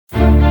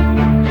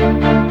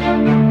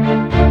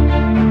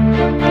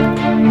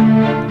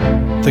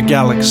The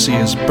galaxy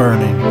is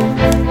burning.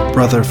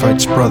 Brother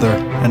fights brother,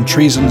 and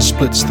treason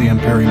splits the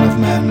Imperium of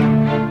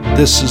Men.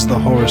 This is the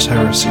Horus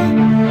Heresy.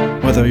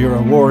 Whether you're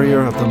a warrior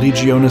of the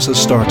Legionis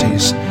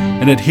Astartes,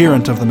 an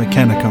adherent of the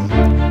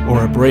Mechanicum,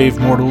 or a brave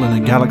mortal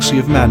in a galaxy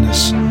of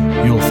madness,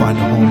 you'll find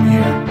a home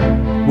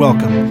here.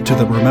 Welcome to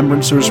the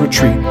Remembrancer's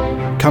Retreat,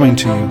 coming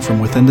to you from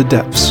within the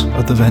depths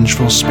of the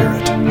Vengeful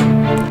Spirit.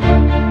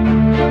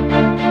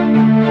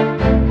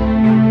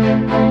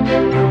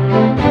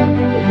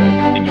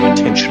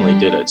 Intentionally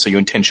did it, so you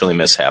intentionally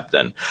mishap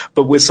then.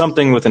 But with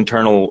something with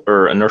internal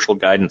or inertial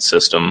guidance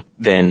system,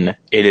 then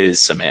it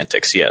is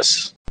semantics,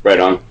 yes. Right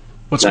on.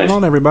 What's going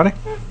on, everybody?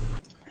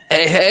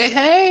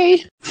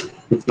 Hey!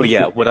 But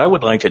yeah, what I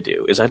would like to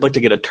do is I'd like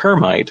to get a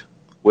Termite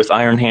with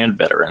Iron Hand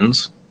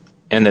veterans,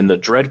 and then the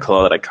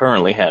Dreadclaw that I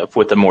currently have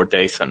with the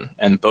Mordathan,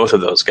 and both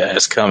of those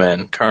guys come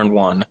in turn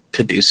one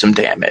to do some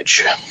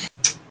damage.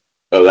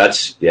 Oh,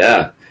 that's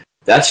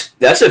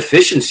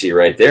efficiency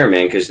right there,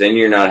 man, because then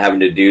you're not having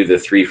to do the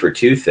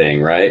 3-for-2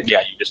 thing, right?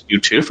 Yeah, you just do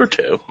 2 for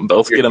 2.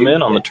 Both get them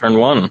in on the turn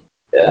one.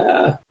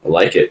 Yeah, I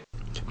like it.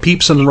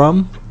 Peeps and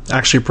rum,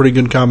 actually a pretty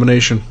good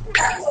combination.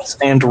 Peeps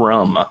and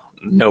rum.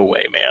 No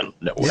way, man.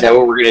 No way. Is that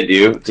what we're going to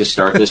do to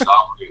start this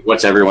off?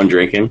 What's everyone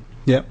drinking?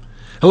 Yep.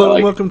 Hello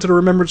and welcome to the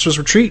Remembrancer's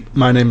Retreat.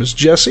 My name is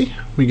Jesse.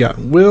 We got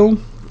Will,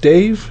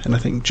 Dave, and I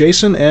think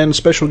Jason, and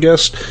special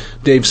guest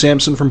Dave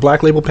Sampson from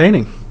Black Label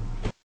Painting.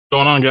 What's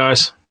going on,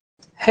 guys?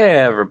 Hey,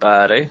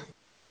 everybody.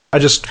 I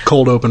just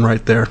cold open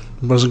right there.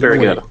 Wasn't very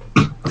good.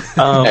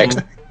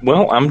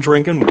 Well, I'm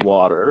drinking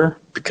water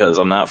because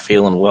I'm not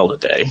feeling well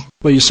today.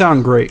 Well, you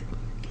sound great.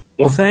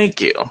 Well, thank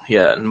you.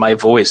 Yeah, my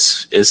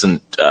voice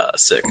isn't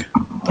sick.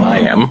 I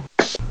am.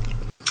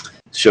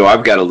 So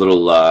I've got a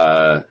little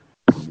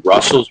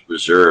Russell's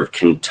Reserve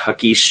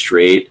Kentucky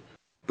Straight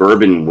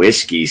Bourbon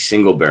Whiskey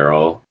single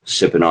barrel.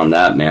 Sipping on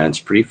that, man. It's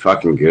pretty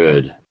fucking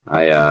good.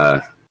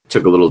 I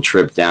took a little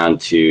trip down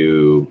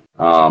to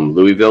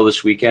Louisville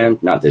this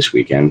weekend. Not this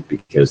weekend,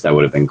 because that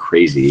would have been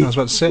crazy. I was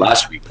about to say.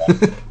 Last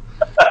weekend.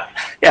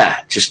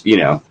 Yeah, just,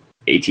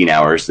 18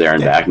 hours there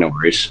and back. No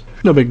worries.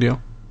 No big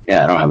deal.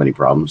 Yeah, I don't have any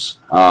problems.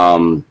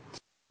 So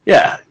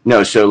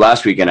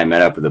last weekend I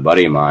met up with a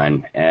buddy of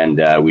mine,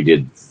 and we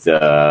did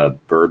the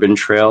Bourbon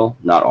Trail.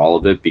 Not all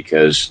of it,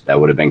 because that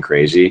would have been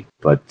crazy.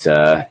 But,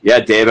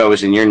 Dave, I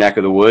was in your neck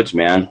of the woods,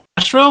 man.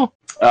 Nashville?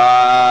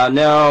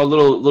 No, a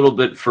little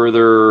bit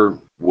further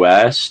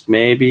west,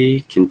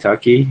 maybe.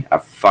 Kentucky. I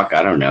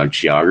don't know.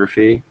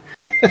 Geography.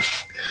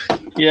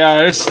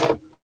 Yeah,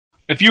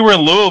 if you were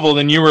in Louisville,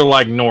 then you were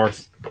like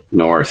north.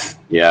 North,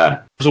 yeah.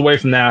 It was away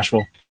from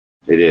Nashville.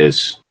 It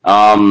is.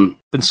 Then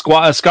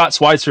Scott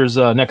Schweitzer's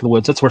neck of the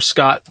woods. That's where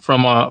Scott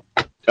from...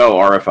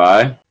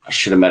 RFI? I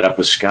should have met up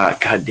with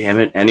Scott. God damn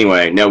it.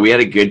 Anyway, no, we had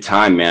a good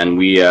time, man.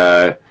 We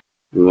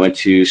went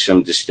to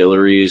some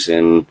distilleries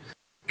and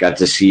got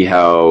to see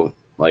how,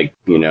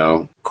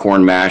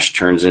 corn mash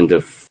turns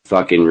into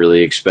fucking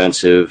really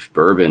expensive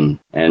bourbon.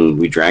 And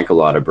we drank a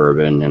lot of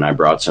bourbon, and I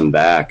brought some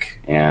back.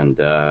 And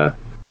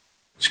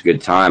it's a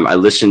good time. I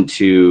listened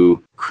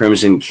to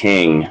Crimson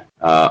King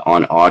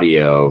on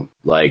audio,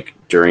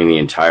 during the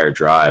entire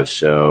drive.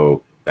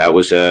 So that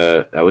was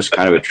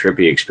kind of a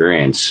trippy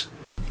experience.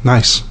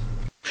 Nice.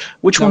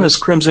 Which one is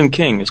Crimson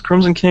King? Is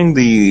Crimson King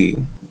the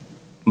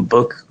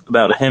book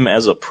about him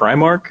as a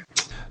Primarch?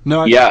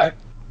 No. Yeah.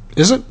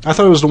 Is it? I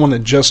thought it was the one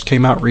that just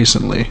came out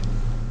recently.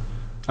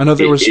 I know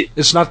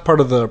it's not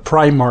part of the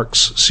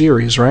Primarchs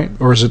series, right?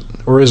 Or is it?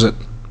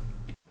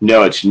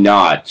 No, it's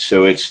not.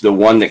 So it's the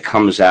one that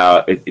comes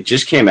out. It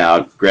just came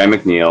out. Graham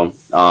McNeil.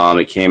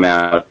 It came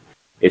out.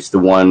 It's the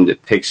one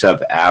that picks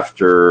up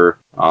after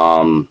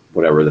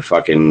whatever the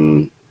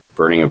fucking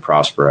Burning of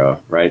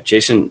Prospero, right?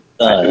 Jason,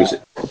 is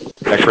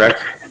that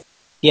correct?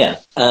 Yeah.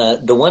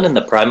 The one in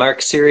the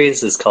Primarch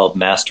series is called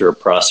Master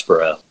of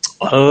Prospero.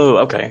 Oh,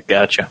 okay,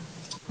 gotcha.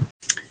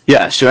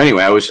 Yeah. So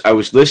anyway, I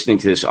was listening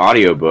to this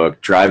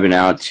audiobook driving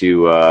out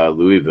to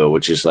Louisville,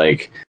 which is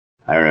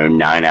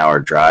 9-hour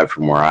drive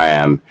from where I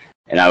am.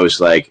 And I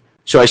was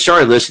so I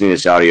started listening to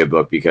this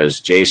audiobook because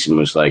Jason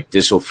was like,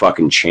 this will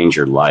fucking change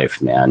your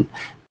life, man.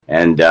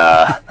 And,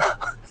 I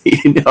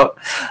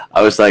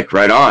was like,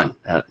 right on,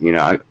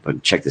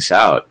 check this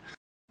out.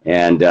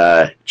 And,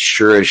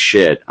 sure as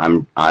shit,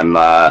 I'm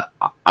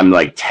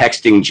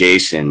texting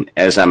Jason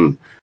as I'm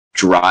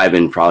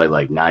driving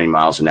probably 90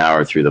 miles an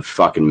hour through the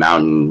fucking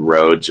mountain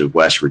roads of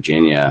West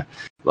Virginia.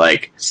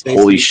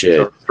 Holy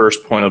shit.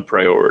 First point of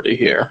priority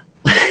here.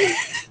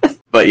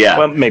 But yeah.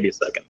 Well, maybe a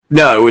second.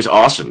 No, it was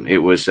awesome. It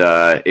was,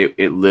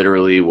 it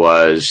literally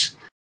was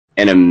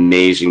an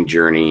amazing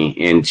journey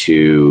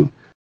into,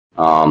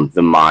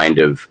 the mind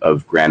of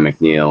Graham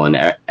McNeil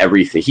and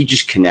everything. He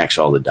just connects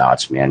all the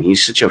dots, man.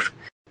 He's such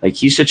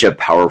a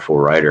powerful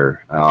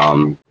writer.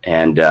 I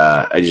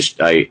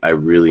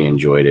really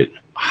enjoyed it.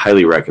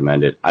 Highly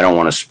recommend it. I don't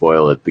want to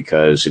spoil it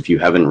because if you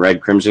haven't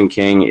read Crimson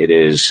King, it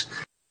is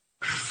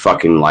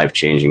fucking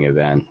life-changing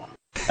event.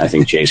 I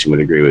think Jason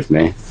would agree with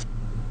me.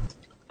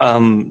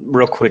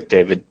 Real quick,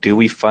 David, do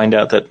we find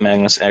out that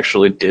Magnus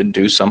actually did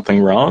do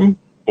something wrong?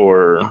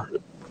 Or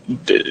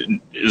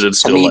Is it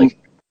still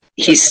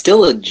he's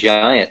still a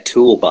giant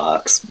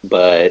toolbox,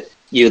 but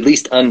you at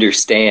least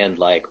understand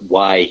like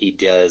why he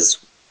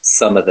does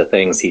some of the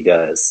things he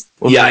does.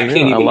 Well, I can't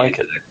even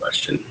answer that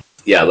question.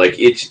 Yeah, like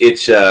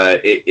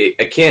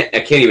I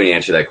can't even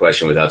answer that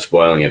question without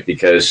spoiling it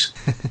because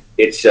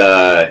it's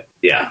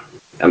yeah.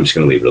 I'm just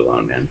gonna leave it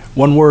alone, man.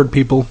 One word,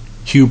 people: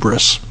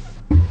 hubris.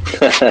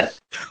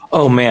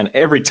 Oh man!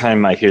 Every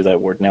time I hear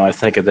that word now, I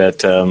think of that.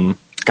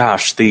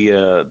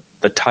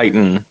 The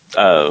Titan.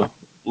 From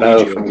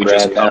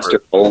Grandmaster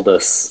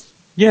Boldus.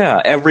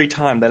 Yeah, every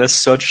time. That is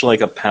such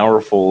like a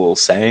powerful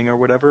saying or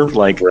whatever.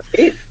 Like,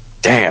 right?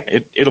 Damn,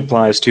 it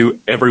applies to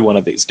every one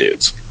of these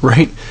dudes.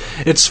 Right.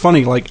 It's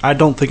funny. Like, I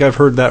don't think I've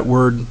heard that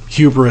word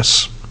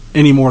hubris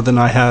any more than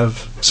I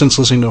have since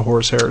listening to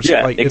Horus Heresy.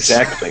 Yeah, like,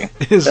 exactly.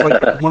 It's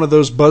like one of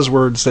those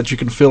buzzwords that you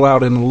can fill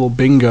out in a little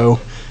bingo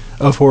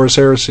of Horus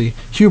Heresy.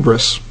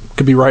 Hubris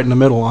could be right in the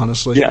middle,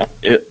 honestly. Yeah.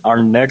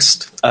 Our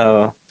next,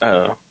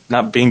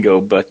 not bingo,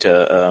 but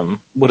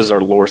what is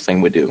our lore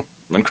thing we do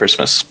on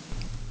Christmas?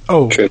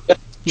 Oh, Trivia.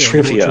 yeah,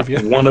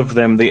 Trivia. One of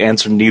them, the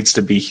answer needs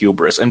to be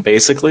hubris, and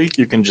basically,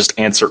 you can just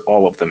answer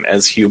all of them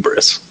as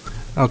hubris.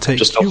 I'll take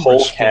just a hubris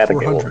whole for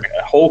category. 400.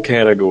 A whole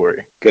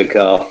category. Good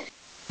call.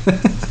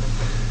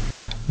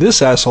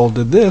 This asshole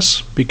did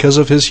this because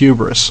of his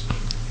hubris.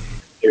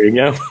 There you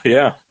go.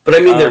 Yeah. But I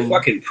mean, they're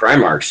fucking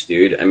Primarchs,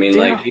 dude. I mean,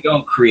 like, you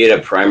don't create a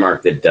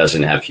Primarch that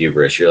doesn't have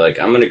hubris. You're like,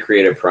 I'm going to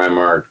create a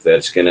Primarch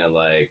that's going to,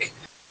 like,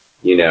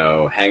 you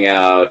know, hang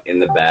out in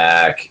the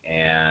back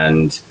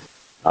and,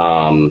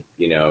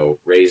 you know,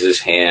 raise his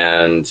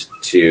hand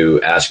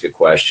to ask a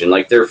question.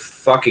 Like, they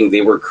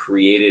were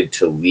created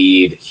to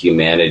lead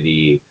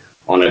humanity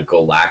on a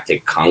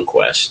galactic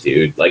conquest,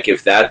 dude. Like,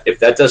 if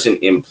that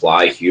doesn't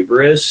imply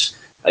hubris,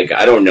 like,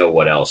 I don't know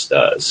what else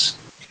does.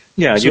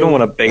 Yeah, you don't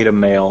want a beta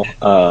male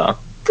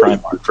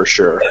Primarch for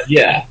sure.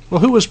 Yeah.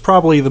 Well, who was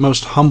probably the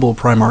most humble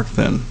Primarch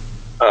then?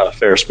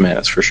 Ferris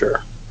Manus for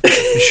sure.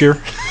 You sure?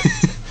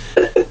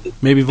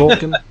 Maybe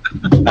Vulcan?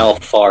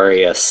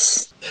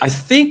 Alfarius. I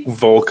think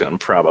Vulcan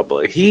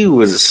probably. He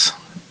was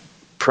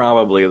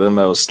probably the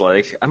most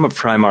like, I'm a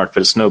Primarch,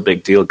 but it's no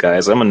big deal,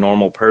 guys. I'm a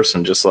normal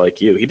person just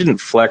like you. He didn't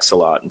flex a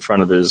lot in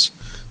front of his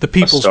The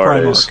People's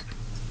Astartes. Primarch.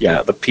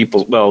 Yeah, the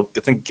People's. Well, I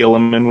think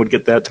Gilliman would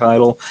get that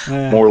title.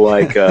 More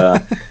like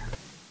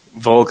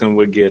Vulcan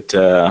would get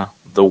the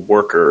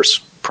Workers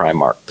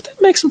Primarch. But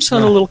that makes him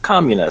sound a little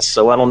communist,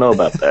 so I don't know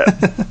about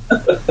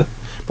that.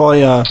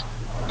 Probably,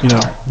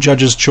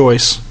 judge's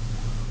choice.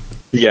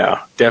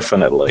 Yeah,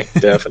 definitely.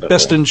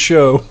 Best in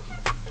show,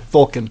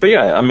 Vulcan. But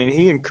yeah, I mean,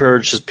 he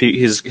encouraged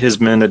his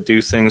men to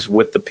do things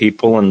with the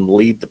people and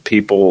lead the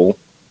people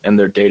in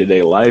their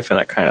day-to-day life and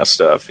that kind of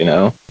stuff, you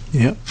know?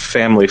 Yeah.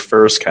 Family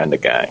first kind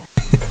of guy.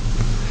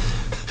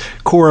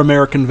 Core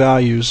American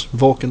values,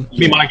 Vulcan.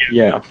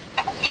 Yeah.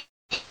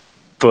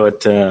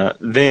 But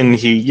then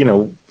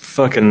he,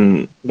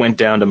 fucking went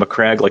down to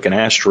McCrag like an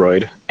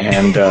asteroid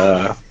and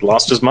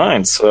lost his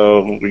mind.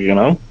 So,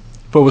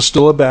 But was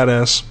still a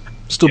badass.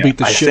 Still beat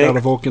the shit out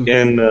of Vulcan.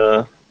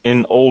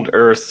 In Old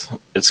Earth,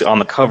 it's on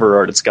the cover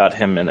art. It's got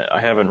him in it. I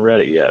haven't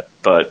read it yet,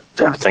 but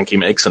I think he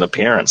makes an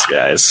appearance,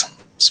 guys.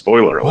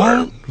 Spoiler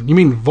alert. What? You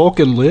mean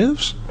Vulcan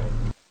lives?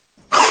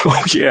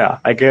 Oh, yeah,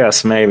 I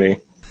guess, maybe.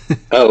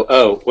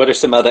 Oh, what are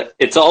some other...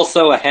 It's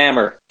also a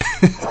hammer.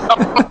 It's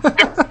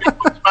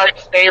my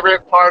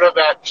favorite part of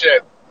that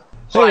shit.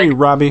 Hey,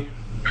 Robbie.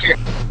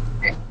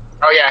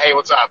 Oh, yeah, hey,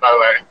 what's up, by the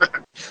way?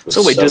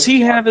 So wait, does he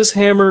have his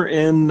hammer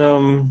in...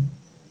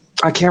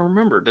 I can't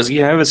remember. Does he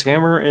have his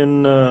hammer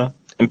in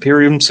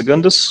Imperium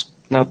Secundus?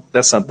 No,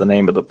 that's not the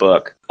name of the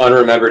book.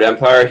 Unremembered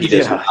Empire? He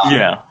does not.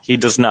 Yeah, he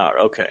does not.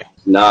 Okay.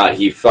 Nah,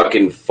 he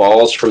fucking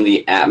falls from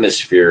the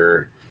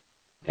atmosphere,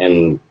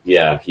 and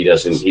yeah, he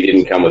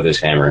didn't come with his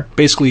hammer.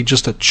 Basically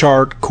just a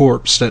charred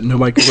corpse that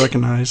nobody could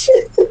recognize.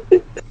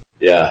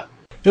 Yeah.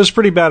 It was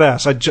pretty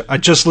badass. I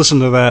just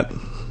listened to that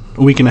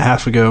a week and a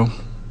half ago.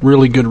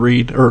 Really good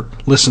read, or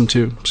listen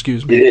to,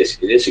 excuse me.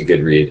 It is a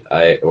good read.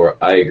 I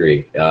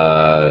agree.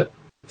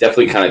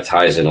 Definitely kind of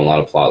ties in a lot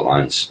of plot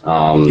lines.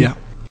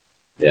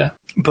 Yeah.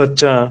 But,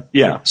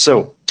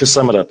 so to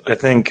sum it up, I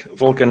think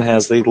Vulcan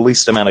has the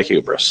least amount of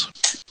hubris.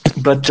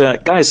 But,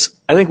 guys,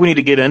 I think we need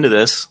to get into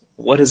this.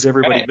 What has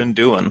everybody been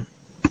doing?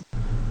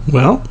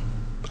 Well,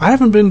 I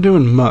haven't been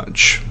doing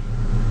much.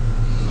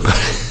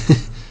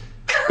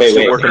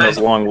 Still working those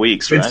long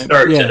weeks, right?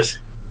 Yes.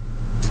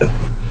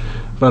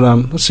 But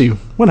let's see,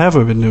 what have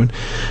I been doing?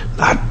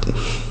 I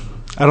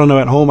don't know.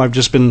 At home, I've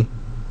just been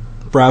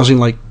browsing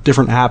like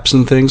different apps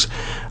and things.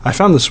 I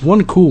found this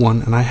one cool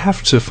one, and I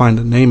have to find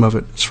the name of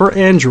it. It's for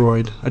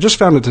Android. I just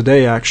found it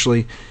today,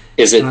 actually.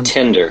 Is it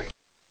Tinder?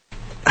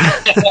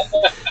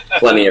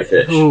 Plenty of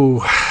fish.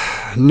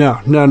 Oh,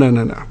 no.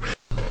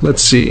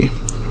 Let's see.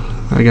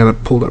 I got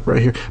it pulled up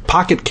right here.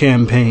 Pocket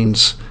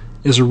Campaigns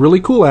is a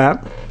really cool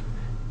app.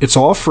 It's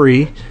all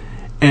free,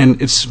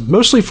 and it's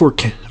mostly for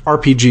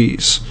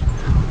RPGs.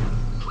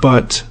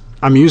 But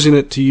I'm using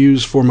it to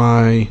use for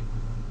my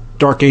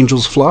Dark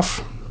Angels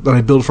fluff that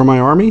I build for my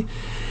army.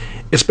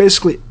 It's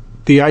basically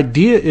the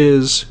idea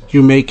is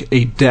you make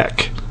a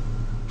deck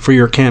for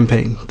your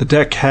campaign. The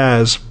deck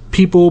has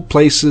people,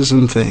 places,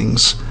 and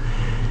things.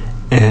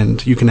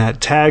 And you can add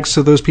tags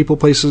to those people,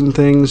 places, and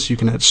things. You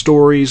can add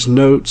stories,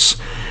 notes,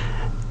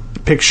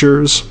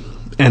 pictures.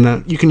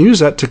 And you can use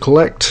that to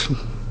collect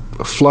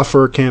fluff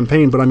for a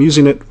campaign. But I'm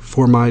using it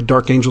for my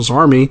Dark Angels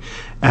army,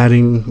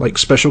 adding like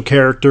special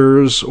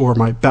characters or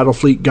my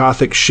Battlefleet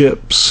Gothic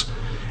ships,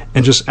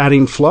 and just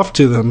adding fluff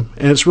to them,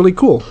 and it's really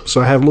cool.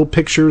 So I have little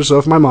pictures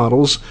of my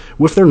models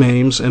with their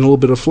names and a little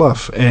bit of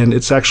fluff, and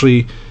it's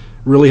actually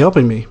really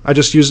helping me. I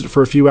just used it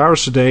for a few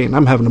hours today, and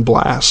I'm having a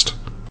blast.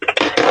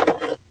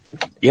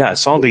 Yeah, I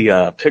saw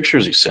the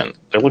pictures you sent.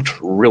 They looked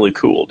really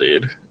cool,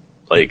 dude.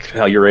 Like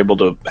how you're able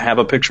to have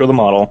a picture of the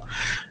model,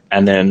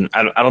 and then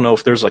I don't know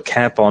if there's a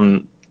cap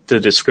on the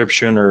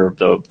description or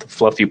the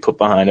fluff you put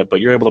behind it, but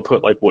you're able to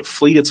put like what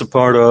fleet it's a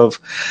part of,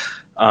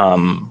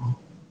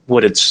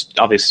 what its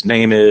obvious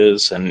name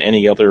is, and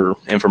any other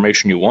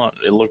information you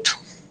want. It looked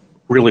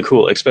really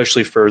cool,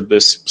 especially for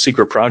this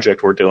secret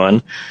project we're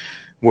doing,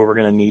 where we're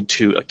going to need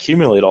to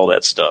accumulate all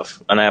that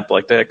stuff. An app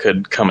like that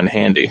could come in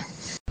handy.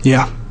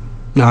 Yeah.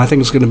 No, I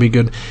think it's going to be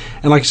good.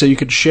 And like I said, you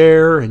could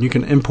share and you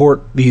can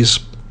import these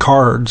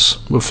cards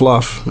with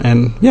fluff,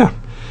 and yeah,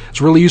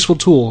 it's a really useful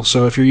tool.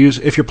 So if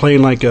you're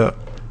playing like a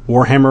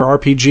Warhammer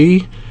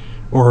RPG,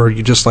 or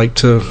you just like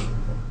to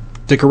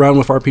dick around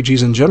with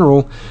RPGs in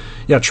general,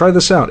 yeah, try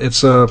this out.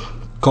 It's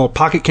called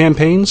Pocket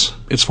Campaigns.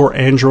 It's for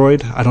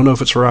Android. I don't know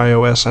if it's for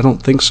iOS. I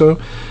don't think so,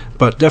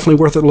 but definitely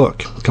worth a look.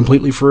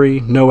 Completely free,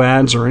 no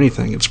ads or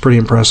anything. It's pretty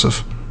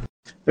impressive.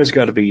 There's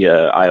got to be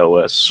an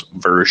iOS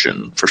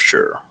version for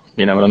sure.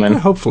 You know what I mean? Yeah,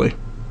 hopefully.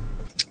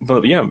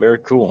 But yeah, very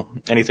cool.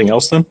 Anything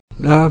else then?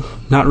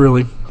 Not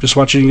really. Just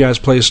watching you guys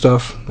play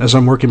stuff as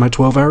I'm working my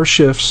 12-hour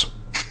shifts.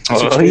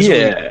 Oh,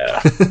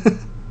 yeah.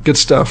 Good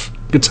stuff.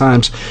 Good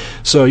times.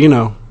 So,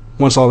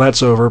 once all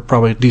that's over,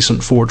 probably a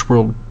decent Forge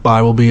World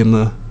buy will be in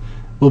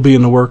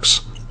the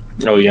works.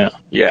 Oh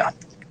yeah,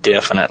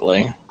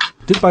 definitely.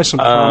 Did buy some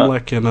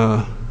Cromlech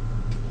and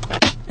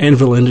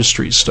Anvil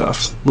Industries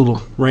stuff,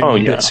 little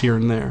random bits here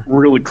and there.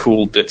 Really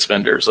cool bits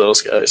vendors,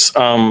 those guys.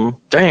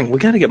 Dang, we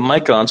got to get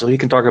Mike on so he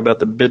can talk about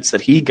the bits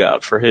that he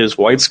got for his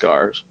White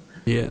Scars.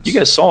 Yes. You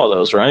guys saw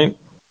those, right?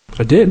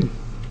 I did.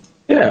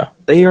 Yeah,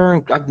 they are.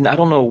 I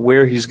don't know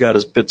where he's got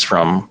his bits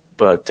from,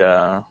 but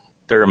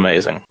they're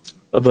amazing.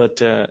 But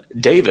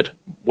David,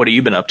 what have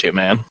you been up to,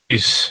 man?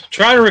 He's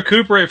trying to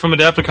recuperate from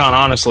Adepticon,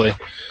 honestly.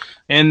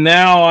 And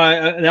now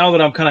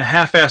that I'm kind of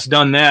half-assed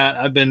done that,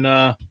 I've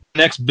been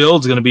next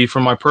build's going to be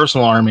for my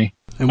personal army.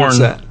 And what's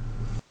that?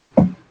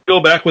 Go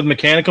back with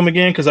Mechanicum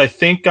again, because I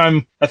think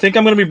I'm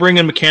going to be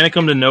bringing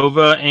Mechanicum to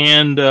Nova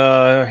and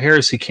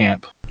Heresy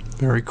Camp.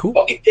 Very cool.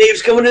 Oh,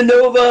 Dave's coming to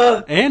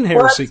Nova and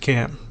Heresy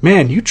Camp.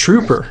 Man, you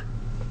trooper.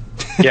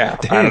 Yeah,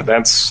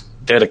 that's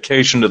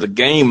dedication to the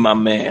game, my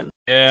man.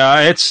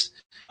 Yeah,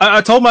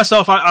 I told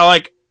myself I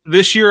like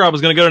this year I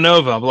was going to go to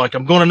Nova. I'm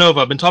going to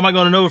Nova. I've been talking about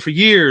going to Nova for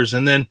years,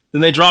 and then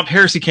they dropped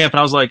Heresy Camp, and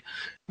I was like,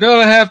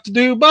 gonna have to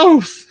do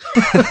both.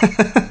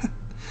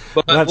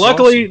 But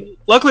luckily,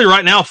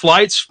 right now,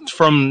 flights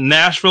from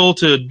Nashville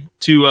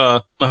to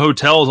a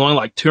hotel is only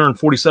like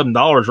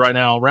 $247 right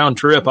now, round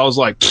trip. I was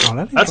like,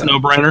 that's a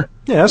no-brainer.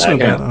 Yeah, that's no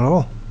bad at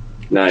all.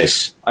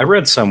 Nice. I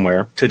read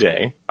somewhere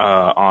today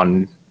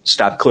on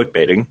Stop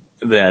Clickbaiting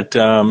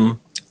that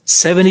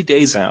 70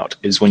 days out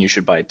is when you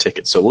should buy a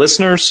ticket. So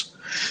listeners,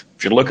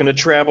 if you're looking to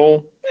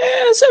travel,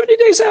 70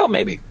 days out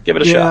maybe. Give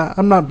it a shot. Yeah,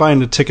 I'm not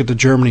buying a ticket to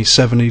Germany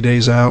 70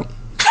 days out.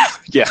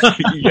 Yeah,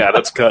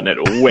 that's cutting it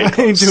way close.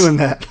 I ain't doing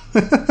that.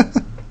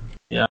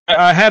 Yeah,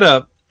 I had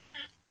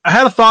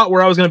a thought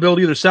where I was going to build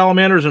either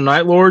Salamanders or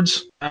Night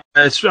Lords.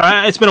 It's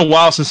been a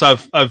while since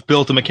I've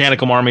built a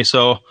Mechanicum army,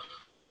 so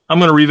I'm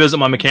going to revisit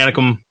my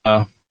Mechanicum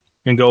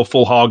and go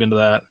full hog into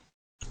that.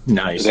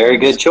 Nice. Very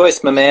good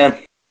choice, my man.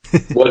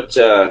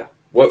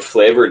 What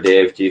flavor,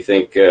 Dave, do you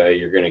think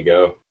you're going to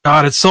go?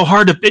 God, it's so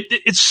hard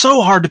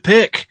to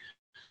pick.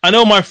 I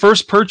know my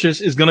first purchase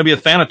is going to be a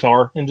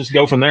Thanatar and just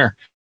go from there.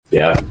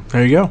 Yeah.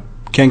 There you go.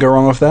 Can't go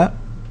wrong with that.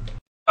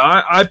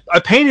 I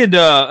painted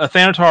a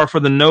Thanatar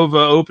for the Nova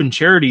Open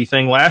Charity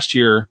thing last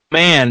year.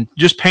 Man,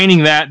 just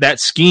painting that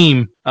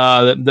scheme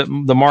that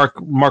the Mark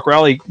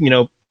Rowley,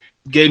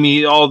 gave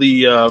me all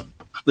the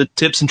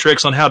tips and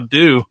tricks on how to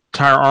do an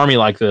entire army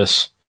like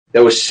this.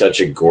 That was such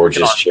a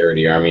gorgeous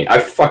charity army. I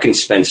fucking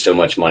spent so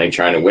much money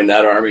trying to win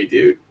that army,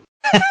 dude.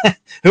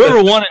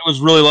 Whoever won it was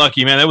really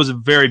lucky, man. That was a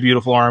very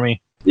beautiful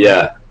army.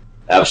 Yeah,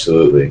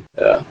 absolutely.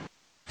 Yeah.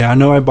 Yeah, I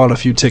know I bought a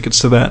few tickets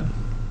to that.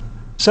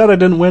 Sad I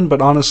didn't win,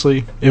 but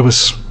honestly, it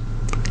was...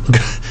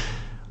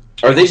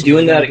 Are they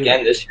doing that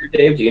again this year,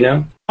 Dave? Do you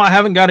know? I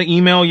haven't got an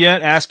email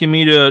yet asking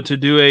me to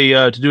do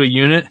a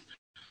unit.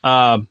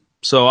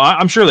 So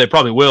I'm sure they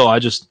probably will.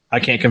 I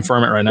can't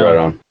confirm it right now. Right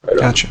on.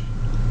 Gotcha.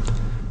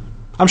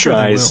 I'm sure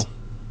Guys, they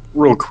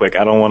will. Real quick,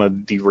 I don't want to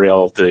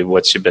derail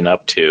what you've been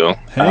up to.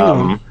 Hang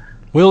on.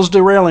 Will's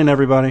derailing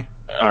everybody.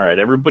 All right,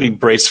 everybody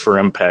brace for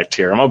impact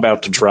here. I'm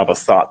about to drop a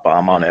thought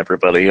bomb on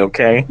everybody,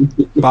 okay?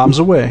 Bombs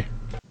away.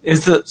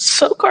 Is the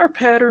Sokar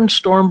pattern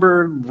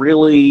Stormbird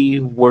really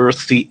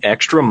worth the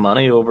extra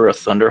money over a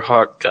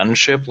Thunderhawk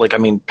gunship? Like, I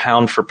mean,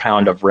 pound for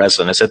pound of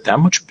resin. Is it that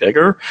much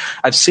bigger?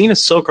 I've seen a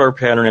Sokar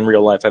pattern in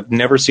real life. I've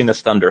never seen a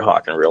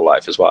Thunderhawk in real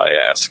life, is why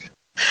I ask.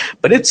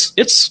 But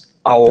it's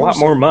a lot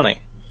more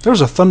money. There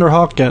was a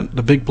Thunderhawk at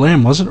the Big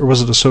Blam, was it? Or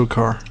was it a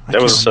Sokar?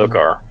 That was a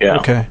Sokar, yeah.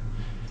 Okay.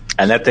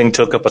 And that thing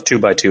took up a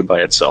 2x2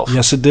 by itself.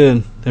 Yes, it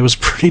did. It was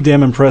pretty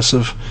damn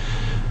impressive.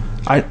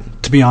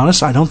 To be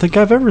honest, I don't think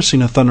I've ever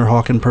seen a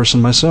Thunderhawk in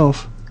person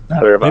myself.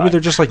 Maybe they're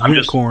just like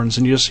unicorns,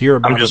 and you just hear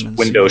about them. I'm just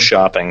window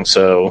shopping,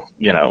 so,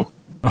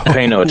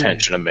 pay no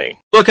attention to me.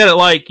 Look at it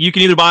like you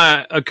can either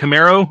buy a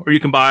Camaro or you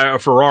can buy a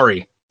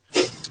Ferrari.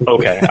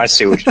 Okay, I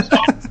see what you're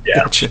saying.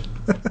 Yeah. Gotcha.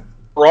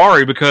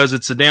 Ferrari because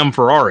it's a damn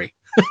Ferrari.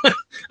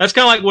 That's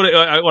kind of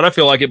like what I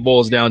feel like it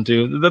boils down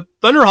to. The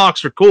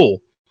Thunderhawks are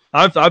cool.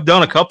 I've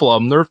done a couple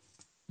of them.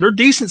 They're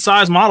decent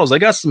sized models. They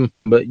got some,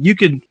 but you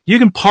can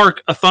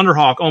park a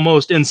Thunderhawk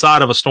almost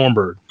inside of a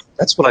Stormbird.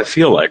 That's what I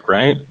feel like,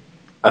 right?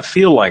 I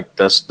feel like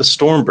the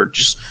Stormbird,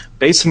 just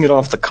basing it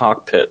off the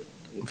cockpit.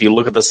 If you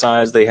look at the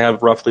size, they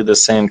have roughly the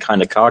same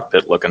kind of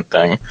cockpit looking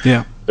thing.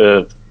 Yeah.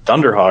 The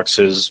Thunderhawks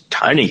is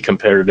tiny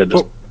compared to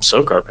the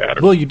Sokar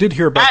pattern. Well, you did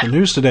hear about the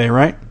news today,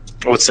 right?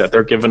 What's that?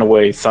 They're giving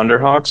away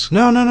Thunderhawks?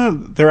 No.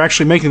 They're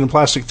actually making the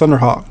plastic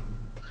Thunderhawk.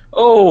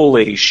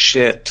 Holy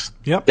shit.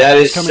 Yep. That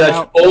is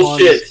such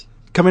bullshit.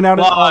 Coming out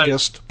in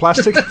August.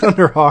 Plastic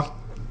Thunderhawk.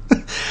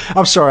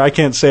 I'm sorry, I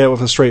can't say it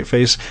with a straight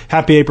face.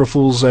 Happy April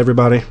Fools,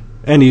 everybody.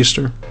 And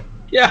Easter.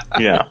 Yeah.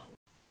 Yeah.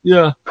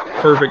 Yeah.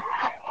 Perfect.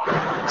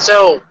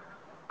 So,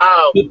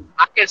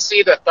 I can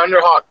see the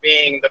Thunderhawk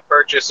being the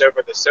purchase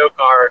over the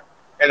Sokar,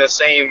 and the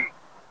same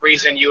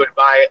reason you would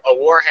buy a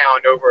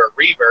Warhound over a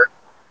Reaver.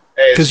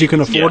 Because you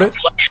can afford it?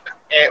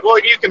 Well,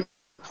 you can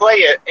play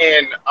it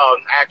in an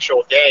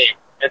actual game.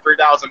 And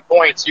 3,000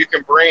 points, you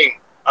can bring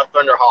a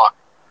Thunderhawk.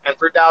 And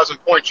 3,000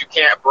 points, you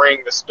can't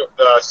bring the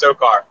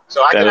Sokar.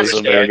 So I can understand. That is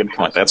a very good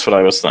point. That's what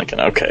I was thinking.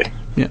 Okay.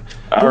 Yeah.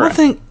 One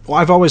thing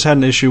I've always had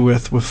an issue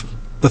with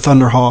the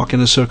Thunderhawk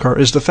and the Sokar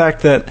is the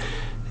fact that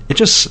it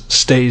just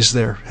stays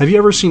there. Have you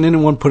ever seen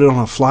anyone put it on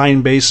a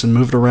flying base and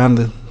move it around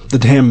the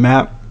damn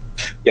map?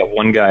 Yeah,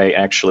 one guy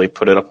actually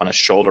put it up on his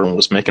shoulder and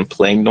was making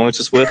playing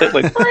noises with it,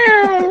 like,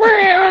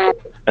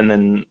 and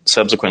then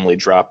subsequently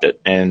dropped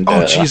it. And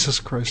Jesus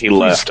Christ! He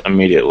left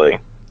immediately.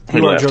 He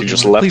left. He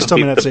just left. Please tell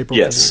me that's April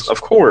Yes, Fools.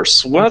 of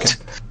course. What? Okay.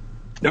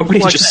 Nobody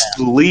just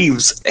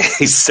leaves a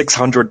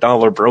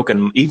 $600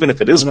 broken, even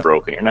if it is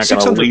broken. You're not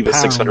going to leave a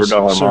 $600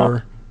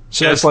 model.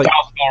 So that's like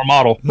 $1,000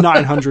 model.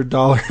 $900.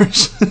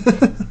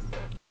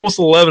 Almost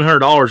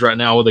 $1,100 right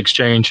now with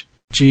exchange.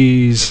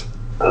 Jeez.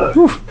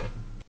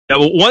 Yeah,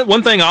 well,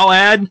 one thing I'll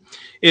add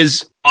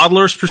is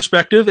modeler's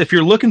perspective. If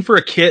you're looking for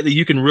a kit that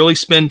you can really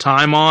spend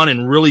time on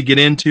and really get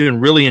into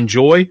and really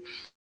enjoy,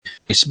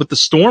 but the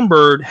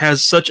Stormbird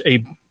has such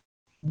a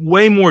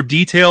way more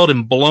detailed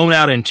and blown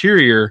out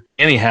interior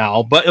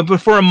anyhow. But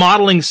for a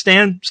modeling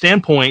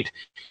standpoint,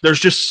 there's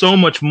just so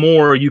much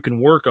more you can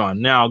work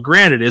on. Now,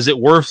 granted, is it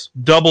worth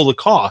double the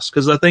cost?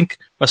 Because I think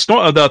the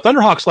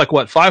Thunderhawk's like,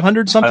 what,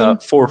 500 something?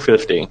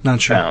 450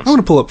 Not sure. pounds. I'm going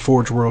to pull up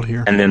Forge World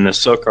here. And then the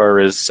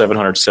Sokar is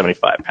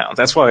 775 pounds.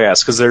 That's why I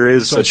asked, because there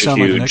is such a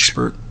huge, like an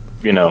expert.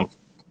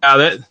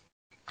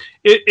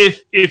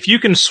 If you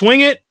can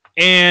swing it,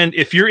 and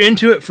if you're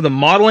into it for the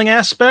modeling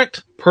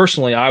aspect,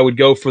 personally, I would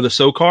go for the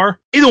Sokar.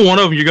 Either one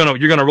of them, you're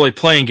gonna really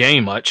play and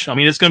game much. I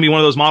mean, it's gonna be one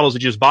of those models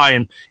that you just buy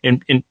and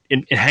it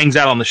hangs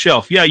out on the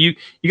shelf. Yeah, you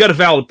got a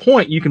valid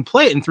point. You can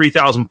play it in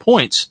 3,000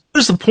 points. What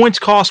does the points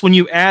cost when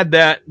you add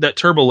that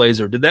turbo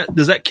laser?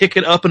 Does that kick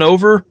it up and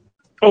over?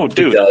 Oh,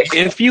 dude!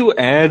 If you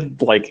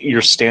add like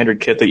your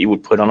standard kit that you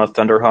would put on a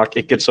Thunderhawk,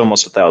 it gets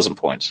almost 1,000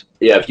 points.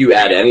 Yeah, if you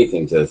add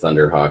anything to the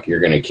Thunderhawk, you're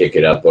going to kick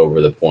it up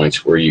over the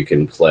points where you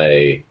can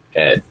play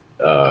at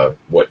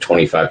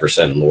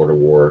 25% in Lord of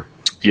War.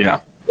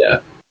 Yeah.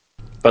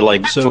 But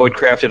like Void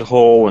Crafted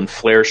Hull and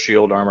Flare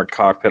Shield, Armored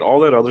Cockpit, all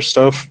that other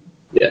stuff,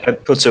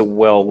 that puts it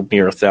well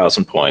near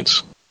 1,000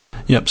 points.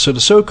 Yep. So the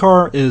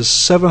Sokar is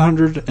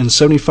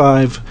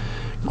 775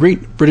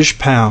 Great British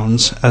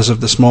pounds as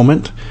of this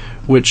moment,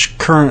 which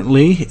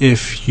currently,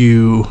 if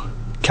you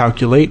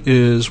calculate,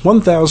 is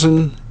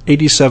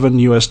 1,087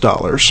 US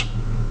dollars.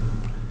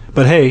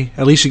 But hey,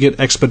 at least you get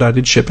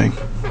expedited shipping.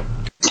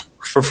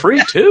 For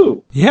free,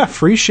 too. Yeah,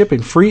 free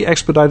shipping. Free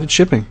expedited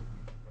shipping.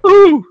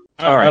 Ooh!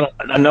 All right,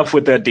 enough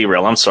with that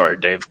derail. I'm sorry,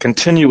 Dave.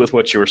 Continue with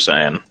what you were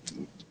saying.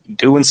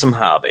 Doing some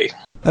hobby.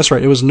 That's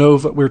right. It was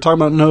Nova. We were talking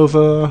about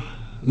Nova.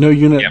 No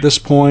unit at this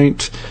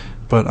point,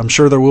 but I'm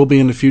sure there will be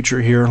in the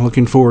future here.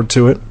 Looking forward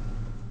to it.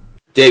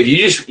 Dave,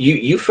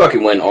 you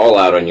fucking went all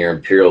out on your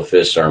Imperial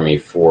Fist army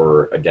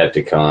for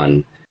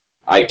Adepticon.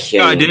 I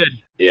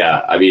did.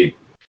 Yeah, I mean,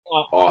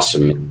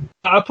 awesome.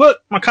 I put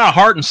my kind of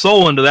heart and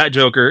soul into that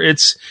Joker. It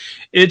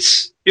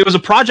was a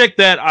project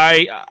that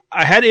I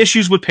had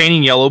issues with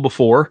painting yellow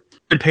before.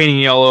 Painting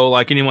yellow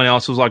like anyone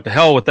else was like, the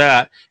hell with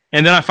that.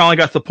 And then I finally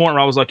got to the point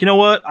where I was like, you know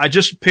what? I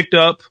just picked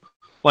up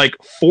like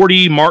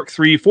 40 Mark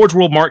III, Forge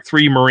World Mark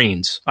III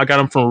Marines. I got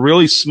them from a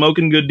really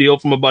smoking good deal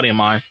from a buddy of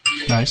mine.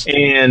 Nice.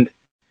 And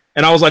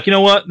I was like, you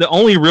know what? The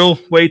only real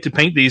way to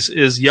paint these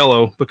is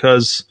yellow,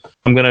 because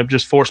I'm going to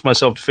just force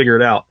myself to figure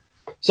it out.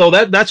 So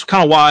that's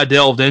kind of why I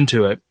delved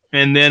into it.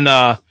 And then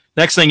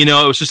next thing you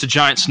know, it was just a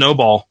giant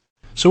snowball.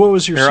 So what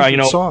was your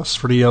secret sauce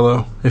for the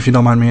yellow, if you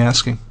don't mind me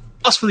asking?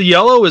 Sauce for the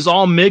yellow is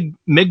all MIG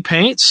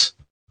paints.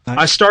 Nice.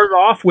 I started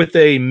off with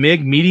a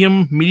MIG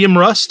medium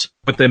rust,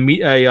 with a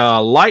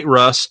light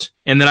rust,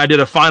 and then I did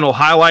a final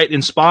highlight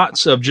in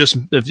spots of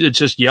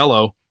just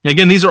yellow. And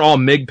again, these are all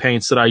MIG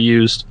paints that I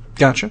used.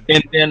 Gotcha.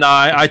 And then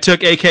I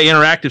took AK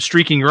Interactive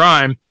Streaking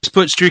Grime, just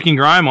put Streaking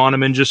Grime on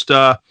them, and just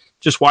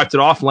wiped it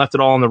off and left it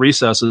all in the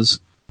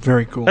recesses.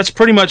 Very cool. That's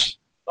pretty much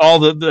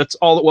that's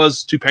all it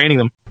was to painting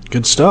them.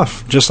 Good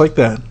stuff. Just like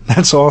that.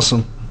 That's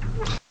awesome.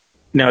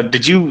 Now,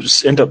 did you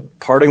end up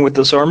parting with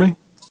this army?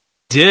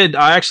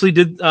 I actually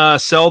did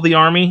sell the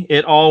army.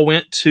 It all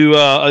went to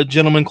a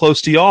gentleman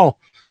close to y'all.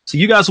 So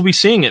you guys will be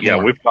seeing it. Yeah,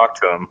 more. we've talked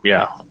to him.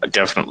 Yeah,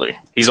 definitely.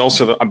 He's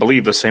also, I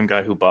believe, the same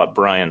guy who bought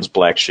Brian's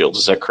Black Shields.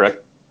 Is that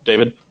correct,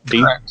 David?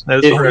 Correct.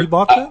 That is correct. You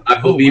bought that?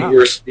 I believe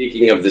we're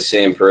speaking of the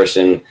same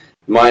person.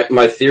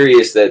 My theory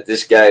is that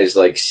this guy is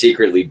like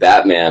secretly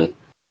Batman.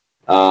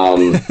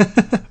 And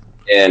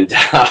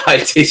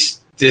I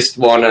just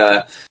want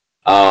to...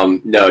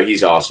 no,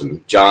 he's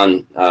awesome.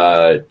 John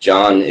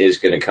is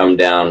going to come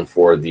down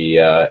for the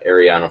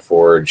Ariana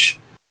Forge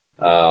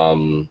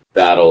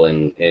battle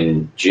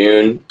in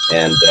June,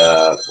 and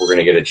we're going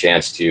to get a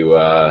chance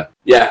to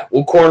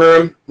we'll corner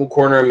him. We'll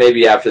corner him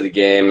maybe after the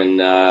game and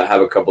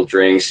have a couple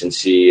drinks and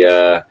see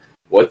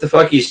what the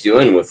fuck he's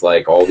doing with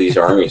like all these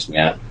armies,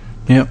 man.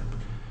 Yep.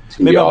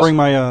 Maybe I'll bring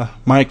my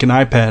mic and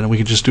iPad and we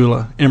could just do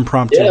an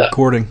impromptu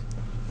recording.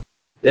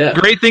 Yeah.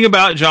 Great thing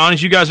about John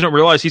is you guys don't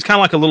realize he's kind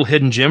of like a little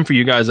hidden gem for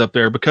you guys up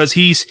there, because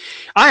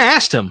I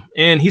asked him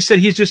and he said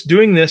he's just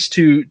doing this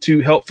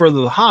to help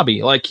further the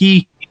hobby. Like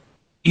he's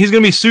going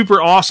to be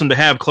super awesome to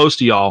have close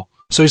to y'all.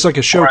 So he's like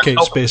a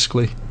showcase,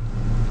 basically.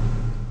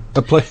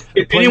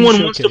 If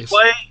anyone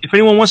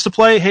wants to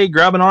play, hey,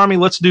 grab an army,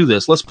 let's do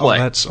this. Let's play.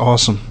 Oh, that's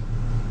awesome.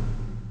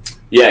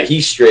 Yeah,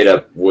 he straight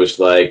up was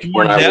like,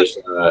 when I was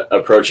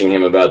approaching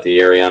him about the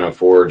Ariana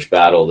Forge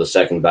battle, the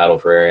second battle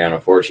for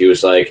Ariana Forge,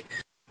 he's like,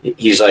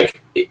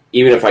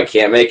 even if I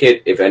can't make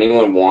it, if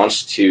anyone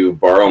wants to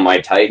borrow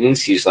my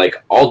Titans, he's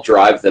like, I'll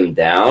drive them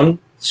down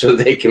so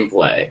they can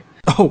play.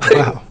 Oh,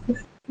 wow.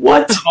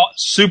 What?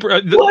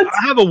 Super. What?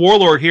 I have a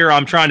Warlord here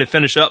I'm trying to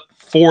finish up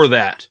for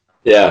that.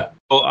 Yeah.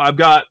 So I've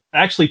got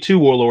actually 2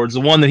 Warlords,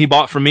 the one that he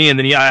bought from me, and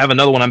then I have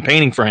another one I'm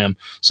painting for him.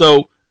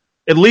 So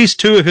at least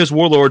 2 of his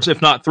Warlords,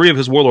 if not 3 of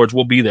his Warlords,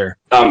 will be there.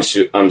 I'm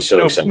so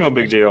excited. No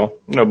big deal.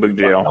 No big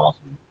deal.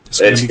 It's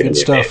going to be good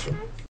stuff.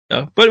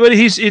 But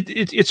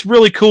it's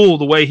really cool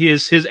the way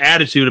his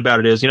attitude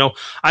about it is. You know,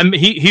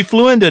 he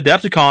flew into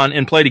Adepticon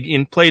and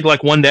played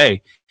like one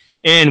day,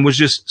 and was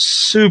just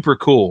super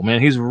cool,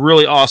 man. He's a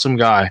really awesome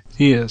guy.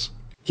 He is.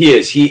 He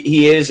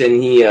is,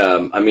 and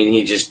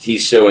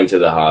he's so into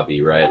the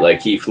hobby, right?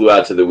 Like he flew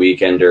out to the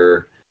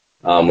Weekender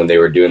when they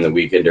were doing the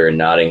Weekender in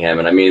Nottingham,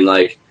 and I mean,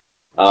 like,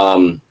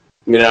 I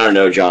don't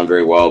know John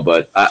very well,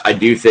 but I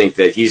do think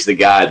that he's the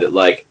guy that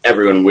like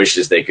everyone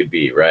wishes they could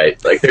be,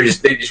 right? Like they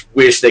just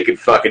wish they could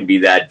fucking be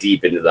that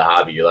deep into the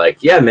hobby. You're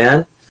like, yeah,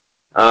 man,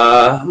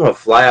 I'm gonna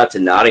fly out to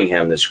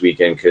Nottingham this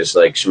weekend because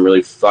like some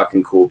really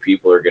fucking cool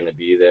people are gonna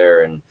be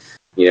there, and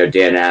you know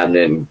Dan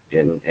Abnett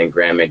and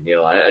Graham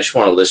McNeil. I just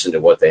want to listen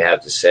to what they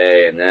have to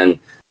say, and then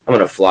I'm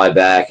gonna fly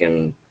back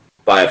and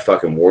buy a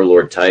fucking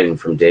Warlord Titan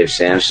from Dave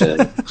Sampson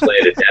and play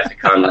it at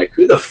Adepticon. Like,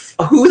 who the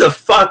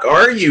fuck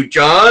are you,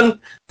 John?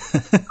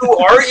 Who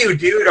are you,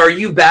 dude? Are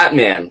you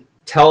Batman?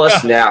 Tell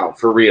us now,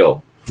 for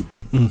real.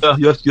 You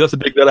have to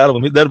dig that out of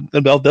him.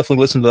 I'll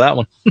definitely listen to that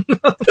one.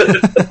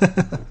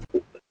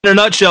 In a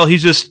nutshell,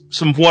 he's just,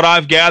 from what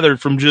I've gathered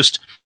from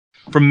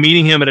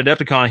meeting him at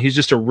Adepticon, he's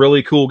just a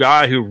really cool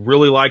guy who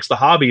really likes the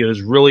hobby and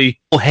is really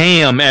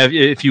ham,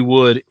 if you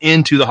would,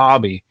 into the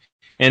hobby.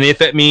 And if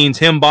that means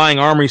him buying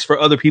armies for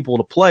other people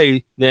to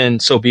play, then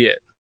so be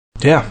it.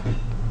 Yeah.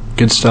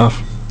 Good stuff.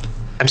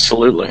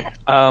 Absolutely.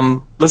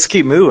 Let's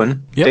keep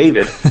moving. Yep.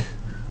 David,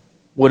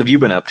 what have you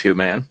been up to,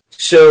 man?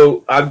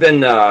 So I've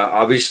been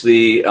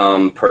obviously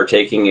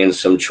partaking in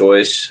some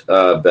choice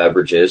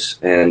beverages,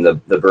 and the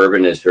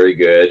bourbon is very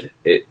good.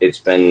 It's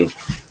been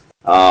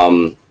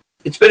a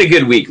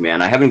good week,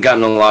 man. I haven't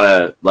gotten a lot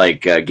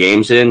of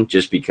games in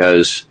just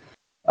because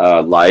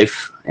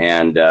life,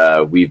 and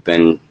we've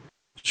been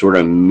sort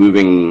of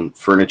moving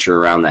furniture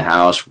around the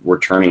house. We're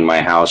turning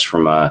my house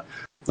from a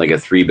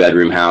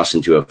 3-bedroom house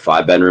into a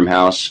 5-bedroom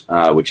house,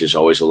 which is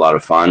always a lot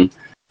of fun.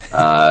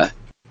 No.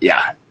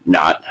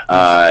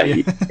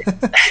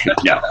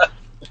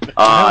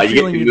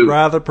 You'd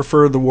rather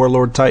prefer the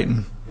Warlord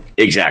Titan.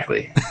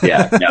 Exactly.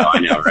 Yeah. No, I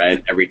know,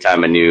 right? Every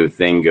time a new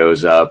thing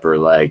goes up, or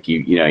like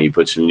you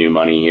put some new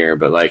money here,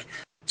 but like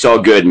it's all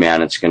good,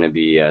 man. It's gonna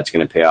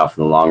pay off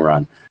in the long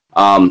run.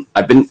 I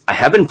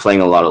have been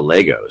playing a lot of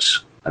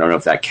Legos. I don't know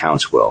if that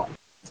counts, Will.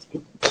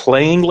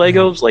 Playing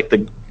Legos, like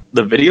the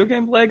the video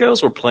game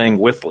Legos or playing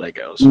with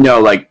Legos? No,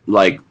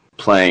 like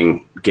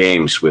playing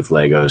games with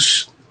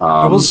Legos.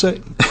 I will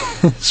say,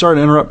 sorry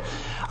to interrupt.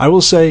 I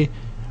will say,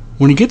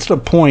 when you get to the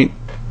point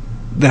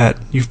that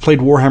you've played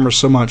Warhammer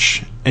so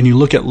much, and you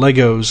look at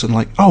Legos and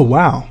like, oh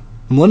wow,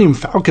 Millennium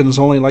Falcon is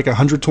only like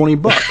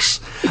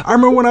 $120. I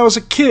remember when I was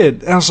a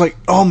kid, and I was like,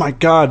 oh my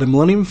god, the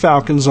Millennium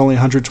Falcon is only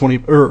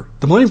the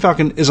Millennium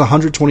Falcon is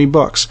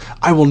 $120.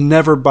 I will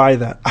never buy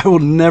that. I will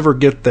never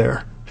get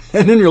there.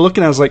 And then you're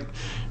looking at it, I was like,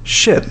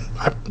 shit,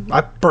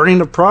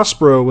 Burning of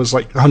Prospero was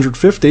like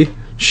 $150.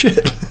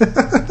 Shit.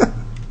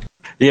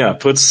 Yeah,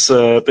 it puts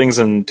things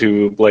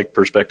into like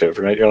perspective,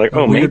 right? You're like,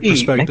 oh, maybe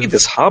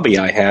this hobby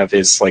I have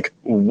is like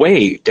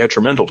way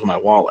detrimental to my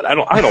wallet. I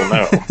don't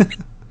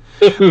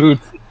know.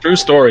 True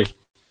story.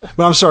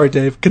 Well, I'm sorry,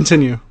 Dave.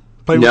 Continue.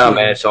 No,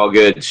 man, it's all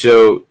good.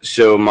 So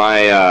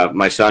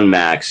my son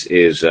Max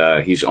is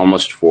he's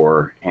almost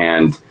 4,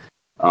 and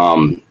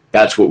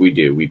that's what we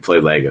do. We play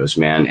Legos,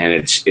 man, and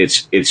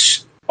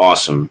it's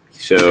awesome.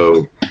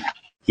 So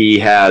he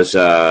has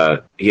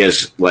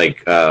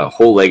like a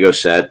whole Lego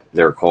set.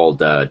 They're called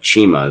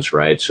Chimas,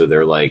 right? So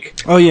they're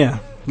like, oh yeah,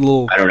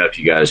 little, I don't know if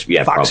you guys,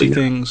 foxy probably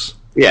things.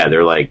 Yeah,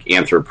 they're like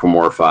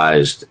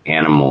anthropomorphized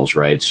animals,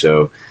 right?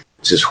 So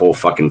it's this whole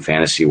fucking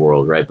fantasy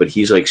world, right? But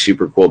he's like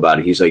super cool about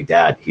it. He's like,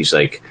 Dad, he's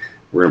like,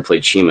 we're gonna play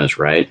Chimas,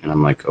 right? And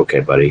I'm like, okay,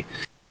 buddy.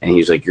 And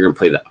he's like, you're gonna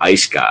play the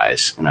ice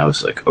guys. And I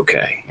was like,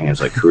 okay. And he was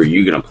like, who are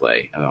you gonna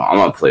play? And I'm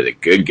gonna play the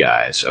good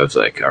guys. I was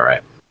like, all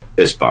right,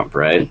 fist bump,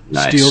 right?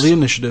 Nice. Steal the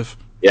initiative.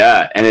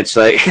 Yeah, and it's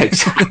like,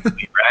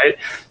 exactly, right?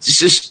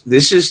 This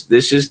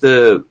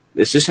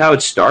is how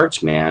it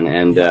starts, man.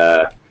 And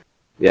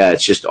yeah,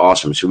 it's just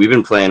awesome. So we've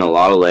been playing a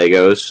lot of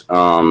Legos,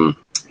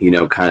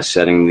 kind of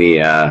setting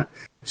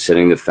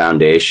the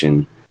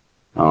foundation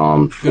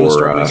for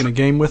start making a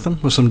game with them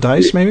with some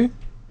dice, maybe.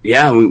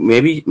 Yeah,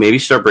 maybe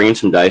start bringing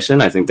some dice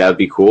in. I think that would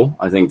be cool.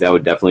 I think that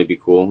would definitely be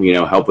cool.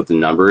 Help with the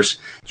numbers.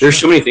 There's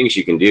so many things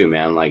you can do,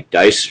 man. Like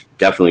dice,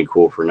 definitely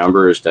cool for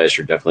numbers. Dice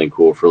are definitely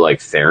cool for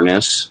like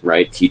fairness,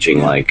 right?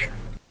 Teaching like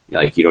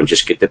you don't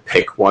just get to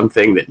pick one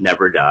thing that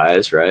never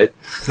dies, right?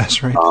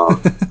 That's right.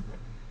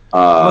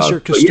 Unless you're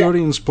a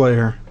custodian's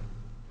player.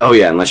 Oh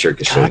yeah, unless you're a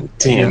custodian. God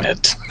damn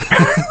it.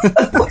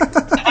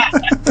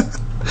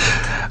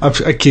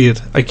 I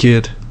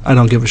kid. I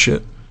don't give a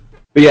shit.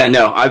 But yeah,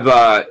 no,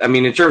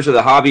 in terms of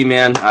the hobby,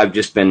 man, I've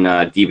just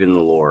been deep in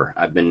the lore.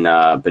 I've been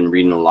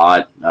reading a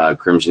lot.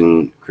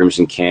 Crimson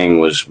King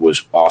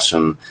was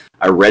awesome.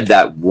 I read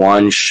that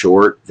one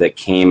short that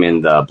came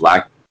in the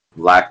Black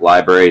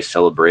Library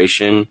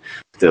Celebration,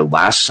 The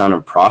Last Son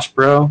of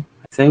Prospero,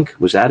 I think.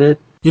 Was that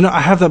it?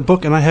 I have that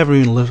book and I haven't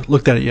even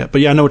looked at it yet.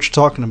 But yeah, I know what you're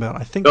talking about.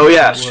 I think. Oh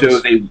yeah,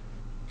 so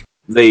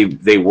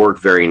they work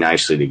very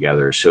nicely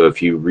together. So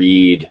if you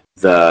read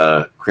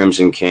the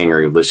Crimson King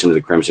or you listen to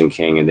the Crimson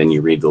King and then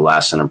you read The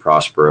Last Son of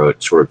Prospero,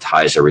 it sort of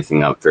ties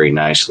everything up very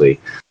nicely.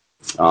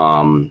 It's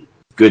a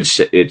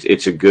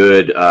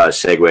good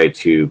segue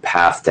to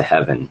Path to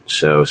Heaven.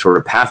 So sort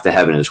of Path to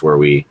Heaven is where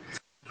we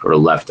sort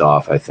of left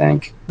off, I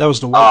think. That was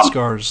the White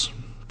Scars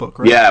book,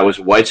 right? Yeah, it was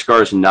White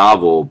Scars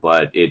novel,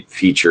 but it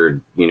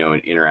featured, an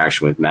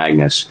interaction with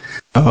Magnus.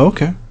 Oh,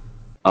 okay.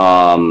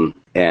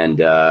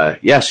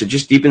 So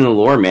just deep in the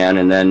lore, man.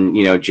 And then,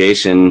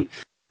 Jason,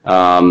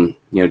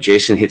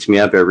 Jason hits me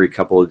up every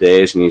couple of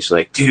days and he's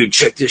like, dude,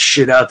 check this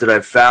shit out that I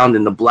found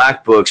in the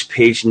Black Books,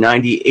 page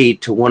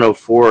 98 to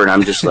 104. And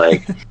I'm just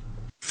like,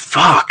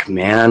 fuck,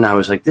 man. I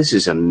was like, this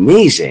is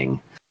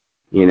amazing.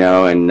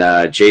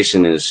 And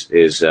Jason is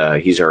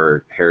he's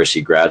our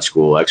Heresy Grad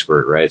School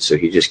expert, right? So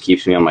he just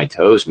keeps me on my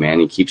toes, man.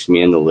 He keeps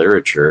me in the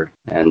literature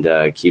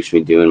and keeps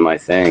me doing my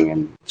thing.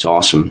 And it's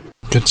awesome.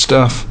 Good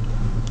stuff.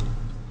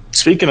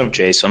 Speaking of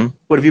Jason,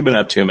 what have you been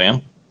up to,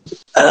 man?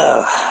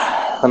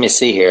 Let me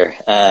see here.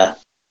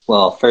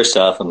 Well, first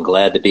off, I'm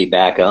glad to be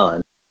back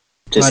on.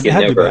 Just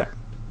getting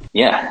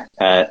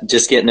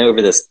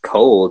over this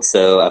cold,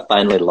 so I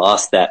finally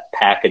lost that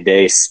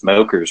pack-a-day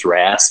smoker's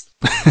rasp.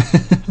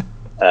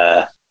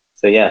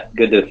 So yeah,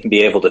 good to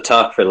be able to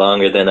talk for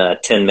longer than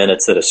 10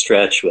 minutes at a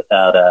stretch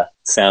without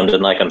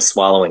sounding like I'm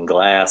swallowing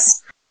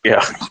glass.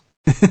 Yeah.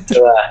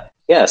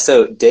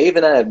 So Dave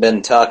and I have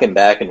been talking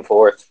back and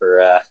forth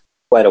for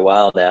quite a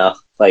while now.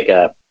 Like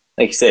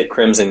you said,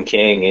 Crimson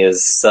King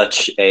is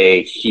such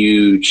a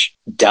huge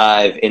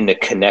dive into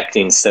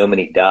connecting so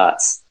many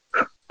dots.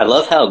 I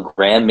love how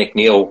Graham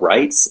McNeil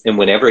writes, and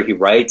whenever he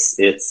writes,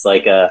 it's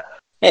like,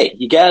 hey,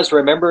 you guys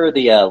remember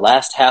the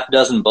last half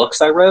dozen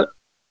books I wrote?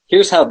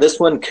 Here's how this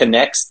one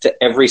connects to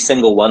every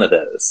single one of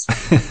those.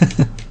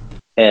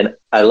 And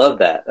I love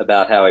that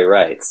about how he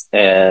writes.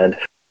 And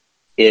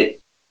it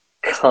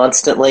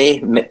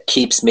constantly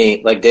keeps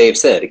me, like Dave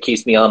said, it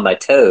keeps me on my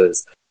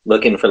toes,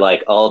 looking for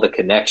like all the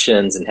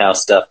connections and how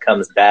stuff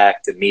comes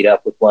back to meet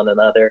up with one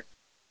another.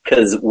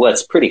 Because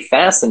what's pretty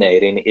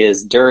fascinating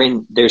is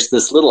there's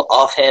this little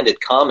offhanded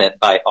comment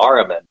by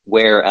Ahriman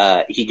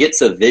where he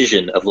gets a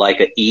vision of like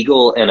an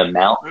eagle and a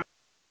mountain.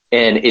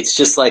 And it's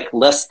just like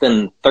less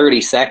than 30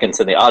 seconds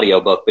in the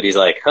audiobook, but he's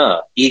like,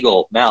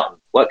 eagle, mountain,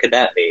 what could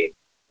that mean?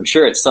 I'm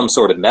sure it's some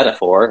sort of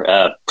metaphor.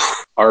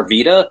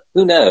 Arvita?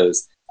 Who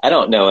knows? I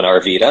don't know an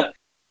Arvita.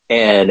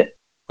 And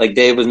like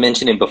Dave was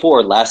mentioning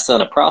before, Last Son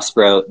of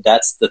Prospero,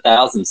 that's the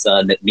Thousand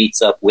Son that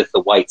meets up with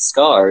the White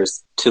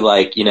Scars to,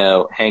 like, you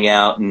know, hang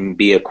out and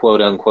be a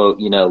quote-unquote,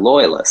 you know,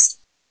 loyalist.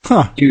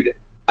 Huh. Dude,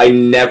 I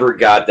never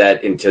got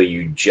that until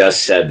you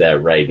just said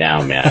that right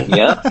now, man.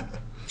 Yeah.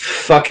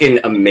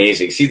 Fucking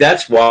amazing. See,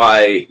 that's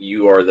why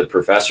you are the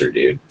professor,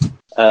 dude.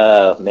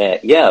 Man,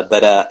 yeah,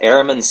 but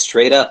Araman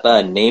straight up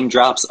name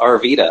drops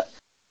Arvita,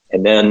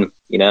 and then,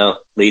 you know,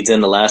 leads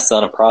into Last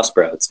Son of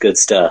Prospero. It's good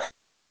stuff.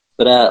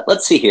 But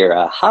let's see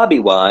here.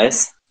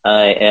 Hobby-wise,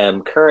 I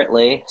am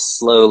currently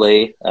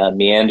slowly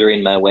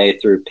meandering my way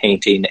through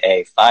painting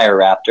a Fire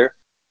Raptor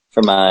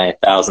for my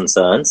Thousand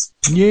Sons.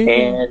 Yeah.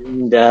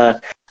 And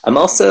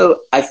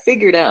I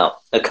figured out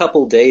a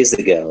couple days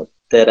ago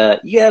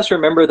that you guys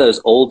remember those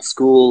old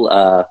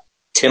school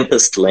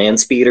Tempest land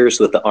speeders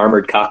with the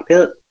armored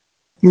cockpit?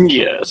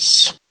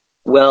 Yes.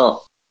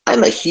 Well,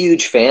 I'm a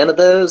huge fan of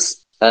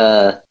those,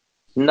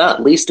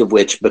 not least of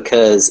which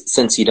because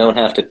since you don't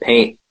have to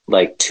paint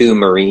like 2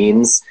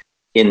 Marines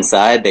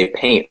inside, they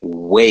paint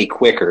way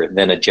quicker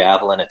than a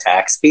Javelin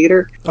attack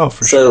speeder. Oh,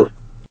 for sure.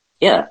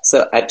 Yeah,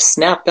 so I've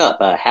snapped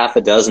up half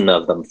a dozen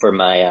of them for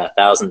my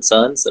Thousand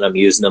Sons, and I'm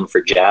using them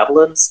for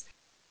Javelins.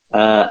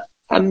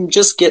 I'm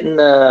just getting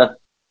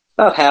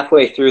about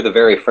halfway through the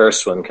very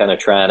first one, kind of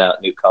trying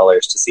out new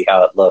colors to see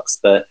how it looks,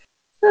 but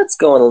that's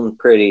going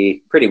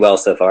pretty well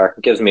so far.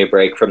 It gives me a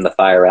break from the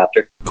Fire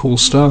Raptor. Cool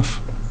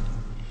stuff.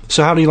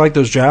 So how do you like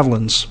those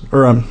Javelins?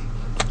 Or,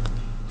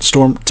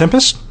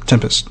 Tempest?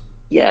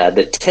 Yeah,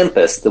 the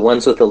Tempest, the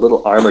ones with the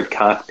little armored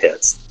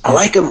cockpits. I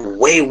like them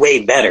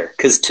way better,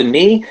 because to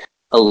me,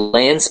 a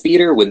land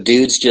speeder with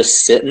dudes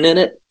just sitting in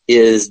it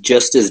is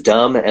just as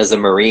dumb as a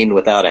Marine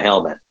without a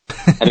helmet.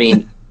 I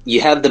mean, you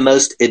have the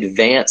most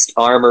advanced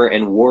armor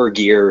and war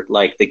gear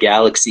like the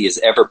galaxy has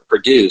ever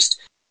produced,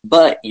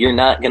 but you're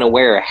not going to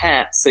wear a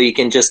hat, so you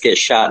can just get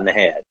shot in the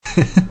head.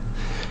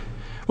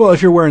 Well,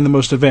 if you're wearing the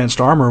most advanced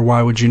armor,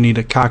 why would you need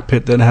a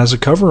cockpit that has a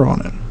cover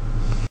on it?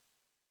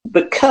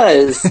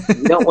 Because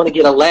you don't want to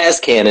get a las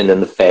cannon in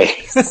the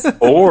face.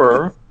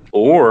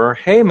 Or,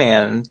 hey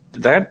man,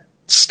 that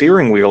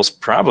steering wheel's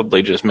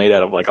probably just made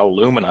out of like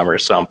aluminum or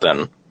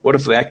something. What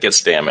if that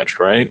gets damaged,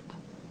 right?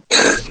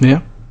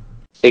 Yeah.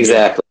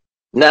 Exactly.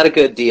 Not a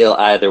good deal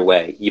either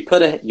way.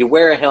 You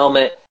wear a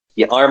helmet,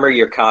 you armor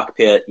your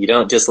cockpit, you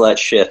don't just let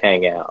shit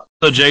hang out.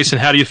 So, Jason,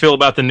 how do you feel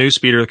about the new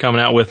speeder they're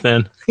coming out with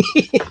then?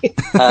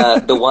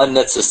 The one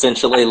that's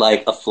essentially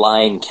like a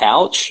flying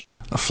couch.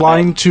 A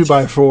flying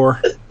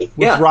 2x4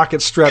 with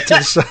rockets strapped to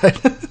the side.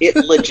 It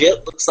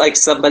legit looks like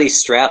somebody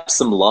strapped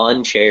some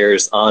lawn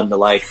chairs on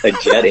a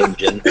jet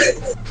engine.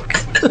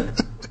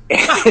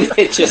 And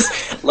it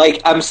just,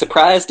 I'm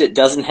surprised it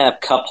doesn't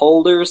have cup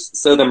holders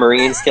so the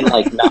Marines can,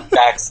 knock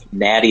back some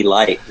natty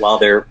light while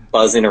they're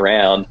buzzing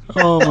around.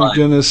 Oh, my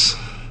goodness.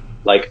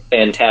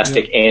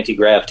 Fantastic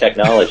anti-grav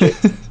technology.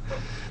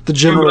 The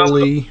General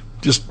Lee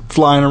just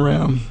flying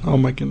around. Oh,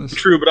 my goodness.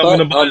 True, but I'm going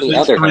to buy on the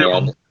other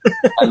hand,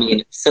 I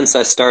mean, since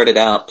I started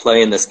out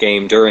playing this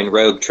game during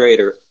Rogue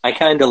Trader, I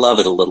kind of love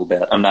it a little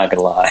bit, I'm not going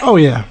to lie. Oh,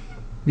 yeah.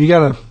 You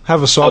got to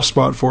have a soft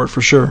spot for it,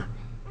 for sure.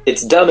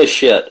 It's dumb as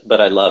shit,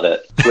 but I love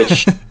it,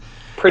 which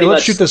pretty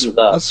much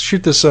let's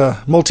shoot this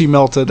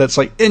multi-melta that's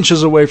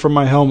inches away from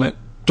my helmet,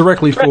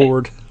 directly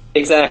forward.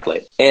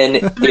 Exactly. And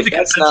if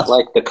that's not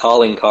the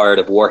calling card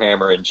of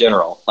Warhammer in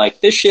general,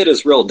 this shit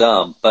is real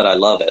dumb, but I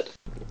love it.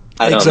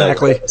 I don't know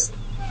what it is.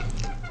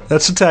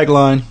 That's the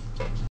tagline.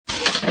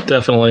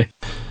 Definitely.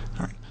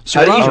 All right.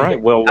 So all right.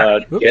 Well,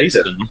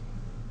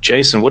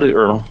 Jason, what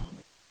are...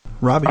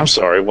 Robbie. I'm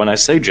sorry. When I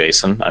say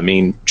Jason, I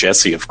mean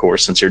Jesse, of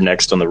course, since you're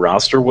next on the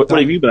roster. What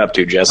have you been up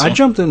to, Jesse? I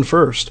jumped in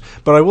first,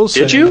 but I will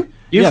say... Did you?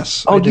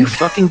 Yes. Oh, you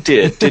fucking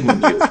did,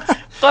 didn't you?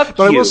 Fuck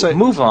but you. I will say,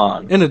 move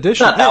on. In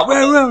addition...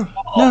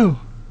 No.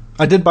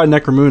 I did buy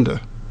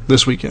Necromunda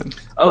this weekend.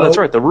 Oh, that's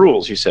right. The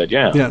rules, you said,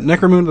 yeah. Yeah,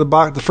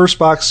 Necromunda, the first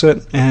box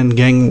set, and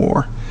Gang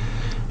War.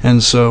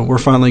 And so we're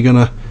finally going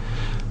to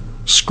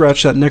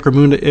scratch that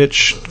Necromunda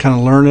itch, kind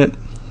of learn it,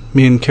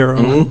 me and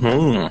Carol.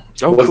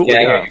 Mm-hmm. Oh, what cool.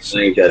 gang are you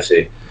playing,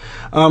 Jesse?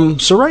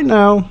 So right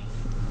now,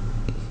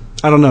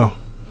 I don't know.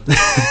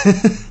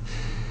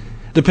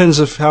 Depends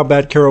of how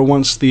bad Carol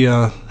wants the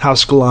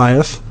House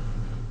Goliath.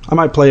 I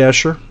might play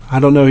Escher.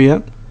 I don't know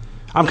yet.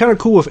 I'm kind of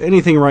cool with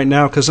anything right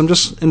now because I'm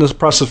just in the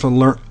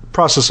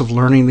process of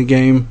learning the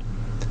game.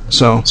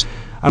 So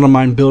I don't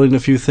mind building a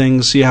few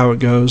things, see how it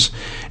goes.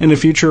 In the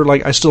future,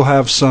 I still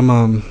have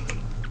some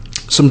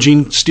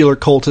Gene Stealer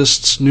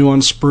cultists, new on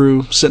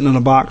sprue, sitting in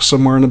a box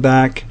somewhere in the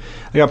back.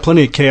 I got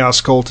plenty of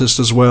Chaos Cultists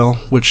as well,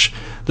 which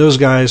those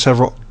guys have...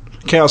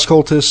 Chaos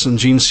Cultists and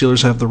Gene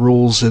Stealers have the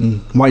rules in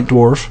White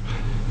Dwarf.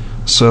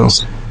 So,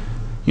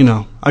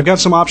 I've got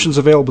some options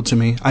available to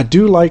me. I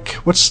do like...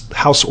 What's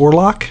House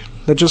Orlok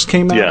that just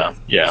came out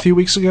a few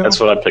weeks ago? That's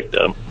what I picked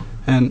up.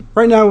 And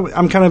right now,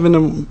 I'm kind of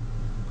in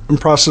the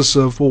process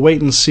of, we'll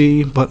wait and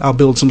see, but I'll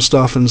build some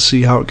stuff and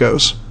see how it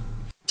goes.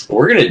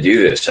 We're going to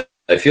do this.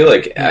 I feel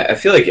like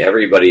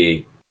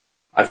everybody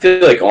I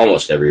feel like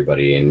almost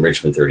everybody in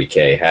Richmond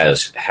 30K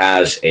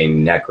has a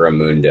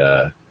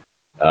Necromunda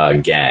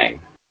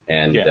gang.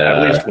 And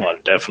at least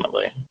one,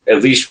 definitely.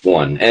 At least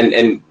one.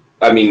 And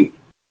I mean,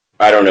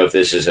 I don't know if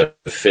this is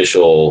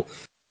official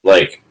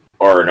like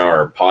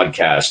R&R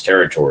podcast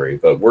territory,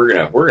 but we're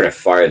gonna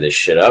fire this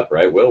shit up,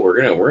 right, Will?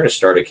 We're gonna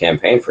start a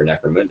campaign for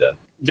Necromunda.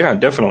 Yeah,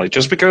 definitely.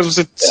 Just because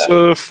it's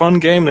a fun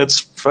game that's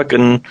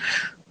fucking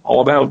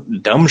all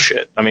about dumb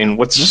shit. I mean,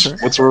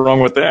 what's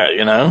wrong with that,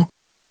 you know?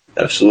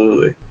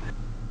 Absolutely.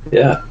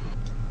 Yeah.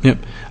 Yep.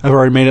 I've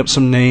already made up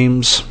some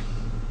names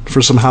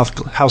for some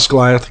House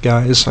Goliath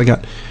guys. I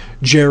got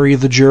Jerry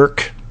the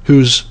Jerk,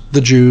 who's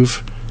the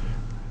Juve.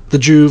 The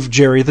Juve,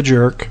 Jerry the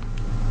Jerk.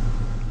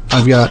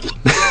 I've got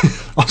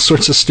all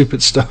sorts of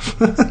stupid stuff.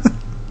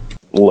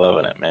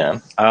 Loving it,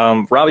 man.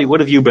 Robbie,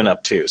 what have you been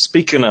up to?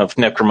 Speaking of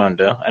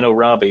Necromunda, I know,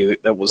 Robbie,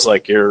 that was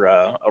like your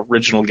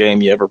original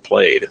game you ever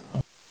played.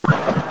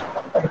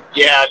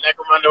 Yeah,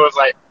 Necromunda was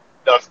like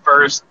the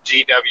first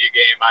GW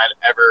game I'd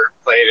ever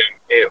played,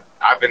 and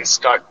I've been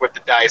stuck with the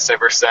dice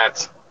ever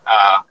since.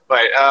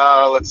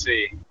 But let's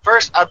see.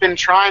 First, I've been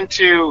trying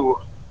to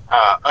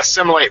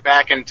assimilate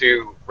back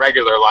into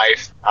regular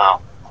life,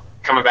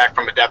 coming back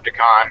from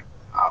Adepticon.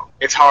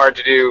 It's hard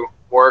to do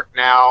work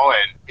now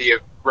and be a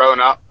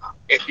grown-up.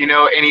 If you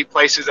know any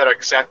places that are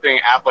accepting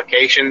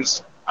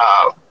applications,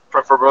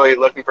 preferably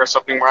looking for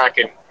something where I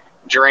can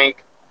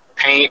drink,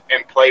 paint,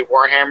 and play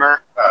Warhammer,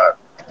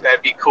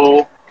 that'd be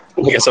cool.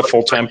 I guess a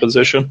full-time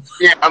position?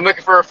 Yeah, I'm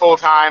looking for a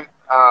full-time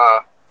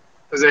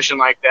position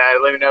like that.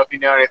 Let me know if you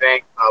know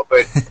anything.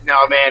 But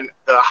no, man,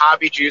 the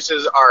hobby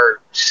juices are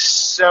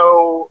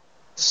so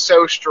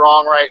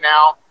strong right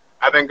now.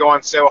 I've been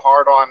going so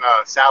hard on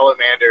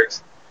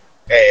salamanders,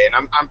 and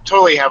I'm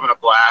totally having a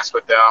blast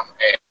with them.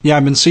 Yeah,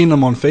 I've been seeing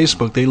them on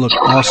Facebook. They look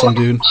awesome,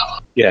 dude.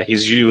 Yeah,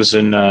 he's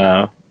using,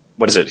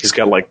 what is it? He's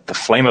got like the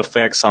flame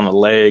effects on the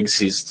legs.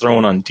 He's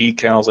throwing on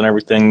decals and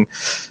everything.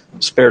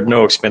 Spared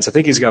no expense. I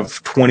think he's got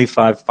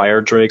 25 fire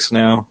drakes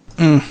now.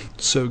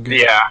 So good.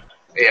 Yeah.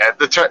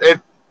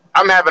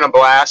 I'm having a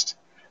blast.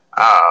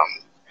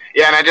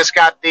 Yeah, and I just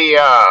got the,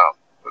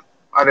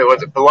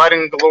 was it Blood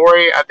and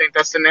Glory? I think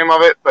that's the name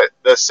of it. But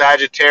the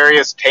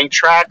Sagittarius tank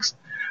tracks.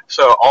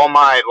 So all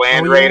my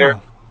Land Raider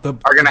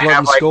are going to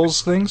have like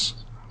skulls things.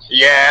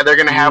 Yeah, they're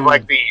going to have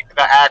like the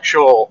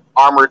actual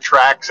armored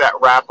tracks that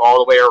wrap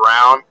all the way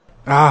around.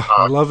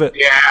 I love it.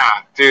 Yeah,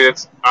 dude,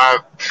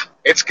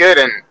 it's good.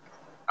 And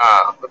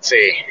let's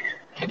see.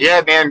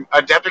 Yeah, man,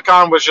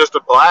 Adepticon was just a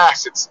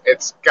blast.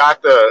 It's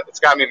got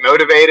me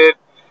motivated.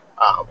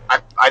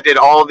 I did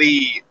all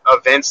the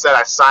events that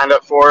I signed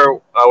up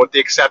for, with the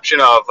exception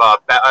of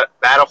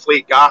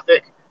Battlefleet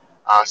Gothic.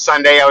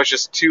 Sunday I was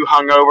just too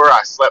hungover.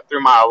 I slept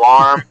through my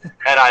alarm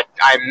and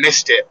I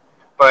missed it.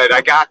 But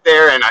I got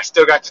there and I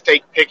still got to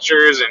take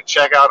pictures and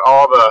check out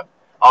all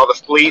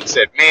the fleets.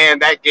 And man,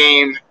 that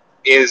game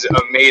is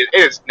amazing.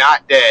 It is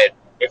not dead.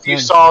 If you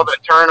saw the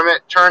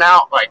tournament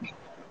turnout, like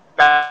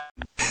that.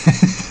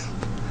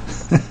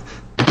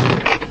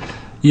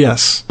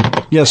 Yes,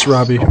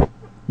 Robbie,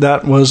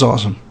 that was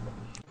awesome.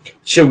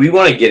 So we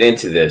want to get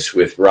into this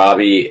with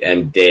Robbie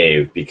and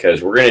Dave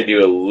because we're going to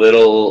do a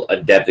little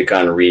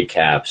Adepticon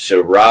recap.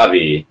 So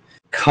Robbie,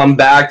 come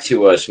back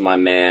to us, my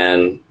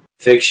man.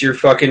 Fix your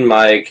fucking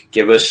mic.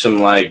 Give us some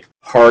like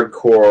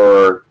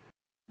hardcore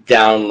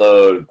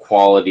download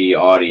quality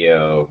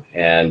audio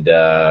and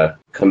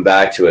come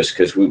back to us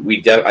because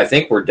I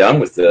think we're done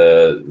with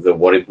the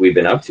what have we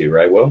been up to,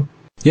 right, Will?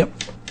 Yep.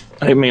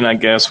 I mean, I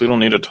guess we don't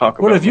need to talk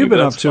about. What have you been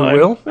up to, fine.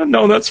 Will?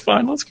 No, that's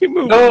fine. Let's keep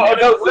moving. No,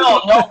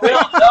 Will.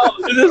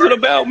 This isn't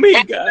about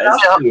me, guys.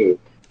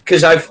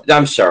 Because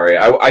I'm sorry.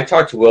 I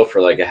talked to Will for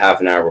like a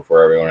half an hour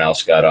before everyone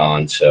else got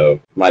on, so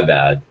my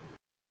bad.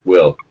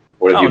 Will,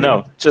 what have you been?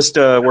 No, just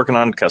working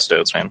on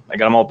custodes, man. I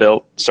got them all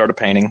built, started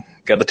painting,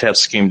 got the tab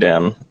scheme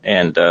down,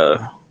 and been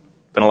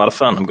a lot of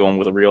fun. I'm going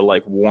with a real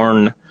like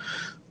worn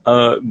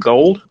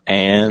gold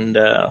and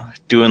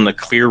doing the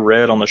clear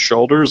red on the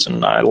shoulders,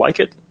 and I like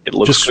it. It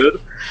looks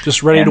good.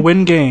 Just ready to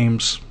win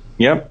games.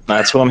 Yep,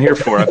 that's what I'm here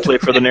for. I play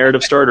for the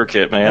narrative starter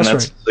kit, man.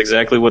 That's right.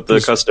 Exactly what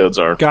the custodes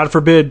are. God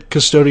forbid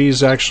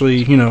custodies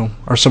actually,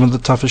 are some of the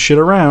toughest shit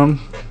around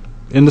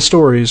in the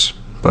stories.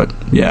 But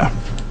yeah,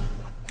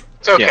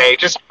 it's okay.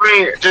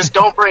 Yeah. Just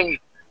don't bring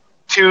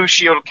 2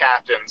 shield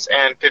captains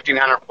and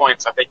 1,500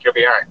 points. I think you'll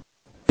be all right.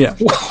 Yeah,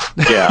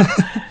 yeah.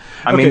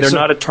 I mean, they're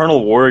not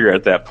Eternal Warrior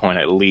at that point,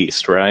 at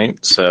least,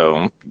 right?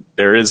 So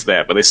there is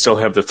that, but they still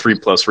have the 3+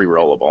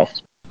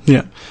 rerollable.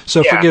 Yeah.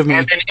 So forgive me.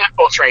 And then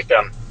infiltrate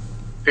them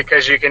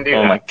because you can do that.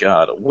 Oh my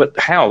God! What?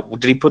 How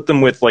did he put them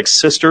with like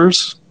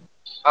sisters?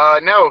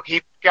 No,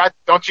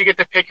 don't you get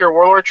to pick your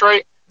warlord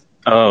trait?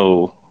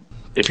 Oh,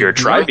 if you're a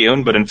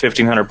Tribune, but in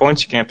 1,500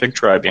 points, you can't pick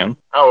Tribune.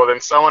 Oh, well,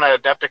 then someone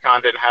at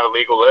Adepticon didn't have a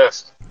legal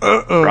list.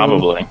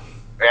 Probably.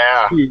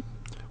 Yeah.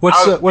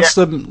 What's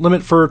the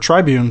limit for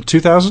Tribune?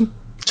 2,000?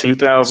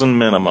 2,000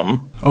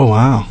 minimum. Oh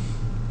wow.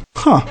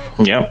 Huh.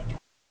 Yep.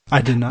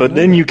 I did not. But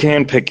then you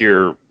can pick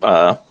your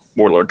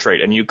warlord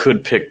trait, and you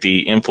could pick the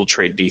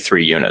infiltrate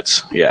D3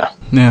 units. Yeah.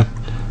 Yeah.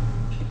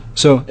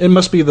 So it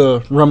must be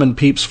the rum and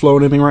peeps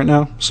flowing in me right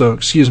now. So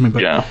excuse me,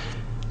 but Yeah.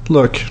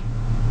 look,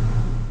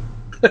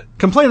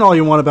 complain all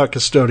you want about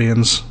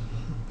custodians.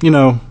 You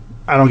know,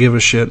 I don't give a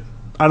shit.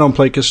 I don't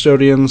play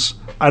custodians.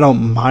 I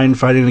don't mind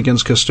fighting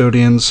against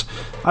custodians.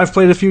 I've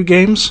played a few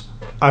games.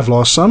 I've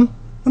lost some,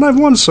 and I've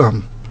won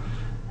some.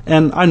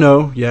 And I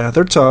know, yeah,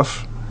 they're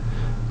tough.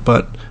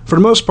 But for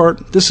the most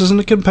part, this isn't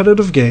a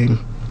competitive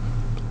game.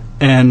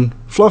 And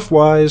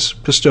fluff-wise,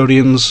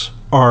 custodians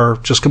are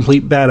just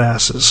complete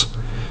badasses.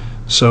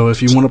 So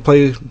if you want to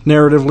play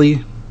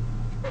narratively,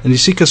 and you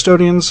see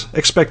custodians,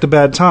 expect a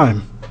bad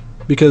time.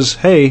 Because,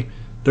 hey,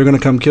 they're going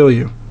to come kill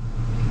you.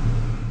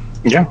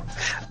 Yeah.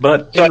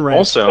 But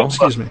also,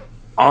 excuse me.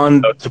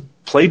 On to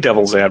play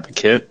devil's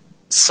advocate,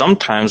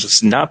 sometimes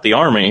it's not the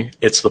army,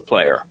 it's the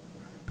player.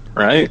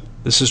 Right?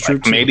 This is true,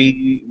 too.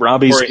 Maybe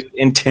Robbie's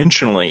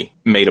intentionally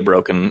made a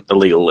broken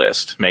illegal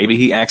list. Maybe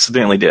he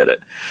accidentally did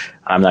it.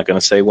 I'm not going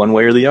to say one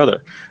way or the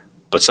other.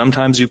 But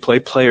sometimes you play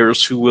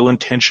players who will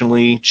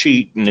intentionally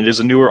cheat, and it is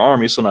a newer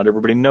army, so not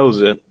everybody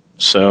knows it.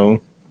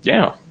 So,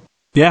 yeah.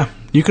 Yeah,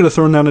 you could have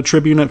thrown down a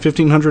Tribune at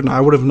 1,500, and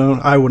I would have known.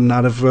 I would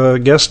not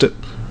have guessed it.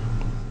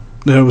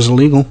 That it was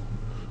illegal.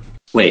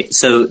 Wait,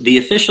 so the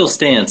official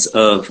stance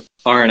of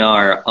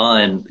R&R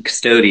on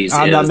custodies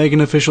I'm is... not making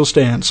an official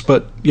stance,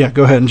 but yeah,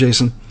 go ahead,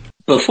 Jason.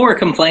 Before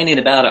complaining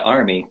about an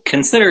army,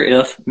 consider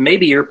if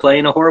maybe you're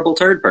playing a horrible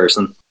third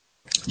person.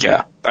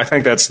 Yeah, I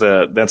think that's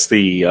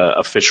the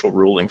official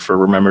ruling for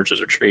Remembrance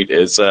Retreat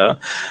is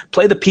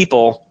play the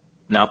people,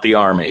 not the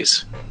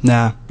armies.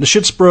 Nah, the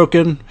shit's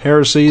broken.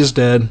 Heresy is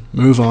dead.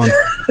 Move on.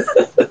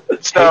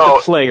 Play the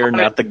player,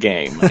 not the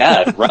game.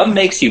 God, rum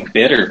makes you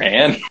bitter,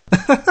 man.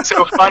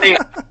 So funny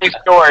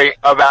story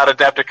about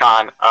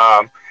Adepticon.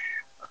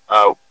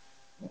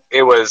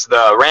 It was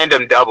the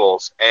random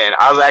doubles, and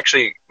I was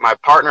actually, my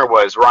partner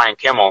was Ryan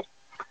Kimmel,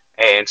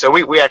 and so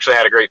we actually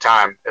had a great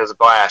time. It was a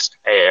blast.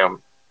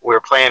 We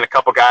were playing a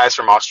couple guys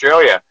from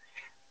Australia,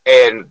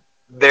 and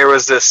there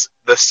was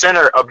the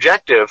center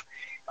objective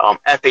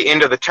at the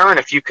end of the turn.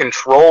 If you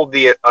controlled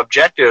the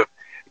objective,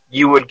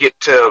 you would get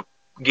to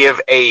give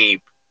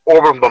a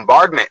orbital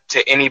bombardment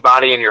to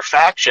anybody in your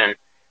faction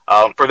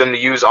for them to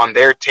use on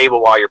their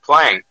table while you're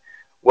playing.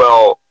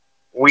 Well,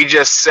 we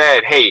just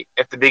said, hey,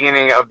 at the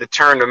beginning of the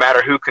turn, no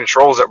matter who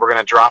controls it, we're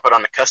going to drop it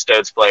on the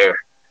Custodes player.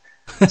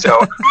 So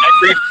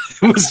it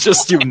was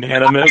just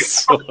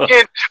unanimous.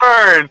 In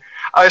turn,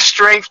 a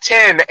Strength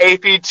 10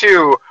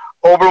 AP2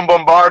 orbital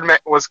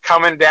bombardment was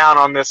coming down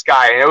on this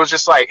guy, and it was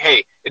just like,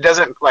 hey, it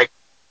doesn't, like,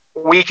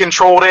 we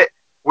controlled it,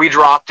 we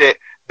dropped it,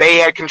 they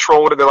had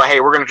controlled it, they're like, hey,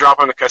 we're going to drop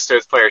on the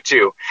Custodes player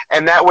too.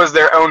 And that was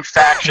their own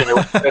faction.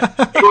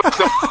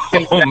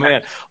 Oh,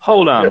 man.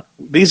 Hold on.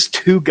 These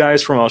two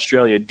guys from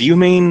Australia, do you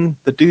mean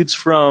the dudes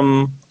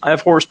from I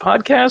Have Horse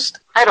podcast?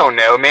 I don't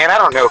know, man. I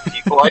don't know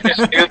people. I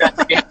just knew that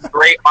the game's a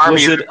great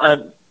army.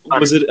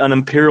 Was it an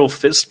Imperial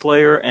Fist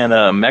player and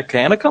a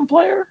Mechanicum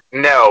player?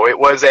 No, it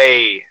was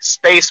a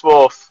Space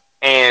Wolf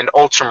and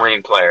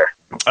Ultramarine player.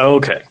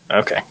 Okay,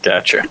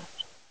 gotcha.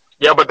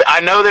 Yeah, but I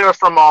know they were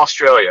from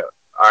Australia.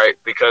 All right,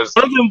 because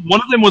one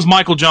of them was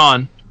Michael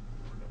John.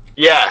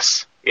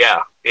 Yes,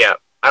 yeah.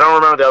 I don't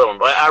remember the other one,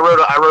 but I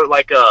wrote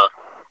like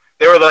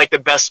they were like the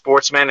best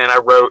sportsmen, and I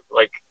wrote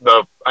like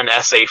an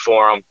essay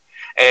for them.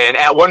 And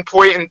at one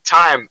point in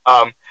time,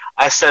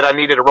 I said I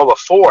needed to roll a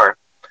 4,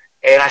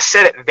 and I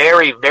said it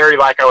very, very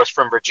like I was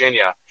from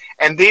Virginia.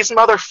 And these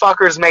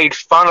motherfuckers made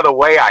fun of the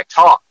way I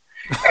talk,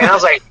 and I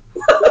was like,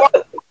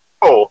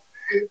 "Oh,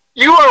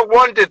 you are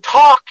one to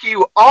talk,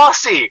 you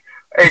Aussie."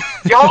 Hey,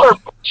 y'all are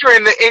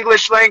butchering the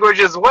English language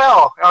as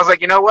well. I was like,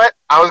 you know what?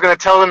 I was going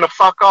to tell them to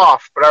fuck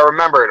off, but I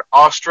remembered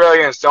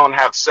Australians don't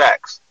have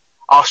sex.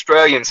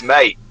 Australians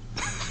mate.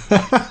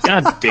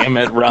 God damn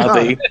it,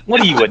 Robbie.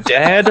 What are you, a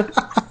dad?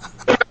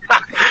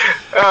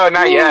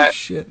 Not yet.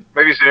 Shit.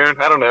 Maybe soon.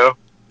 I don't know.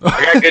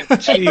 I got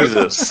good.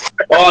 Jesus.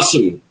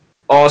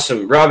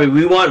 Awesome. Robbie,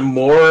 we want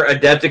more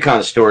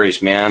Adepticon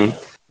stories, man.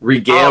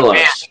 Regale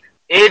us.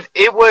 Man.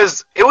 It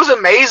was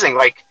amazing.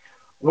 Like,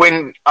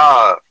 when,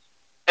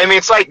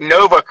 it's like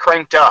Nova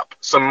cranked up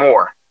some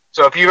more.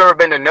 So if you've ever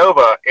been to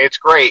Nova, it's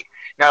great.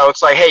 Now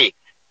it's like, hey,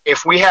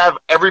 if we have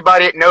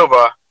everybody at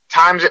Nova,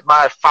 times it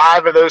by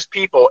 5 of those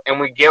people, and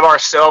we give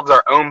ourselves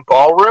our own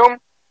ballroom,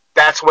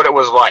 that's what it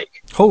was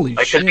like. Holy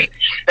shit.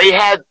 They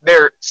had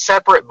their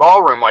separate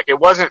ballroom. Like, it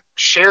wasn't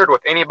shared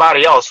with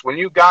anybody else. When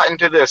you got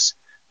into this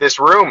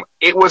room,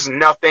 it was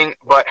nothing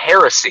but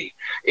heresy.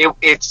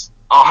 It's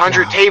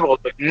 100 tables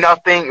with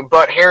nothing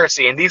but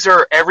heresy. And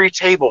every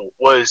table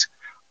was,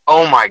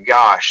 oh my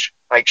gosh,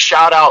 like,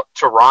 shout out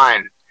to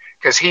Ryan,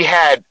 because he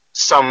had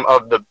some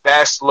of the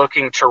best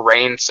looking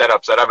terrain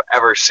setups that I've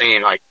ever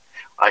seen. Like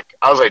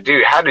I was like,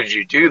 dude, how did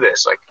you do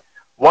this? Like,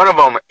 one of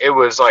them, it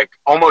was like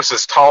almost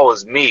as tall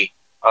as me.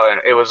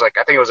 It was like,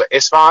 I think it was an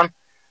Isfahan,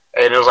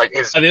 and it was like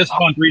his. The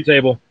Isfahan 3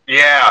 table.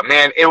 Yeah,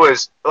 man, it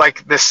was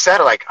like this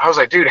set. Like, I was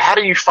like, dude, how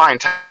do you find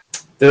time?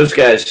 Those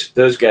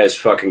guys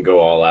fucking go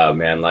all out,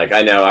 man. Like,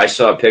 I know I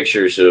saw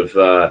pictures of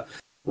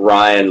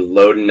Ryan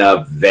loading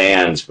up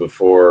vans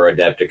before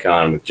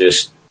Adepticon with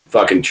just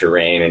fucking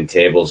terrain and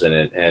tables in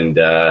it. And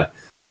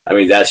I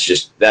mean,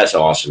 that's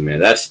awesome, man.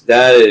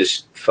 That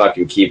is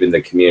fucking keeping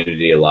the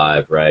community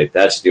alive, right?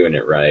 That's doing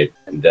it right.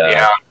 And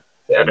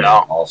man,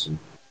 awesome.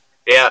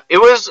 Yeah, it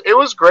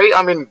was great.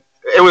 I mean,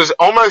 it was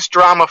almost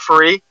drama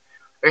free.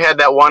 We had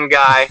that one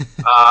guy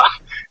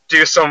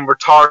do some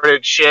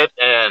retarded shit,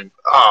 and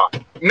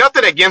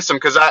nothing against him,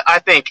 because I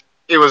think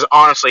it was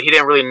honestly, he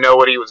didn't really know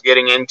what he was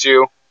getting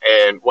into.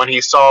 And when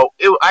he saw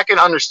it, I can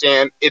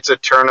understand it's a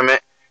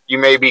tournament. You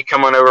may be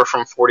coming over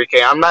from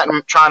 40K. I'm not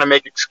trying to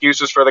make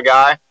excuses for the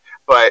guy,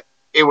 but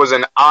it was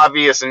an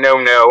obvious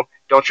no.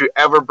 Don't you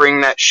ever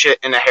bring that shit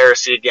into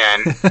Heresy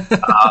again.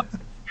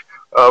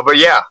 But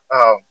yeah.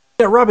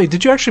 Yeah, Robbie,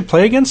 did you actually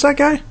play against that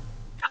guy?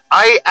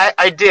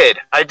 I did.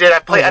 I played.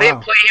 Oh, wow. I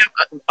didn't play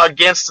him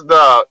against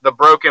the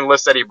broken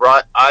list that he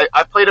brought.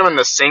 I played him in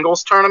the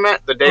singles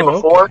tournament the day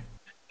before. Okay.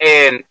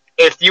 And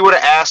if you would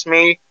have asked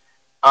me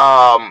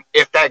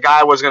if that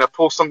guy was going to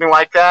pull something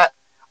like that,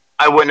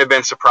 I wouldn't have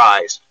been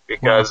surprised,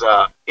 because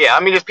I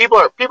mean, if people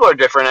are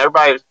different.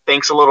 Everybody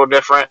thinks a little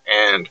different,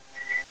 and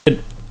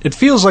it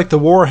feels like the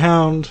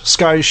Warhound,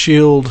 Sky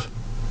Shield,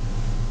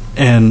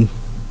 and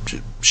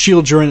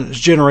Shield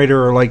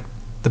Generator are like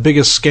the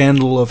biggest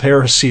scandal of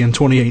Heresy in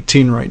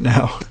 2018 right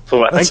now.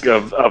 So I think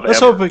of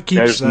let's ever, hope it keeps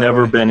there's that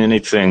never way. been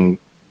anything.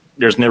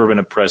 There's never been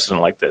a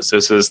precedent like this.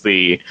 This is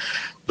the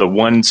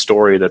one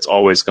story that's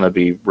always going to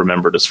be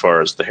remembered as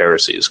far as the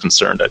Heresy is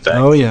concerned, I think.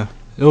 Oh yeah,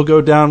 it'll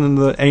go down in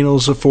the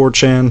annals of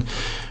 4chan,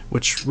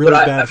 which really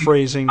bad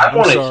phrasing. I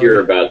want to hear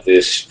about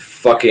this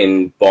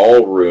fucking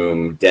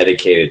ballroom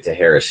dedicated to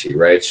Heresy,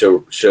 right?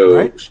 So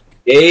right?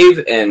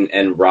 Dave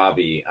and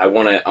Robbie, I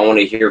want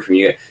to hear from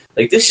you.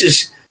 Like, this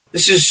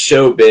is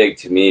so big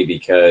to me,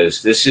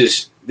 because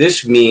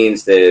this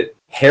means that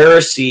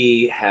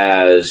Heresy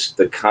has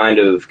the kind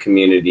of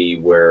community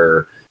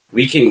where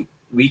we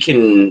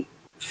can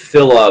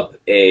fill up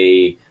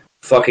a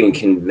fucking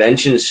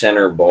convention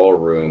center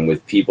ballroom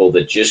with people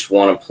that just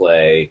want to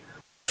play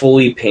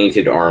fully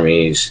painted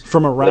armies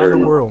from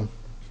around the world.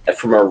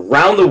 From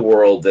around the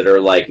world that are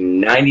like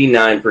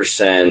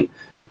 99%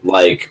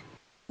 like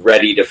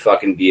ready to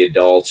fucking be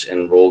adults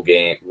and roll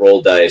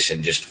dice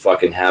and just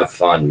fucking have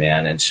fun,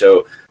 man. And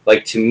so,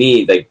 like, to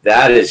me, like,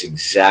 that is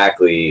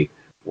exactly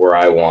where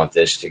I want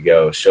this to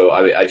go. So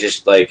I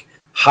just, like,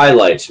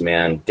 highlights,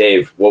 man.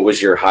 Dave, what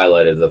was your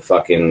highlight of the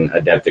fucking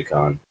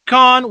Adepticon?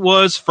 Con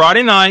was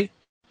Friday night,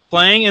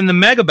 playing in the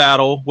mega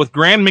battle with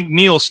Graham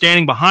McNeil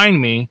standing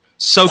behind me,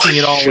 soaking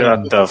it all in.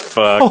 Shut the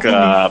fuck Holy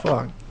up.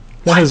 fuck.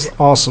 That is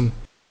awesome.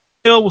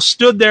 Bill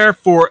stood there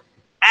for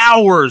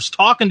hours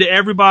talking to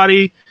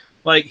everybody.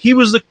 Like, he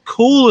was the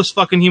coolest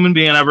fucking human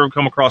being I've ever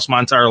come across my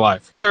entire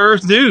life.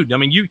 Earth dude. I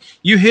mean,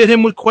 you hit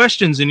him with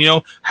questions, and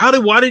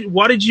why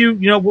did you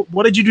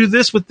do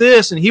this with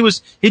this? And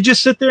he'd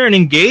just sit there and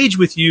engage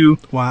with you.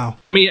 Wow.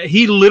 I mean,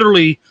 he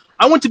literally,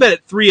 I went to bed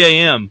at 3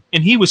 a.m.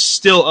 and he was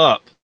still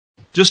up,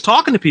 just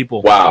talking to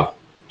people. Wow.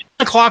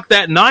 10 o'clock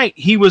that night,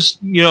 he was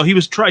going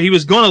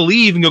to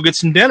leave and go get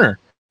some dinner.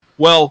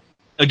 Well,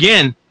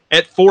 again,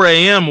 at 4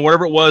 a.m. or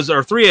whatever it was,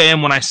 or 3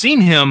 a.m. when I seen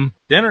him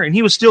dinner, and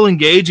he was still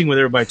engaging with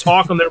everybody,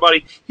 talking to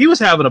everybody. He was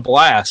having a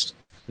blast.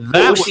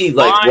 What was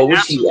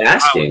he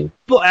asking?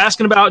 People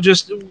asking about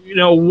just,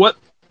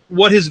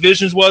 what his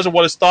visions was, or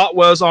what his thought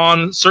was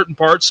on certain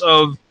parts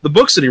of the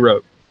books that he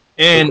wrote.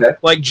 And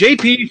like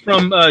JP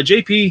from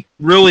JP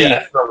really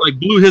like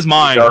blew his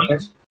mind.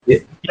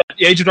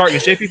 Age of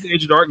Darkness. JP from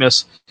Age of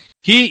Darkness.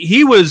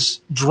 He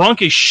was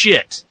drunk as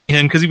shit,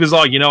 and because he was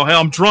like, hey,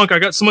 I'm drunk. I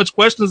got so much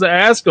questions to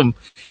ask him,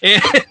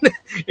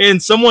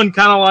 and someone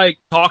kind of like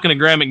talking to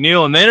Graham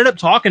McNeil, and they ended up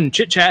talking,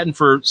 chit chatting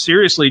for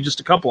seriously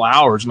just a couple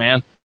hours,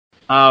 man.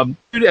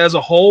 Dude, as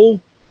a whole,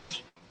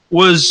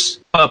 was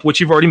up, which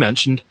you've already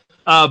mentioned,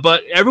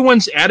 but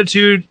everyone's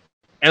attitude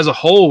as a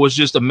whole was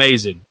just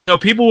amazing.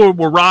 People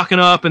were rocking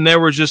up, and they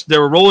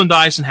were rolling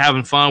dice and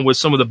having fun with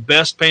some of the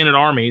best painted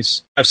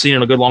armies I've seen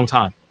in a good long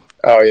time.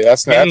 Oh yeah,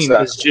 that's not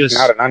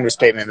an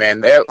understatement,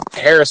 man.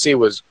 Heresy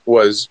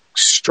was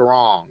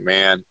strong,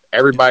 man.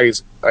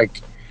 Everybody's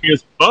like,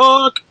 as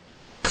fuck.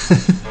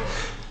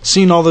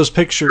 Seeing all those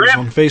pictures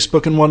on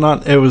Facebook and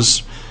whatnot, it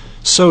was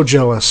so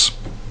jealous.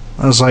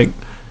 I was like,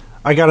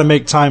 I got to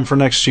make time for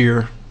next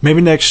year.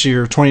 Maybe next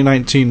year,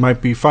 2019,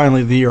 might be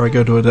finally the year I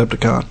go to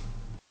Adepticon.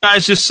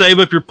 Guys, just save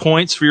up your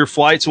points for your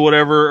flights or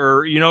whatever,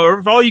 or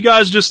if all you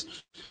guys just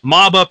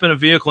mob up in a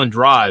vehicle and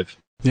drive,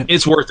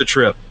 It's worth the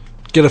trip.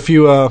 Get a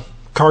few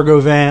cargo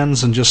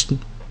vans and just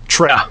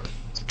trek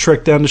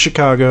down to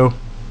Chicago,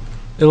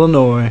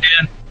 Illinois.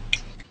 And,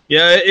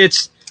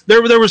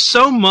 there was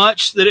so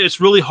much that it's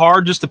really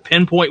hard just to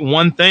pinpoint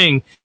one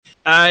thing.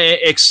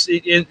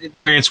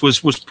 Experience was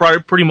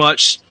pretty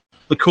much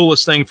the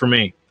coolest thing for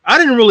me. I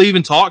didn't really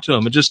even talk to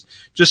him. Just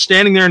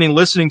standing there and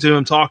listening to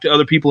him talk to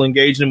other people,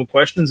 engaging him with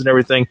questions and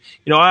everything.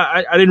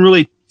 I didn't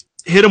really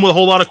hit him with a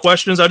whole lot of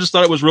questions. I just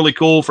thought it was really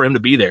cool for him to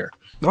be there.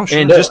 Oh, sure.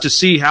 And just to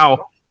see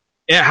how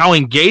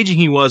engaging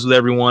he was with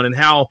everyone, and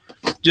how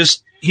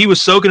just he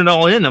was soaking it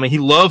all in. I mean, he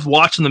loved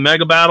watching the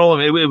mega battle,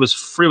 and it was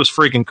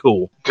freaking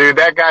cool. Dude,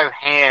 that guy's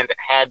hand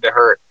had to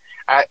hurt.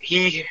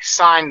 He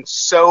signed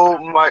so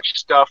much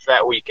stuff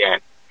that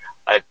weekend.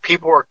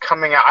 People were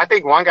coming out. I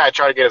think one guy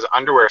tried to get his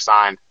underwear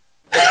signed.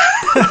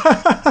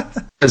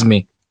 That's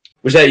me.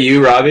 Was that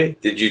you, Robbie?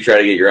 Did you try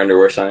to get your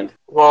underwear signed?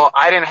 Well,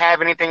 I didn't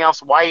have anything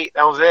else white.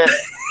 That was it.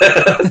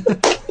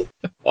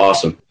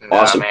 Awesome.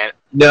 Man.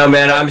 No,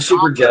 man, I'm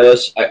super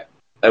jealous.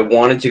 I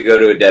wanted to go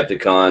to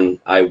Adepticon.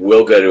 I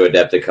will go to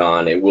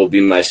Adepticon. It will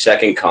be my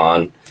second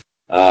con.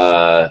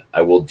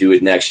 I will do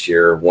it next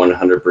year,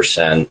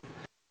 100%.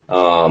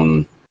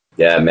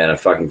 Yeah, man, I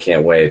fucking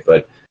can't wait.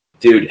 But,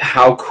 dude,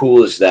 how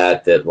cool is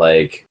that? That,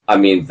 like, I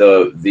mean,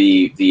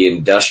 the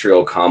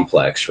industrial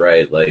complex,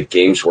 right? Like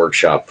Games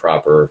Workshop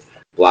proper,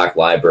 Black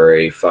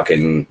Library,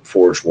 fucking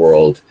Forge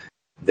World.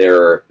 They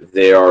are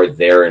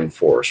there in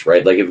force,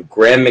 right? Like if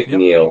Graham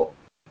McNeil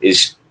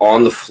is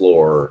on the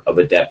floor of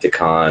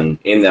Adepticon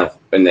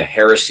in the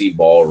Heresy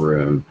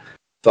ballroom,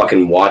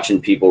 fucking watching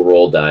people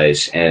roll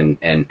dice and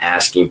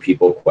asking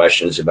people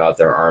questions about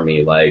their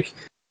army, like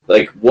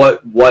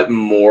what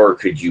more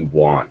could you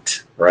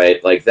want,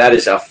 right? Like that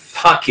is a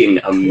fucking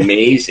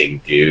amazing,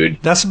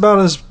 dude. That's about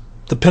as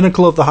the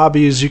pinnacle of the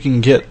hobby as you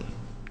can get.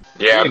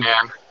 Yeah,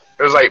 man.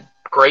 It was like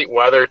great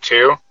weather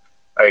too.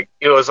 Like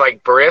it was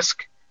like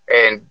brisk,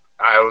 and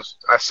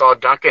I saw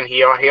Duncan.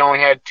 He only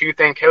had 2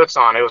 thin coats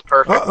on. It was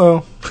perfect.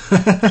 Uh-oh.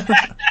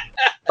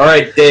 All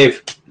right,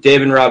 Dave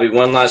and Robbie,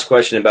 one last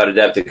question about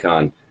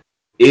Adepticon.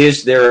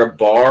 Is there a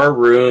bar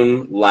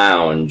room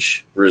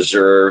lounge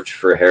reserved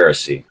for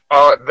Heresy?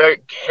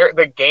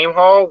 The game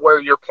hall where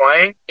you're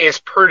playing is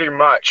pretty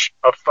much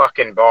a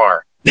fucking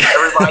bar.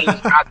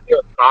 Everybody's got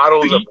their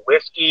bottles of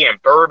whiskey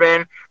and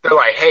bourbon. They're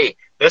like, hey,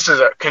 this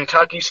is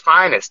Kentucky's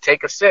finest.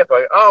 Take a sip.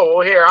 Like, oh,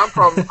 well, here, I'm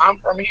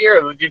from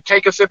here. You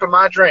take a sip of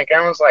my drink.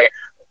 Everyone's like,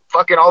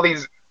 fucking all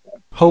these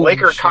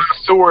liquor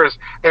connoisseurs.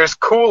 There's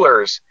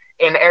coolers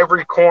in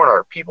every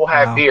corner. People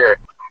have beer.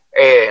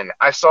 And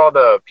I saw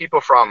the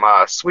people from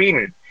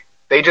Sweden.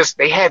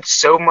 They had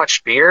so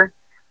much beer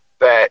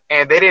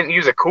and they didn't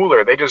use a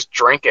cooler. They just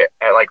drank it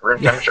at like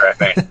room temperature. I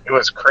think it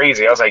was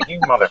crazy. I was like, you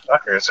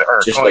motherfuckers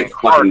are just like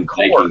fucking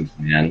Vikings,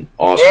 man.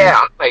 Awesome. Yeah,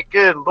 I'm like,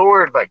 good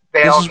lord, like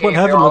this is what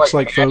heaven looks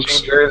like,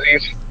 folks.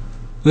 Jerseys.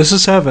 This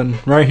is heaven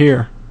right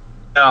here.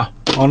 Yeah,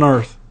 on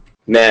Earth.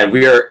 Man,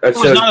 we are. There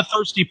was not a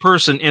thirsty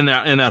person in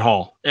that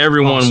hall.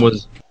 Everyone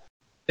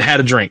had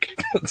a drink.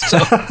 So.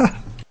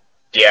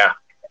 Yeah.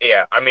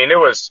 I mean,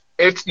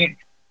 it's you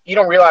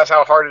don't realize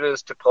how hard it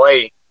is to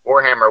play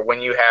Warhammer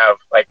when you have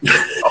like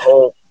a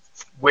whole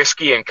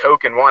whiskey and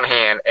Coke in one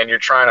hand and you're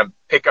trying to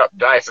pick up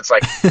dice. It's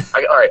like,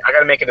 all right, I got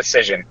to make a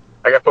decision.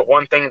 I got to put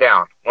one thing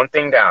down.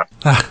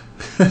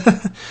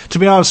 To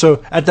be honest,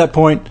 so at that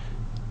point,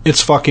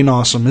 it's fucking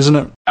awesome, isn't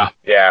it?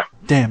 Yeah.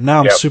 Damn,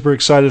 now I'm super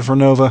excited for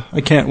Nova. I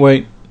can't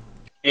wait.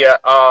 Yeah,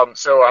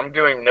 so I'm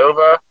doing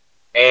Nova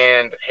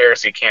and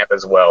Heresy Camp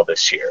as well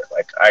this year.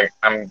 Like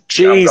I'm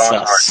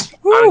Jesus.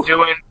 I'm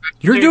doing.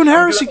 You're doing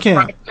Heresy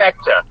Camp.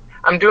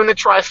 I'm doing the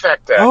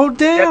trifecta. Oh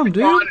damn,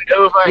 dude!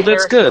 Nova, well,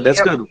 that's good.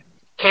 That's Camp. good.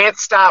 Can't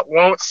stop,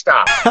 won't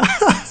stop.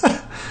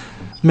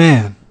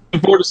 Man,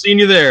 looking forward to seeing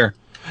you there.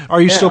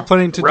 Are you still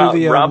planning to do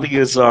the? Robbie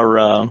is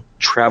our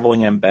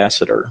traveling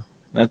ambassador.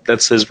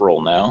 That's his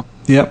role now.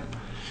 Yep.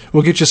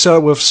 We'll get you set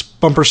up with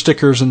bumper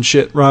stickers and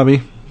shit,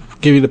 Robbie.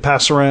 Give you to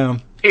pass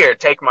around. Here,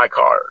 take my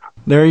card.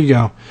 There you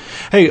go.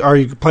 Hey, are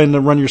you planning to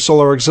run your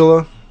Solar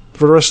Auxilia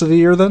for the rest of the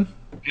year then?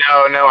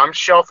 No, I'm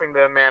shelving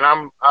them, man.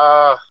 I'm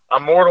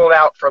mortaled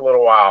out for a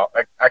little while.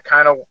 I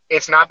kind of.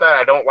 It's not that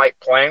I don't like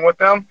playing with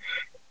them.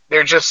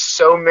 There're just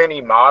so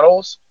many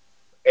models,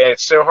 and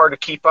it's so hard to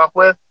keep up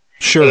with.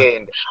 Sure.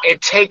 And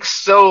it takes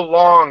so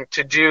long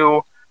to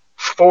do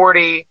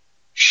 40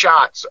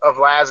 shots of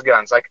las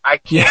guns. Like I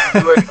can't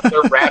do it with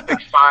the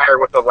rapid fire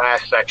with the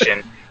last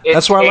section.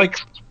 That's why I like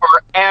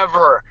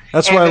forever.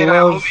 That's why I love. I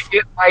only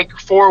get like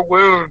 4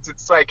 wounds.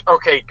 It's like,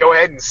 okay, go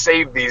ahead and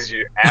save these,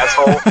 you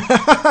asshole.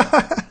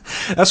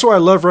 That's why I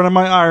love running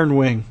my Iron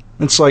Wing.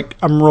 It's like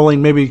I'm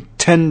rolling maybe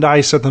 10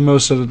 dice at the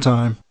most at a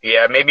time.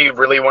 Yeah, maybe you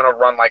really want to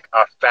run like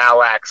a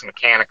Phalanx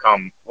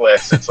Mechanicum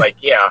list. It's like,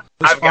 yeah,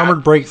 I've got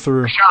Armored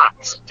Breakthrough.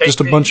 Shots.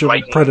 Just a bunch of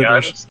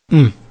Predators.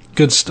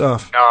 Good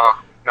stuff.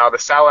 No, the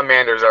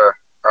Salamanders are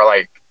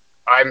like,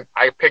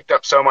 I picked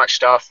up so much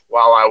stuff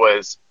while I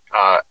was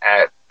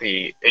at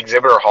the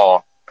exhibitor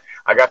hall.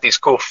 I got these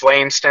cool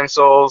flame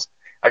stencils.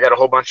 I got a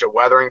whole bunch of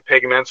weathering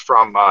pigments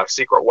from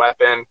Secret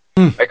Weapon.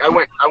 Like I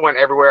went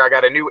everywhere. I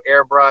got a new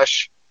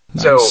airbrush.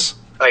 Nice. So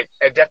like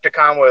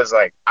Adepticon was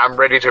like, I'm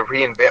ready to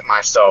reinvent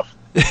myself.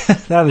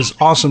 That is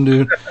awesome,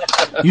 dude.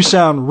 You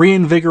sound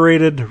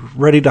reinvigorated,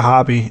 ready to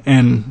hobby,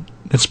 and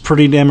it's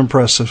pretty damn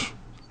impressive.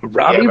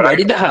 Robbie,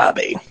 ready to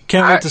hobby.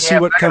 Can't wait to see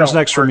what comes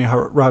next for me,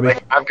 Robbie.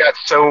 Like, I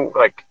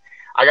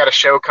got a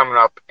show coming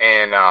up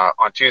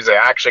on Tuesday.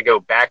 I actually go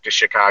back to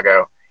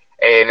Chicago,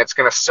 and it's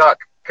gonna suck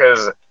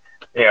because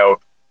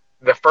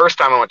the first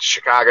time I went to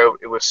Chicago,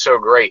 it was so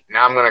great.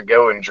 Now I'm gonna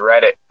go and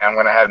dread it. I'm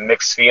gonna have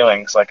mixed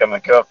feelings. Like I'm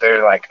gonna go up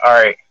there, like, all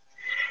right,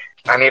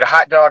 I need a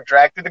hot dog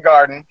dragged through the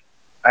garden.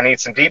 I need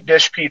some deep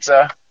dish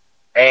pizza.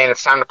 And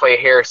it's time to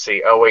play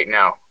Heresy. Oh, wait,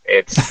 no.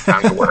 It's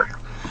time to work.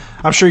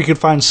 I'm sure you could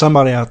find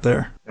somebody out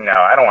there. No,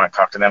 I don't want to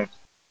talk to them.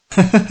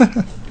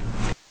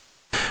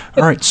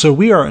 All right, so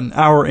we are an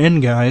hour in,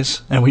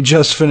 guys, and we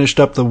just finished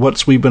up the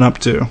What's We've Been Up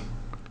To.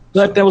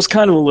 That was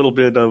kind of a little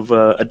bit of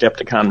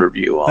Adepticon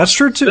review. That's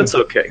true, too. That's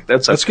okay.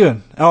 That's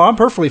good. Oh, I'm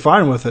perfectly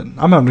fine with it.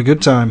 I'm having a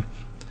good time.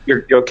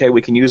 You're okay?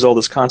 We can use all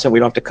this content? We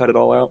don't have to cut it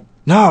all out?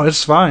 No,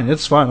 it's fine.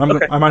 It's fine.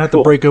 Okay, I might have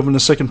to break open a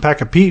second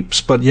pack of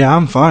Peeps, but yeah,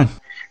 I'm fine.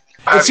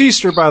 It's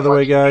Easter, by the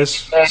way,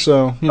 guys,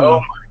 so, you know. Oh,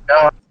 my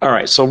God. All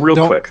right, so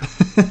quick.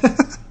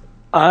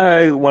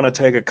 I want to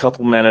take a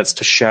couple minutes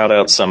to shout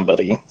out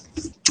somebody.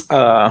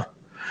 Our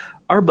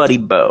buddy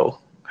Bo.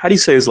 How do you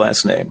say his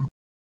last name?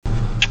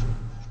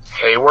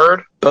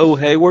 Hayward? Bo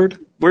Hayward?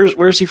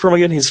 Where's he from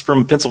again? He's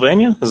from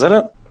Pennsylvania? Is that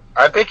it?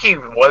 I think he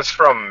was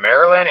from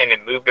Maryland and he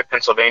moved to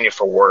Pennsylvania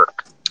for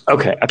work.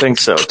 Okay, I think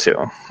so, too.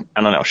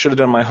 I don't know. Should have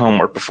done my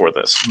homework before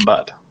this.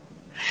 But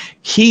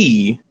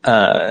he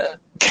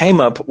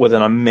came up with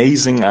an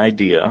amazing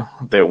idea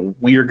that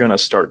we're going to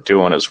start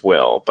doing as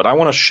well. But I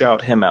want to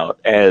shout him out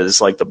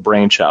as like the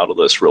brainchild of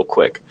this real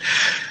quick.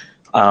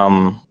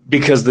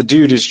 Because the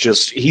dude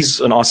is he's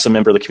an awesome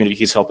member of the community.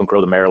 He's helping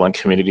grow the Maryland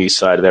community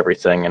side of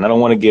everything. And I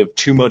don't want to give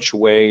too much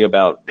away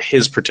about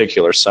his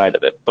particular side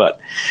of it. But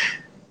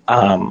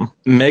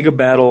Mega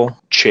Battle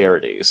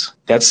charities.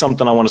 That's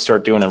something I want to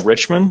start doing in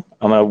Richmond.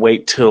 I'm going to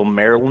wait till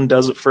Maryland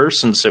does it first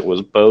since it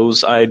was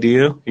Bo's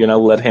idea. You know,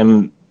 let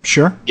him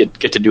get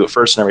to do it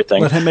first and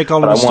everything. Let him make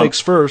all the mistakes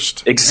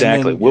first.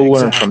 Exactly. We'll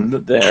learn from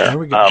there. There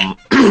we go.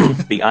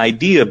 The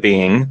idea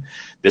being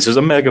this is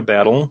a Mega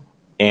Battle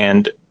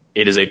and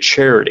it is a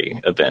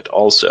charity event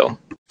also.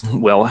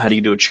 Well, how do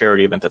you do a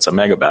charity event that's a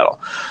Mega Battle?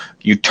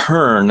 You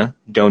turn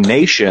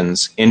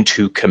donations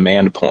into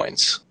command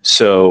points.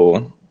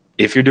 So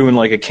if you're doing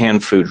like a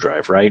canned food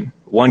drive, right?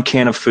 One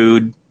can of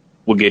food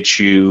will get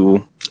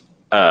you,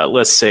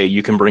 let's say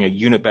you can bring a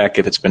unit back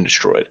if it's been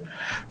destroyed.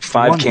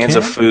 5 cans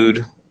of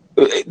food.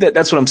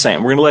 That's what I'm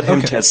saying. We're going to let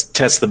him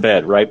test the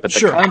bed, right? But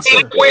the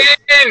concept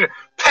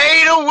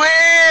Pay to win!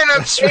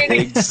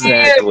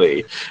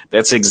 Exactly.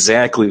 That's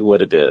exactly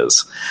what it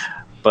is.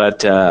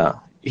 But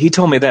he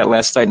told me that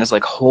last night, and I was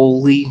like,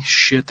 holy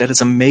shit, that is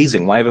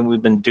amazing. Why haven't we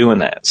been doing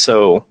that?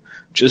 So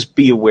just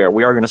be aware.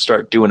 We are going to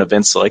start doing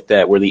events like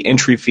that where the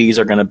entry fees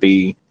are going to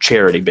be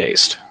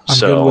charity-based. I'm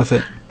good with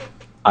it.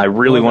 I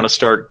really want to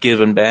start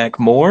giving back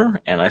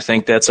more, and I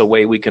think that's a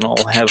way we can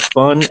all have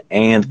fun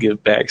and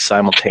give back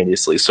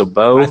simultaneously. So,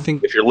 Bo,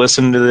 if you're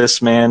listening to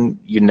this, man,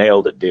 you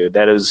nailed it, dude.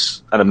 That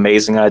is an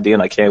amazing idea,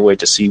 and I can't wait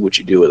to see what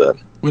you do with it.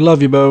 We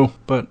love you, Bo,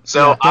 but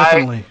so yeah,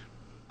 definitely.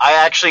 I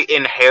actually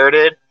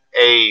inherited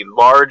a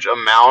large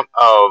amount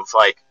of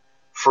like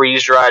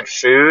freeze-dried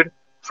food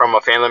from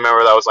a family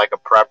member that was like a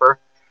prepper,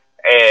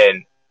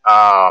 and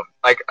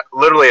like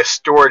literally a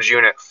storage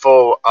unit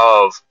full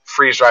of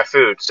freeze-dried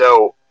food.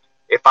 So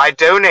if I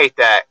donate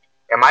that,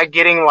 am I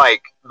getting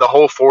like the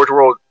whole Forge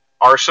World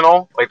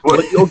arsenal? Like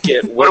what you'll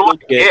get?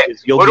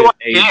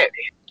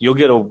 You'll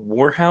get a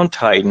Warhound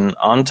Titan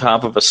on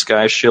top of a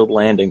Sky Shield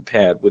landing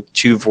pad with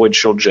 2 Void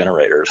Shield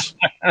generators.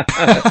 On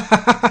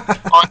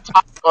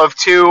top of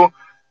 2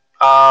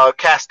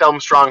 Cast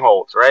Dome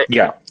Strongholds, right?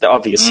 Yeah,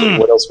 obviously.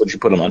 What else would you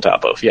put them on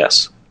top of?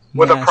 Yes.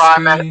 With a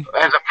Primus,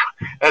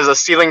 as a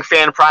ceiling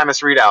fan Primus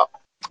readout.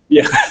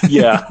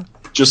 Yeah.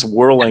 Just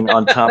whirling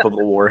on top of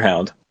the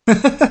Warhound.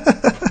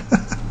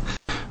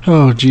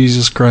 Oh,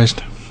 Jesus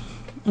Christ.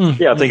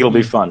 Yeah, I think it'll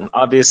be fun.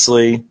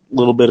 Obviously, a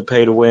little bit of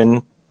pay to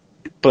win,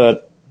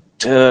 but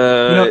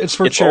it's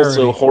for charity.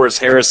 Also Horus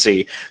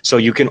Heresy, so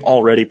you can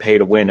already pay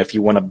to win if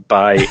you want to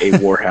buy a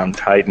Warhound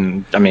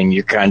Titan. I mean,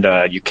 you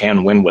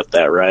can win with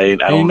that,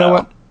 right? I don't know.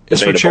 What?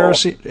 It's for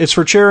charity. It's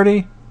for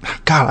charity.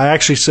 God, I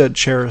actually said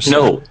charity.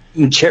 No,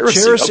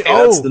 charity. Okay,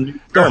 that's the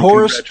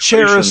Horus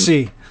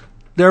Heresy.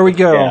 There we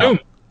go. Yeah.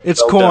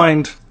 It's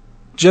coined. Done.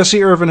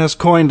 Jesse Irvin has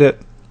coined it.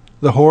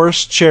 The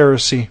Horus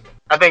Heresy.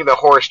 I think the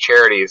Horus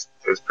Charity is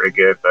pretty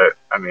good, but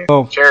I mean,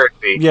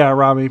 charity. Yeah,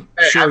 Robbie.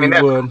 Sure,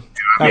 you would.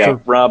 Yeah,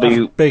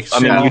 Robbie. I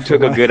mean, you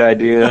took a good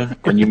idea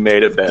and you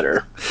made it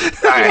better.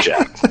 Good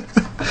job.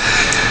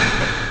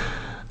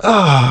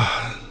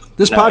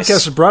 This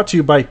podcast is brought to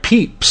you by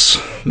Peeps.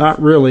 Not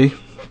really,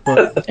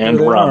 but and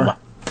rum.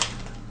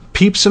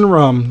 Peeps and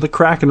rum, the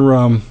Kraken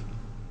rum,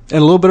 and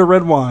a little bit of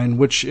red wine,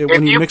 which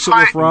when you mix it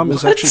with rum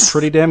is actually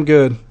pretty damn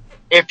good.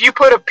 If you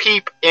put a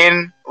peep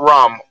in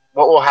rum,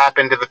 what will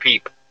happen to the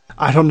peep?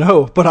 I don't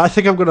know, but I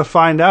think I'm going to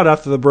find out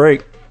after the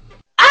break.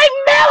 I'm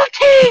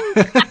melting!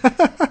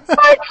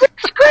 I'm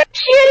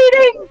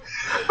excruciating!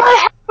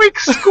 My having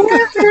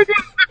squirted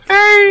in the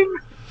pain!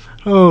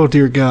 Oh,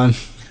 dear God.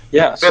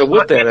 Yeah, so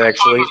with that,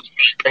 actually...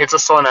 It's a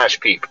Slaanesh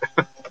peep.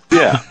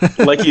 Yeah,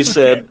 like you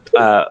said,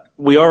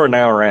 we are an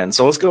hour in,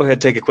 so let's go ahead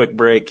and take a quick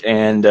break,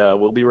 and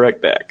we'll be right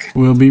back.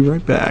 We'll be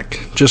right back,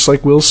 just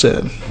like Will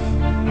said.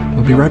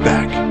 We'll be right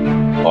back.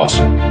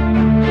 Awesome.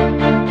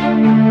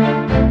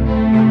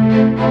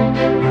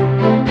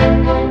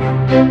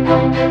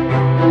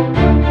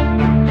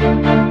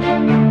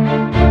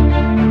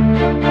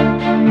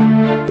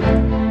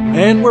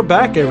 we're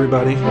back,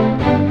 everybody.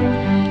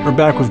 We're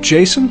back with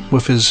Jason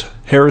with his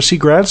Heresy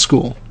Grad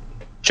School.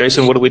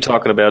 Jason, what are we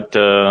talking about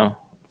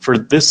for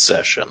this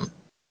session?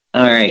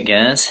 All right,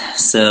 guys.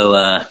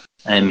 So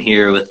I'm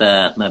here with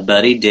my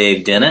buddy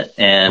Dave Dennett,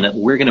 and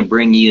we're going to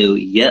bring you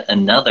yet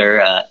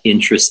another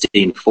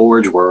interesting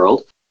Forge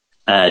world.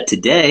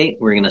 Today,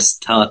 we're going to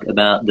talk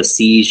about the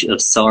Siege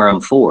of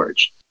Sarum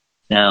Forge.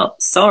 Now,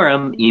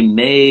 Sarum, you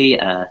may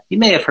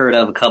have heard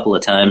of a couple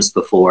of times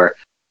before.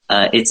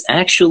 It's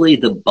actually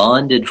the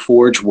bonded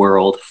Forge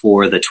world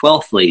for the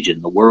 12th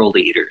Legion, the World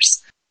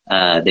Eaters.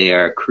 They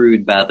are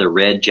crewed by the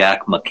Red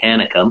Jack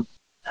Mechanicum,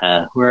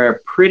 who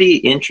are pretty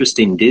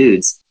interesting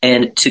dudes.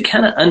 And to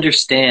kind of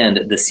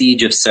understand the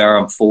Siege of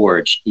Sarum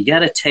Forge, you got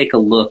to take a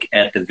look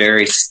at the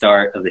very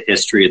start of the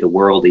history of the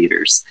World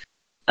Eaters.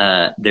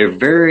 Their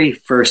very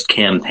first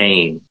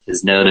campaign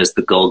is known as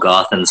the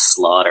Golgothan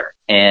Slaughter.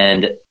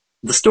 And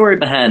the story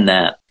behind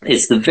that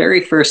is the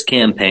very first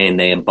campaign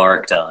they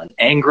embarked on.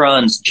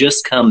 Angron's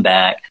just come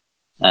back.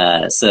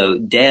 So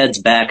Dad's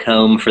back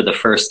home for the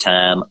first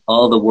time.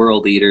 All the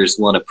World Eaters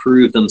want to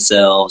prove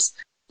themselves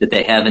that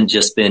they haven't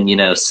just been,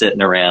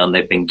 sitting around.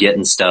 They've been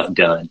getting stuff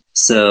done.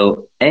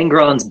 So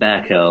Angron's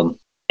back home,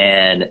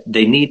 and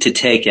they need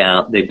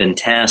to they've been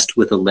tasked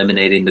with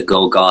eliminating the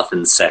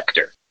Golgothan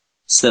sector.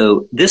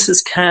 So this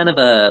is kind of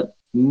a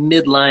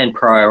midline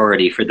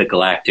priority for the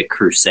Galactic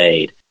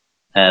Crusade.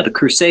 The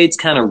Crusades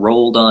kind of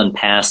rolled on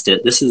past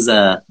it. This is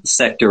a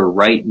sector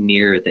right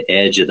near the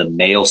edge of the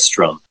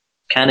Maelstrom,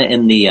 kind of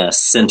in the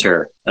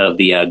center of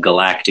the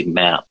galactic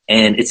map.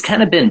 And it's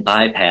kind of been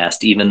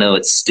bypassed, even though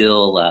it's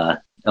still,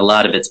 a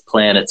lot of its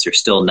planets are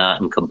still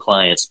not in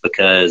compliance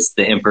because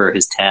the Emperor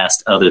has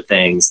tasked other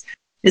things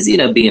as,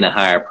 being a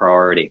higher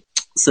priority.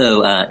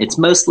 So it's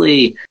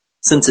mostly,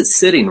 since it's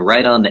sitting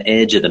right on the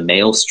edge of the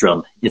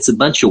Maelstrom, it's a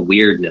bunch of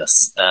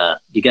weirdness.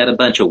 You got a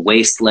bunch of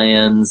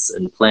wastelands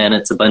and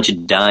planets, a bunch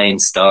of dying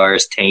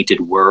stars, tainted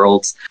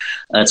worlds.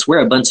 It's where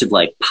a bunch of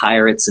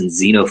pirates and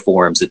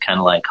xenoforms have kind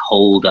of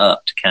holed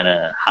up to kind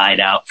of hide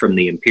out from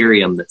the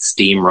Imperium that's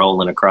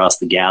steamrolling across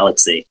the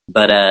galaxy.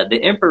 But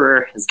the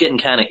Emperor is getting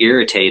kind of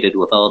irritated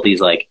with all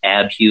these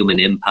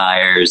abhuman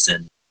empires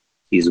and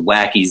these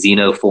wacky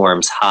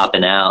xenoforms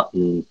hopping out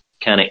and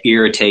kind of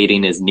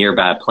irritating his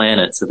nearby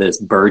planets of this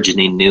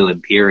burgeoning new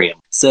Imperium.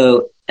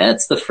 So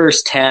that's the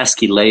first task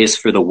he lays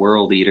for the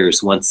World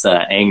Eaters once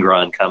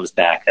Angron comes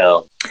back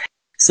home.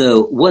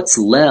 So what's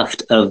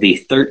left of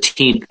the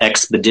 13th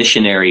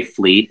Expeditionary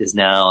Fleet is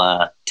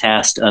now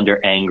tasked under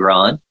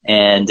Angron,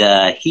 and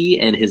he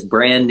and his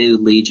brand new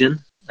Legion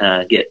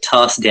get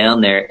tossed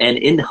down there, and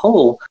in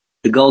whole,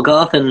 the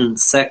Golgothan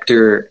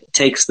sector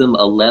takes them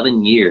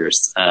 11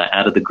 years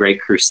out of the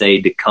Great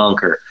Crusade to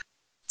conquer.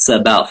 It's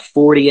about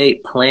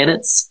 48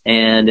 planets,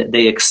 and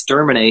they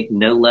exterminate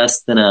no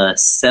less than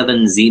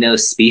 7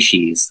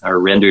 xenospecies are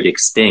rendered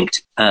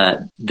extinct.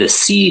 The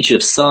Siege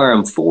of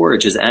Sarum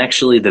Forge is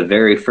actually the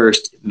very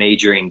first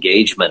major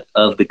engagement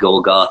of the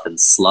Golgothan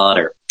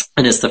Slaughter,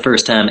 and it's the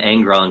first time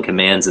Angron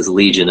commands his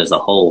legion as a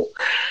whole.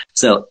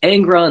 So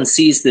Angron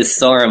sees this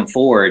Sarum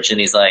Forge, and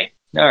he's like,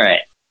 all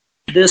right,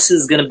 this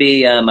is going to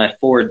be my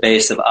forward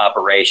base of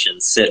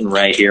operations, sitting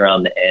right here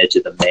on the edge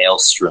of the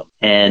Maelstrom.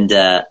 And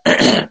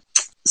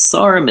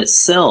Sarum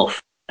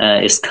itself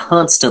is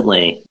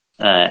constantly,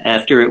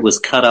 after it was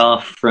cut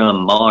off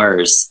from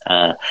Mars,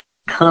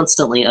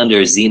 constantly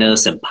under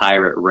Xenos and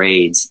pirate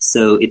raids.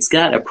 So it's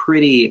got a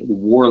pretty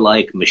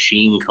warlike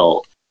machine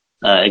cult.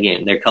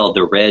 Again, they're called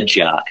the Red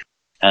Jock,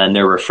 and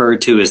they're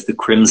referred to as the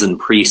Crimson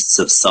Priests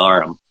of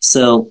Sarum.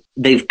 So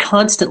they've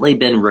constantly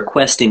been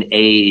requesting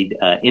aid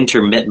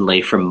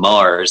intermittently from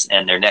Mars,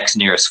 and their next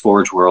nearest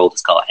forge world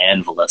is called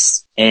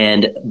Anvilus.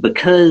 And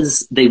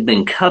because they've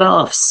been cut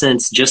off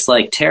since, just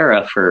like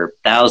Terra, for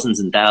thousands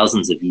and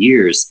thousands of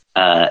years,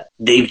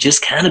 they've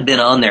just kind of been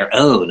on their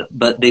own,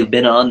 but they've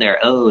been on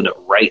their own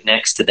right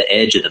next to the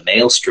edge of the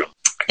Maelstrom.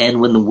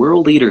 And when the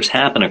World Eaters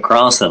happen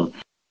across them,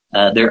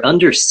 they're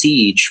under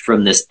siege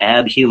from this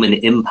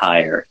abhuman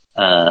empire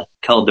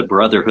called the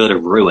Brotherhood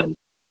of Ruin.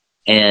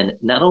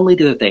 And not only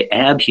do they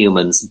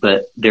abhumans,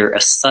 but they're a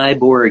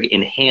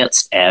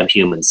cyborg-enhanced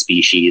abhuman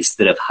species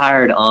that have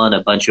hired on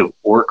a bunch of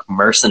orc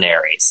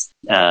mercenaries,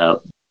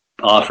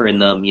 offering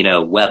them,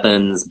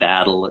 weapons,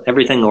 battle,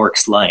 everything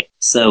orcs like.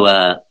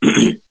 So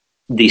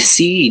the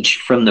siege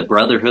from the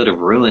Brotherhood of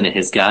Ruin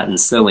has gotten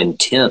so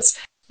intense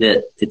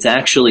that it's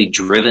actually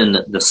driven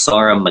the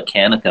Sarum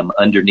Mechanicum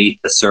underneath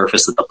the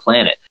surface of the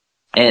planet.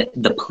 And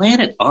the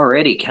planet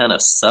already kind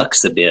of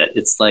sucks a bit.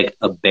 It's like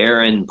a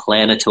barren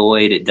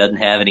planetoid. It doesn't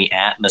have any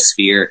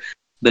atmosphere,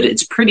 but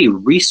it's pretty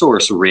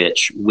resource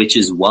rich, which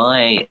is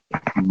why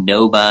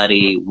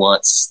nobody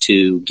wants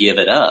to give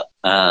it up.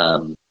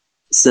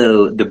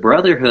 So the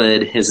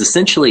Brotherhood has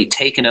essentially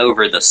taken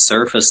over the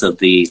surface of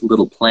the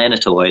little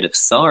planetoid of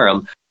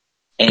Sarum,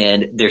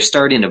 and they're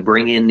starting to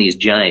bring in these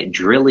giant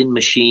drilling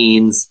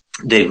machines.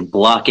 They've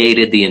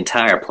blockaded the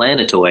entire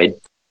planetoid,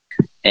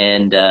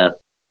 and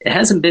it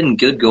hasn't been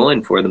good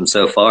going for them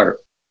so far.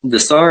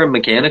 The Sarum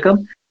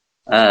Mechanicum,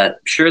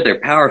 Sure, they're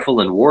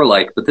powerful and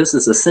warlike, but this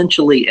is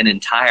essentially an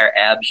entire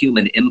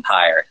abhuman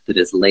empire that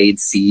has laid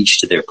siege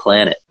to their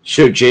planet.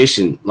 So,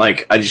 Jason,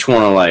 like, I just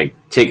want to like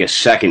take a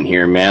second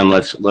here, man.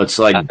 Let's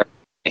like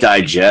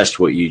digest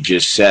what you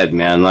just said,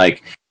 man.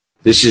 Like,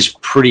 this is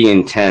pretty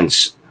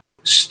intense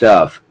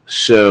stuff.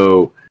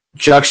 So,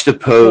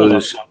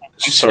 juxtapose. I'm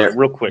sorry,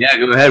 real quick. Yeah,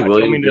 go ahead, I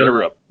William. don't mean to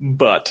interrupt,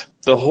 but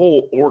the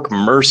whole orc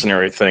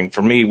mercenary thing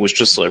for me was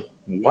just like,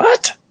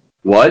 what?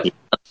 What?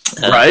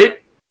 Right?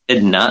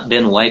 Had not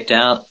been wiped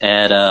out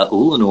at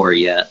Ulanor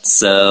yet,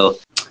 so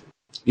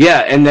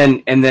yeah, and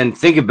then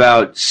think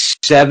about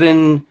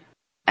 7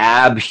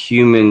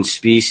 abhuman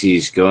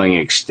species going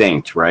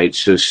extinct, right?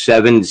 So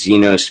 7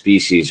 xeno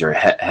species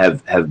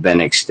have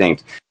been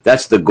extinct.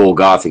 That's the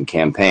Golgothan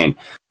campaign.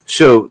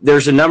 So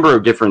there's a number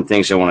of different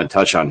things I want to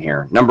touch on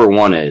here. Number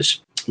one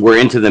is we're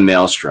into the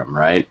Maelstrom,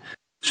 right?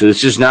 So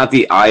this is not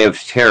the Eye of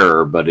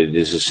Terror, but it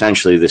is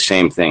essentially the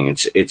same thing.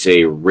 It's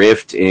a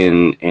rift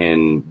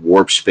in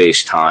warp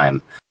space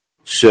time.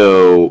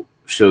 So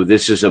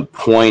this is a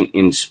point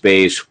in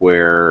space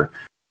where,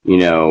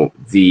 sort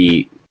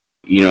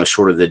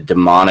of the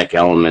demonic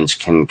elements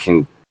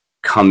can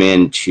come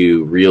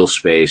into real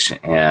space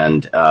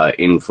and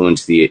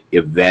influence the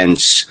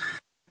events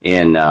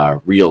in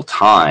real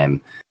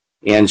time.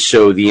 And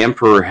so the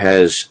Emperor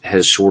has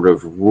sort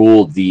of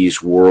ruled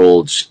these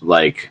worlds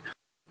like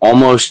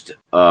almost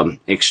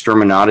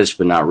exterminatus,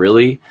 but not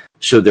really.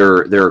 So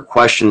there are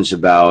questions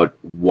about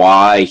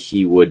why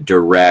he would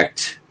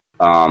direct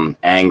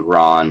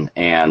Angron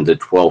and the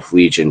 12th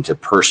Legion to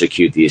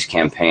persecute these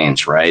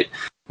campaigns, right?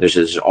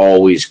 There's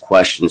always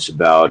questions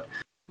about,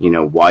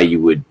 why you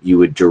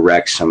would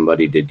direct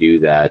somebody to do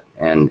that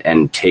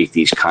and take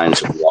these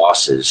kinds of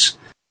losses.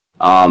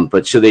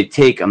 But so they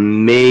take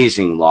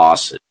amazing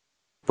losses,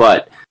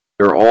 but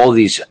there are all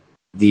these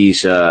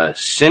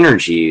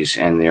synergies,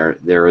 and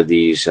there are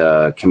these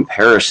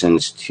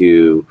comparisons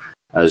to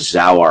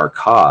Zawar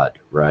Qad,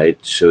 right?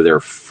 So they're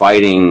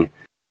fighting.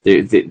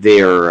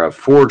 They are a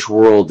forge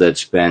world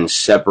that's been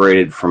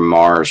separated from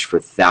Mars for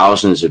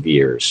thousands of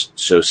years.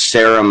 So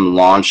Serum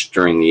launched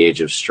during the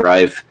Age of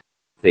Strife.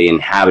 They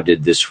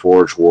inhabited this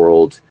forge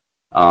world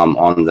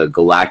on the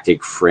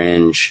galactic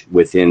fringe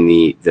within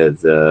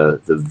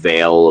the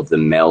veil of the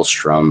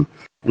Maelstrom.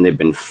 And they've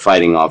been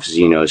fighting off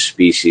Xeno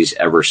species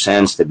ever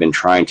since. They've been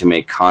trying to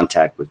make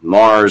contact with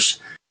Mars.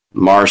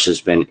 Mars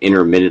has been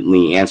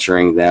intermittently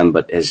answering them,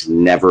 but has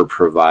never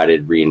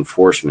provided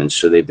reinforcements,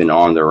 so they've been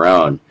on their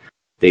own.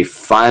 They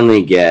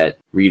finally get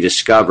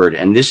rediscovered,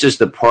 and this is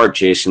the part,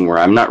 Jason, where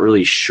I'm not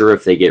really sure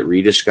if they get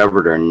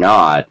rediscovered or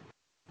not,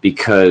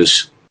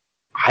 because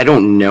I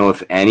don't know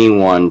if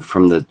anyone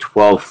from the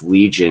 12th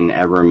Legion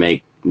ever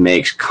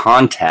makes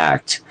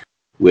contact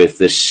with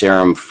the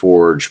Serum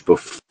Forge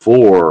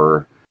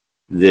before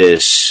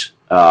this,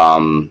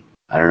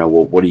 I don't know,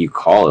 what do you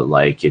call it?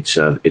 Like, it's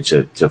a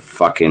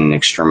fucking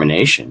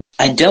extermination.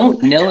 I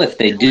don't know if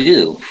they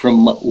do.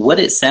 From what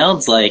it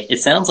sounds like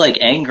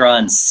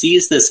Angron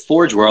sees this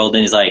forge world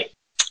and he's like,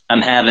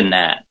 I'm having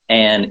that.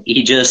 And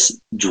he just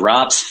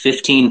drops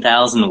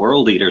 15,000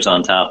 world eaters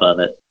on top of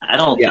it. I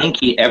don't think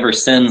he ever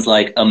sends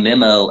like a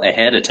memo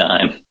ahead of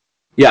time.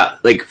 Yeah,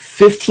 like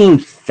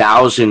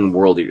 15,000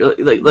 world eaters.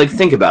 Like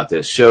think about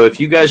this. So if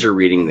you guys are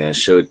reading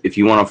this, so if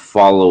you want to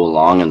follow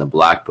along in the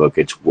Black Book,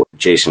 it's,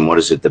 Jason, what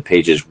is it? The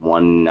page is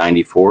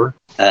 194?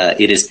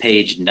 It is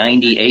page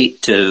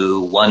 98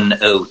 to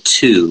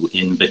 102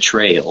 in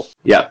Betrayal.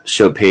 Yeah,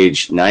 so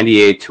page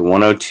 98 to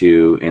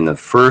 102 in the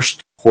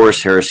first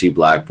Horus Heresy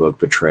Black Book,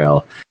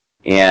 Betrayal.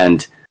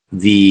 And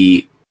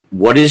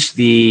what is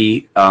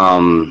the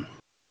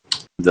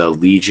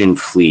Legion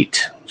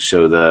fleet?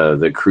 So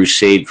the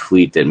Crusade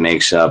fleet that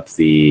makes up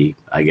the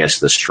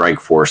strike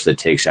force that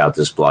takes out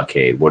this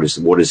blockade. What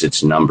is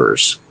its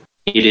numbers?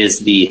 It is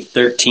the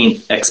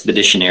 13th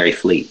Expeditionary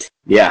Fleet.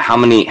 Yeah, how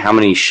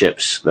many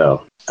ships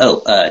though?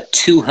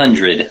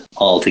 200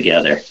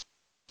 altogether.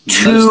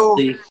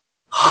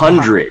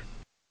 200.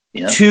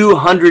 Yeah.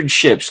 200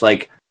 ships,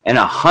 and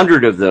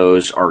 100 of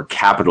those are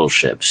capital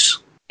ships.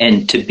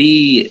 And to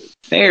be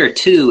fair,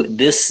 too,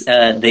 this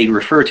they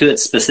refer to it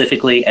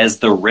specifically as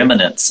the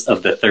remnants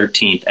of the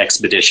 13th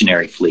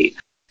Expeditionary Fleet.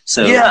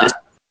 So this,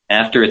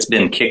 after it's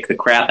been kicked the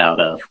crap out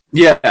of.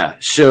 Yeah,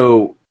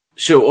 so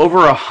over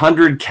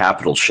 100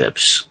 capital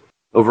ships,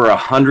 over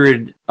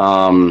 100,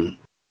 fucking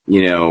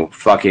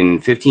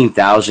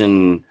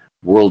 15,000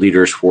 World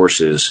Eaters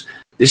forces.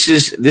 This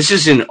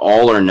is an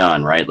all or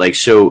none, right?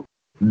 So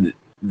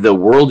the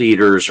World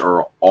Eaters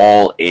are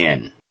all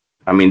in.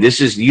 I mean,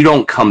 you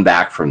don't come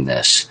back from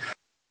this.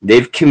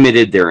 They've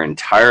committed their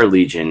entire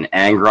legion.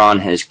 Angron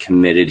has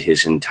committed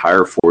his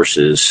entire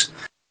forces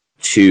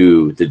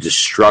to the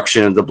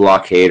destruction of the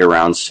blockade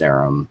around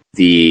Serum,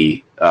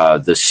 the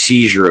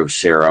seizure of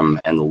Serum,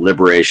 and the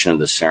liberation of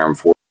the Serum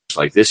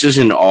forces. This is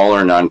an all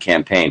or none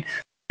campaign.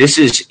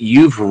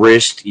 You've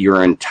risked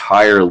your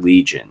entire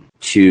legion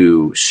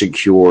to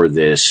secure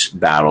this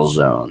battle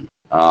zone.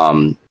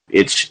 I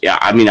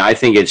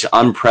think it's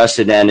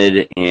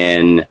unprecedented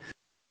in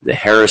the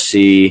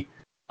Heresy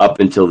up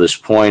until this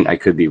point. I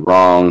could be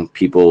wrong.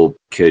 People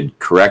could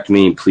correct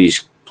me.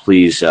 Please,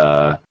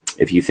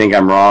 if you think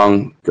I'm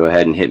wrong, go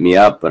ahead and hit me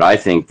up. But I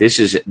think this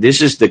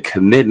is the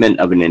commitment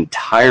of an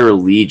entire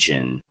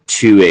legion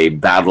to a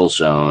battle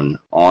zone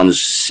on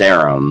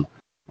Sarum,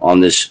 on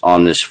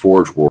this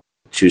Forge World,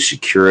 to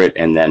secure it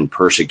and then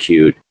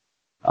persecute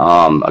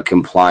a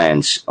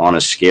compliance on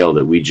a scale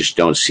that we just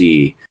don't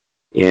see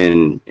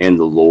in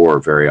the lore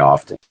very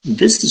often.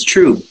 This is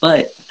true,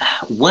 but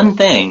one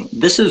thing,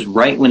 this is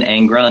right when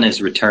Angron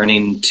is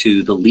returning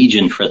to the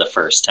Legion for the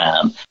first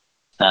time.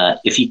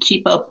 If you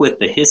keep up with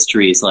the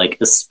histories, like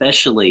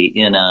especially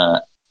in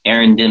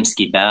Aaron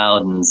Dembski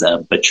Bowden's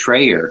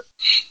Betrayer,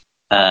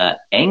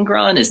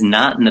 Angron is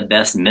not in the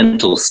best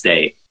mental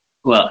state.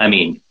 Well, I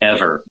mean,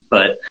 ever,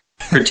 but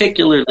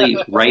particularly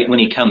right when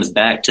he comes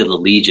back to the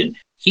Legion.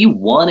 He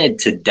wanted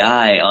to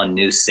die on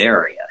New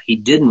Saria. He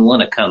didn't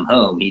want to come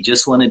home. He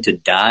just wanted to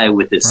die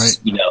with his,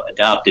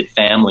 adopted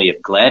family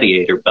of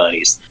gladiator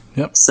buddies.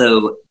 Yep.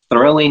 So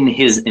throwing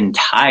his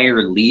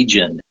entire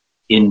legion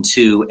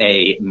into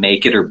a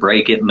make it or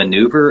break it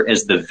maneuver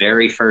as the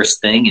very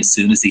first thing as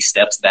soon as he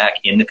steps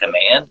back into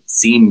command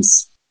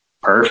seems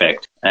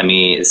perfect. I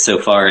mean, so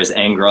far as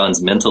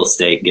Angron's mental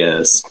state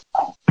goes.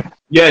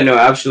 Yeah, no,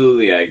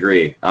 absolutely. I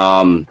agree.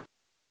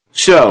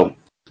 So,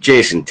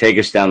 Jason, take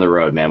us down the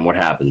road, man. What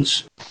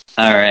happens?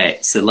 All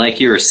right. So like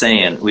you were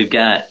saying, we've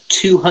got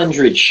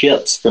 200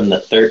 ships from the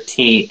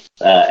 13th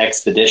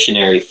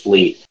Expeditionary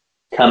Fleet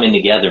coming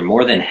together.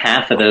 More than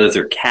half of those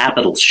are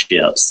capital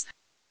ships.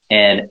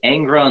 And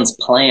Angron's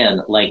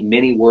plan, like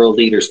many world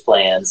leaders'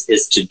 plans,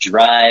 is to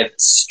drive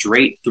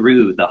straight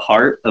through the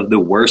heart of the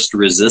worst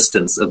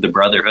resistance of the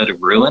Brotherhood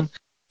of Ruin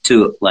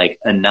to,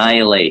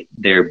 annihilate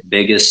their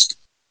biggest,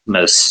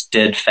 most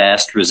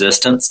steadfast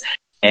resistance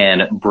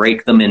and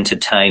break them into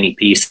tiny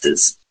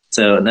pieces.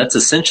 So that's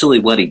essentially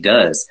what he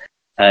does.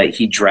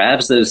 He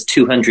drives those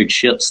 200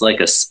 ships like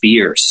a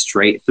spear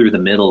straight through the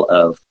middle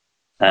of,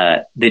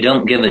 they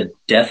don't give a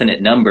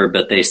definite number,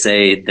 but they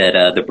say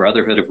that the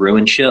Brotherhood of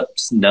Ruin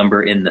ships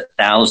number in the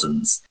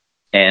thousands.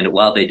 And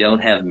while they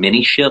don't have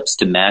many ships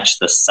to match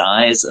the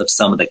size of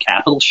some of the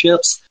capital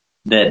ships,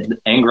 that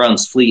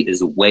Angron's fleet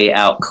is way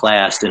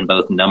outclassed in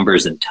both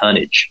numbers and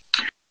tonnage.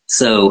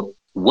 So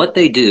what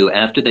they do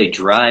after they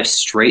drive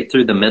straight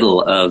through the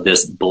middle of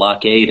this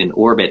blockade in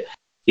orbit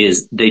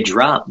is they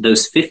drop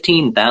those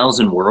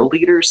 15,000 world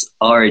leaders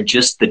are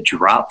just the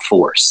drop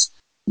force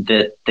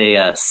that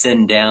they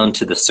send down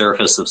to the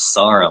surface of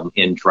Sarum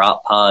in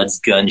drop pods,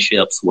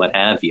 gunships, what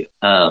have you.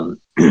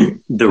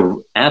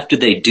 After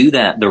they do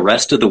that, the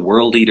rest of the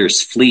world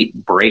leaders' fleet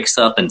breaks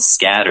up and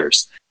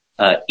scatters.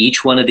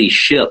 Each one of these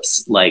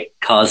ships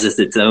causes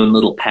its own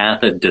little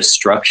path of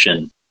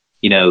destruction,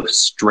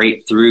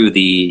 straight through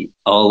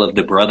all of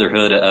the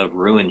Brotherhood of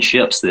Ruin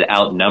ships that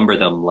outnumber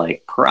them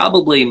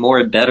probably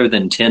better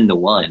than 10 to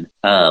 1.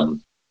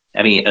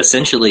 I mean,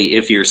 essentially,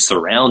 if you're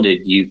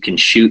surrounded, you can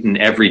shoot in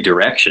every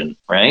direction,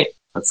 right?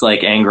 That's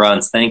like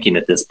Angron's thinking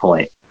at this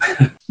point.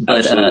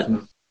 But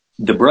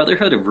the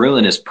Brotherhood of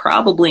Ruin has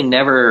probably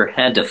never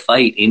had to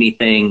fight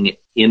anything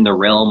in the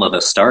realm of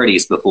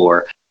Astartes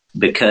before,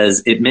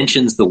 because it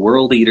mentions the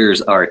world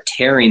leaders are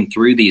tearing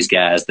through these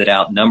guys that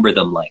outnumber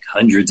them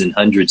hundreds and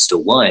hundreds to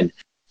 1,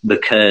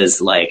 because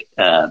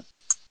the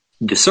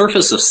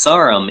surface of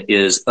Sarum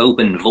is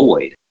open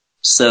void.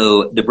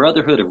 So the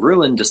Brotherhood of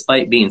Ruin,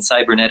 despite being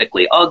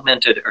cybernetically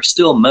augmented, are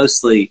still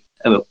mostly,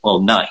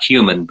 not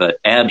human,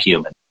 but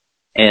abhuman.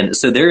 And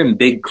so they're in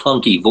big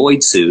clunky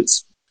void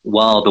suits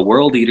while the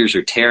world leaders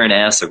are tearing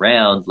ass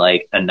around,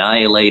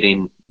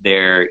 annihilating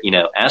their,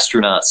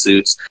 astronaut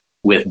suits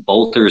with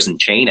bolters and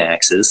chain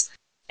axes.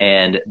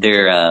 And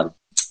they're,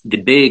 the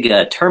big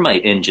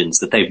termite engines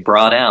that they've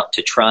brought out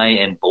to try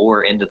and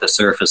bore into the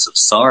surface of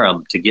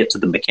Sarum to get to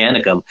the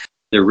Mechanicum,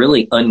 they're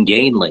really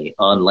ungainly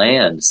on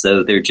land,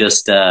 so they're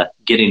just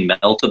getting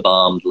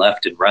melta-bombed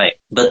left and right.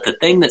 But the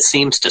thing that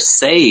seems to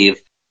save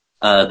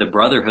the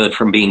Brotherhood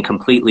from being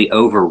completely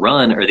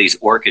overrun are these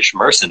orcish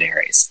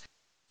mercenaries.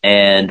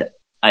 And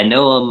I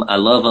know them, I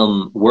love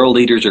them, world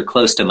leaders are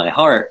close to my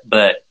heart,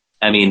 but,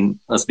 I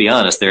mean, let's be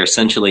honest, they're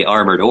essentially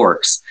armored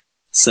orcs.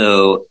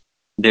 So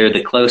they're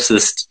the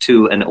closest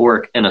to an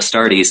orc an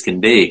Astartes can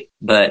be.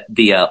 But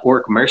the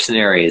orc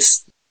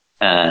mercenaries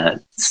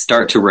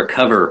start to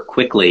recover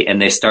quickly,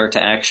 and they start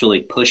to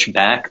actually push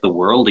back the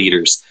world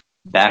eaters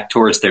back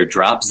towards their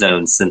drop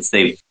zones, since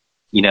they've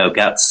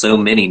got so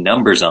many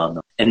numbers on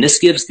them. And this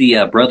gives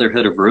the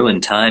Brotherhood of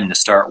Ruin time to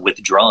start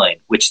withdrawing,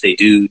 which they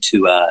do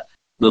to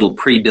little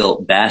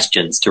pre-built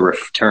bastions to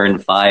return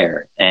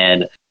fire.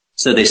 And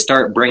so they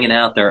start bringing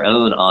out their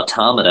own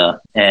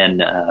automata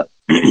and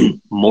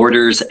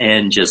mortars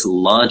and just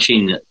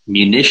launching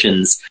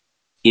munitions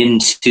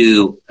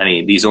into,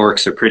 these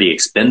orcs are pretty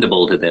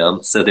expendable to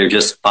them, so they're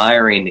just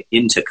firing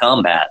into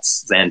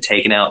combats and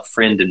taking out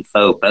friend and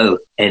foe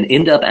both, and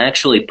end up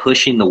actually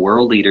pushing the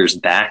world leaders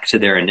back to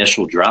their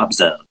initial drop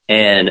zone.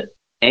 And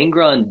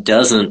Angron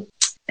doesn't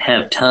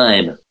have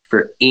time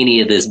for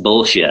any of this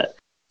bullshit.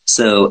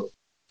 So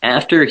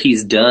after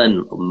he's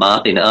done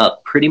mopping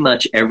up pretty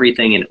much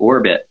everything in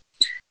orbit,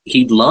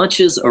 he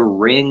launches a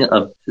ring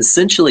of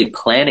essentially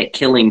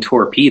planet-killing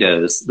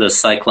torpedoes, the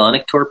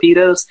cyclonic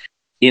torpedoes,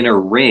 in a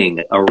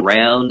ring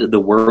around the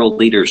world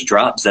leaders'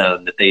 drop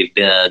zone that they've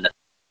been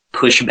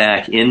pushed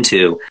back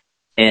into,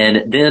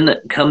 and then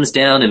comes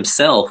down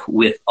himself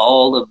with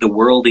all of the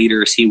world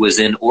leaders he was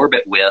in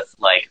orbit with,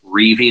 like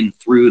reaving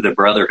through the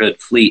Brotherhood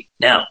fleet.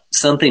 Now,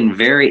 something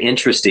very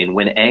interesting,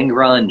 when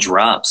Angron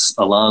drops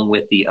along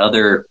with the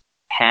other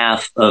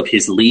half of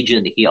his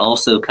legion, he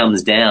also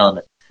comes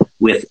down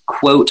with,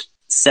 quote,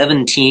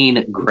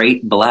 17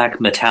 great black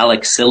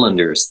metallic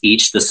cylinders,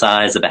 each the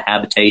size of a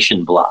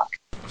habitation block.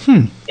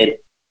 And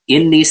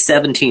in these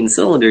 17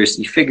 cylinders,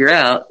 you figure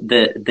out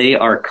that they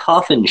are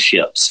coffin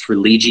ships for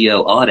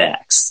Legio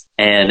Audax.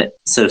 And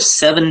so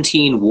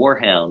 17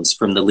 warhounds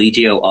from the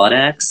Legio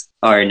Audax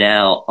are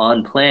now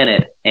on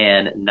planet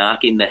and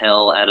knocking the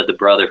hell out of the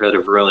Brotherhood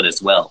of Ruin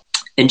as well.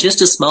 And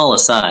just a small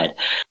aside,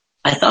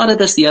 I thought of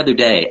this the other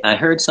day. I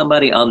heard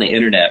somebody on the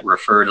internet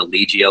refer to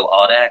Legio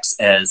Audax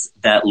as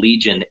that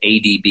Legion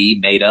ADB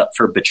made up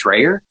for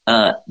Betrayer.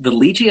 The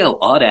Legio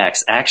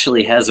Audax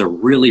actually has a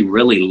really,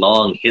 really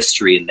long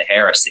history in the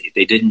Heresy.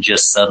 They didn't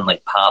just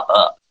suddenly pop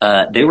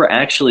up. They were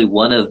actually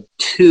one of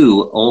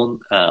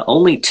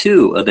only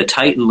two of the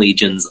Titan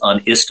Legions on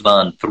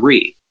Istvan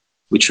III,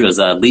 which was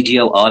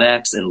Legio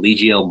Audax and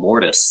Legio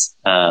Mortis,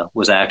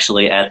 was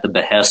actually at the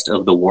behest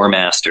of the War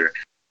Master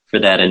for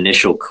that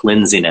initial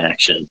cleansing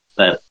action.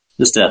 But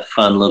just a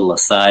fun little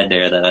aside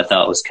there that I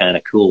thought was kind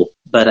of cool.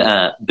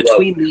 But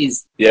between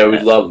these... Yeah, we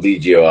love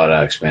Legio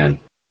Audax,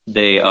 man.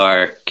 They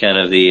are kind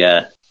of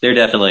they're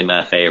definitely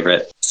my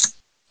favorite.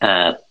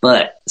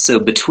 But so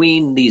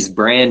between these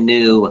brand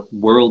new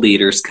world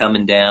eaters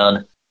coming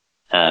down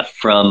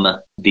from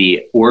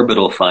the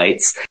orbital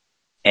fights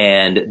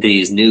and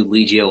these new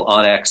Legio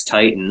Audax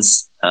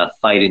Titans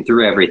fighting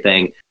through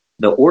everything,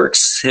 the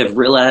orcs have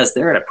realized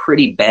they're in a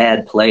pretty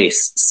bad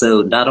place.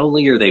 So not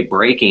only are they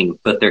breaking,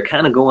 but they're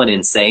kind of going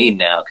insane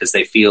now because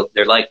they feel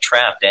they're like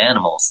trapped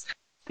animals.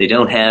 They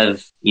don't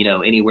have,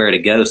 anywhere to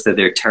go, so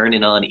they're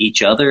turning on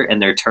each other and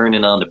they're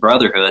turning on the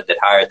Brotherhood that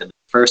hired them in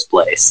the first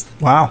place.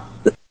 Wow.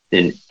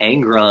 And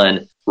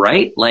Angron,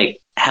 right?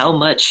 Like, how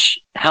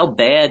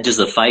bad does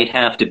the fight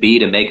have to be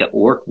to make an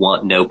orc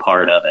want no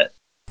part of it?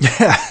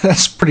 Yeah,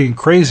 that's pretty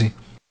crazy.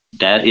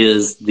 That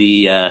is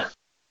the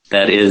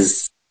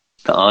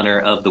honor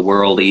of the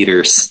world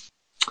eaters.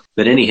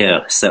 But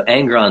anyhow, so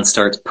Angron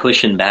starts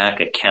pushing back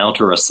a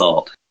counter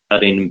assault,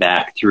 cutting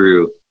back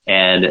through,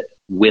 and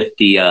with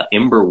the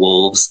Ember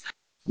Wolves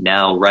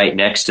now right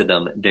next to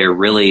them, they're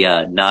really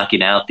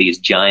knocking out these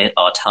giant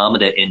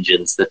automata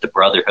engines that the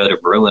Brotherhood of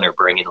Ruin are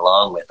bringing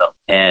along with them.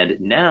 And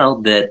now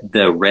that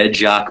the Red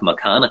Jock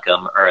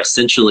Mechanicum are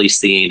essentially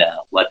seeing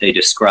what they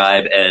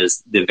describe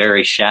as the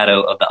very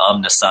shadow of the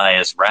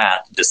Omnissiah's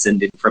wrath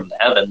descending from the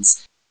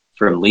heavens,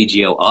 from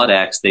Legio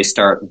Audax, they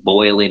start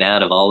boiling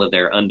out of all of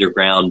their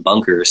underground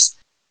bunkers.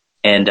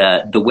 And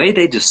the way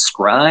they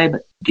describe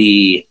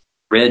the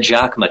Red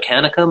Jock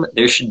Mechanicum,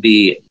 there should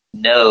be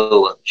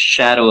no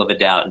shadow of a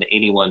doubt in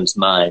anyone's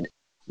mind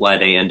why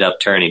they end up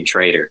turning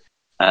traitor.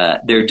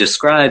 They're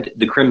described,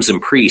 the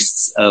Crimson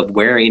Priests, of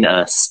wearing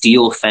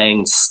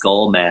steel-fanged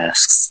skull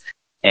masks,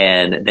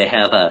 and they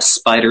have a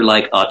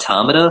spider-like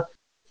automata,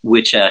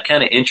 which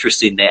kind of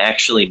interesting. They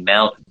actually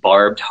mount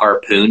barbed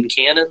harpoon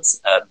cannons,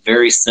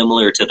 very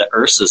similar to the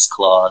Ursus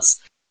claws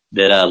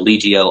that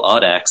Legio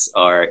Audax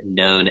are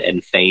known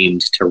and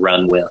famed to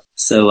run with.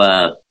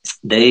 So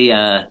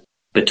they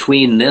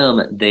between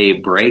them, they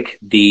break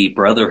the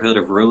Brotherhood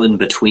of Ruin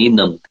between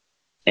them.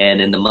 And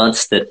in the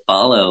months that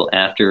follow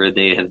after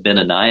they have been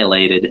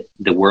annihilated,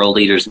 the world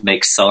leaders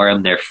make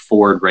Sarum their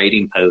forward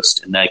raiding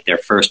post and like their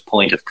first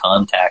point of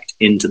contact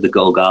into the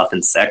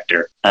Golgothan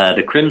sector.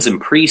 The Crimson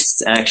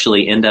Priests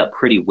actually end up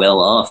pretty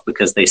well off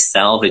because they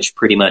salvage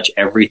pretty much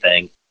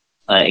everything,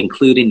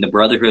 including the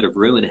Brotherhood of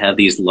Ruin have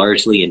these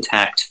largely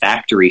intact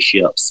factory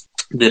ships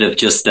that have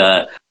just...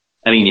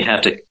 you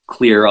have to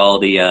clear all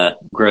the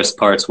gross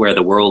parts where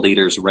the world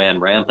eaters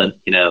ran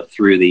rampant,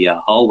 through the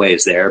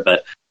hallways there.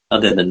 But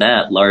other than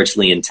that,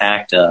 largely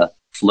intact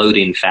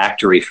floating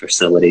factory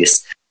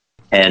facilities.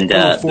 And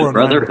the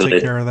Brotherhood,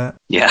 take care of that.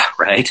 Yeah,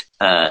 right.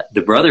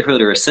 The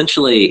Brotherhood are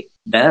essentially,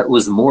 that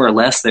was more or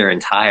less their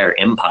entire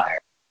empire.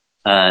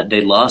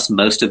 They lost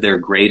most of their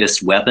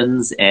greatest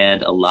weapons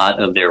and a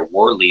lot of their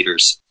war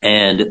leaders,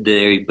 and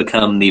they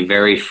become the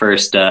very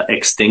first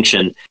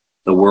extinction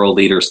the world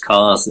leaders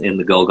caused in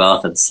the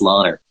Golgothan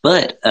slaughter.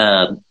 But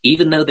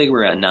even though they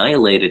were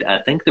annihilated,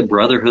 I think the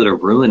Brotherhood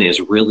of Ruin is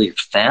really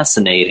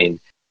fascinating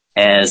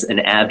as an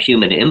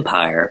abhuman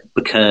empire,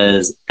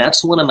 because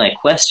that's one of my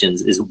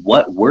questions, is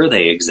what were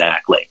they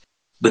exactly?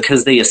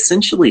 Because they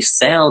essentially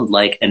sound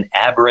like an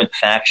aberrant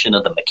faction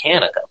of the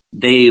Mechanicum.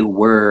 They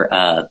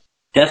were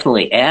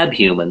definitely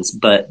abhumans,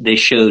 but they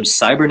showed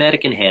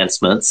cybernetic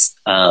enhancements,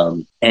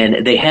 and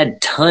they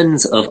had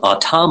tons of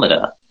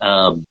automata.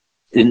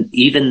 And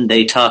even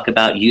they talk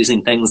about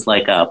using things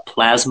like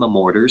plasma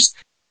mortars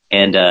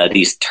and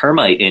these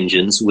termite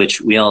engines,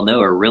 which we all know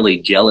are really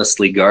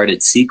jealously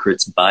guarded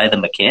secrets by the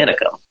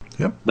Mechanicum.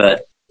 Yep.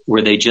 But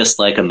were they just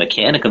like a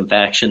Mechanicum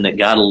faction that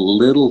got a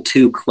little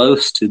too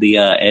close to the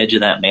edge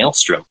of that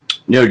maelstrom?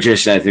 No,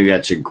 Jason, I think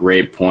that's a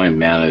great point,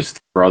 man. Is the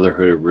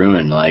Brotherhood of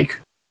Ruin, like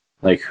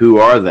who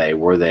are they?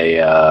 Were they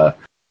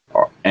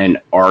an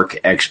Ark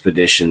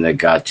expedition that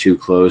got too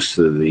close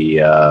to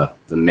the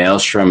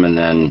maelstrom and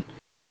then,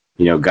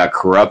 got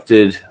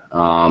corrupted?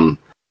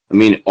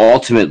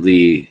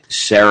 Ultimately,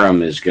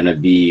 Serum is going to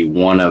be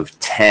one of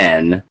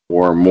 10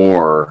 or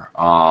more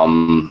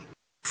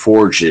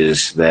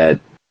forges that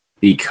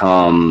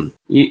become,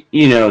 they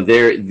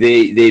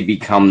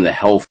become the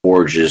hell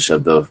forges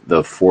of the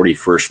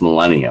 41st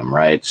millennium,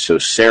 right? So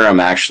Serum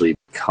actually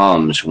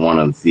becomes one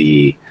of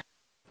the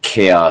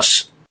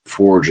chaos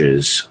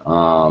forges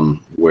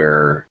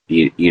where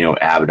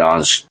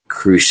Abaddon's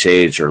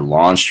crusades are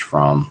launched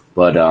from,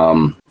 but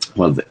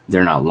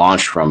they're not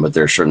launched from, but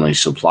they're certainly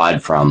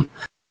supplied from.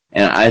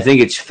 And I think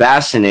it's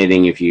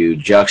fascinating if you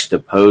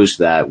juxtapose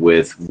that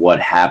with what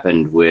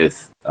happened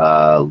with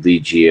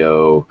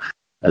Legio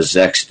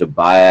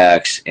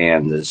Azextabiax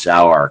and the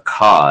Zawar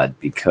Cod,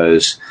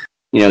 because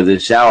the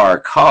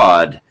Zawar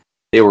Cod,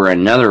 they were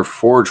another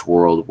forge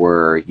world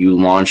where you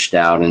launched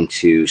out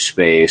into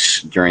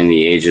space during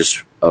the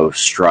ages of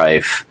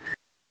strife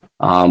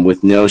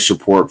with no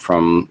support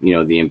from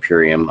the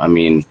Imperium.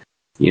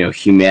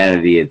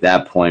 Humanity at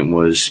that point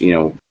was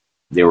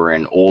they were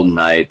in Old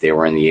Night, they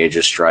were in the Age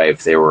of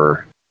Strife, they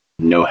were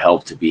no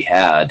help to be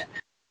had,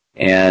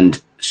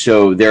 and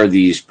so there are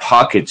these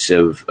pockets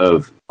of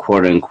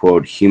quote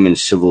unquote human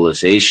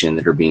civilization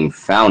that are being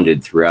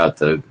founded throughout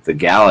the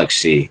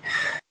galaxy,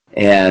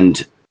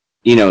 and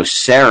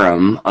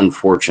Serum,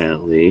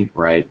 unfortunately,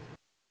 right,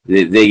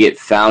 they get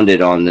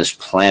founded on this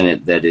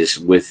planet that is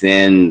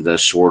within the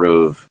sort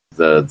of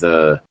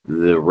the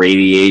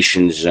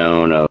radiation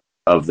zone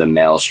of the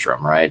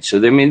maelstrom, right? So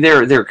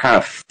they're kind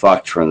of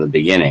fucked from the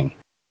beginning.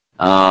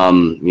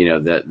 That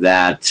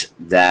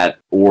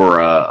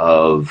aura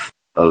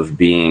of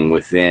being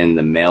within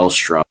the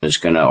maelstrom is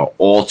going to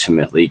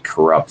ultimately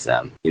corrupt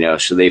them.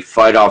 So they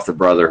fight off the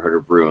Brotherhood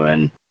of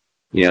Ruin.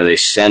 They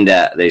send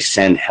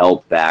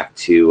help back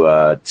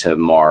to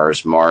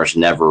Mars. Mars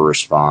never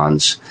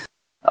responds.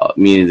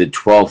 Meaning the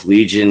 12th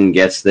Legion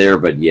gets there,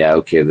 but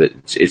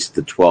it's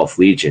the 12th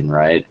Legion,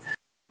 right?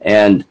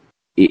 And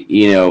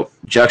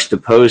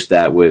juxtapose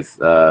that with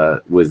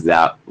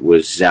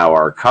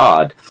Zawar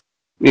Cod.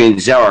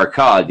 Zawar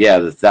Cod,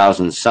 the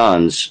Thousand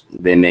Sons,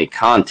 they make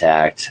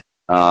contact,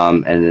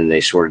 and then they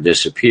sort of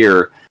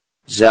disappear.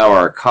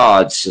 Zawar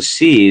Cod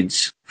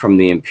secedes from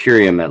the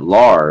Imperium at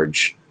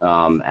large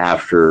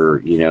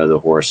after the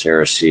Horus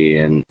Heresy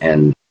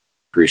and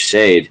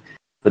Crusade,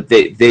 but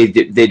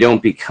they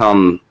don't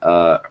become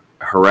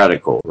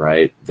heretical,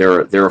 right?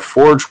 They're a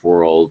forge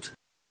world,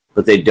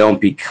 but they don't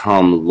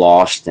become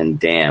lost and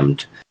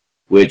damned,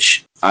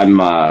 which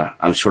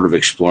I'm sort of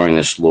exploring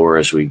this lore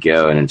as we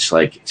go, and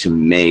it's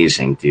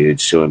amazing, dude.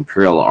 So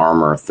Imperial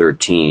Armor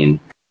 13,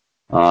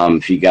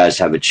 if you guys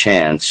have a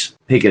chance,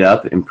 pick it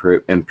up.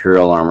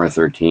 Imperial Armor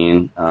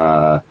 13.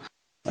 I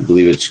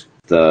believe it's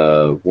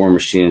the War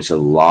Machines of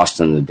the Lost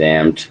and the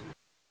Damned.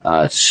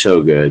 It's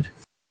so good.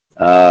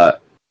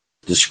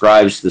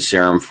 Describes the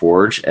Serum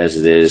Forge as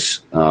it is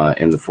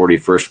in the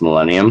 41st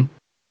millennium.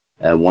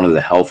 One of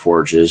the Hell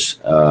Forges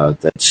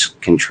that's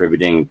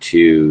contributing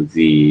to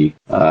the,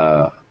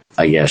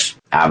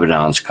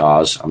 Abaddon's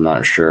cause. I'm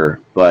not sure.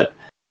 But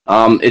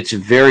it's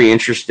very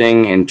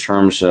interesting in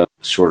terms of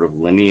sort of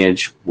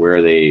lineage,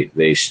 where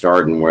they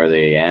start and where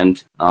they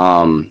end.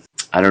 I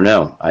don't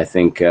know. I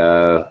think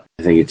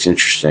it's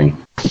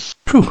interesting.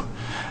 Whew.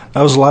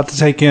 That was a lot to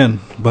take in,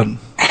 but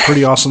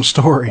pretty awesome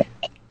story.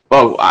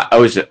 Well, I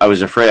was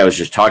afraid I was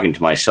just talking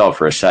to myself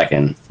for a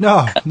second.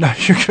 No,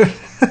 you're good.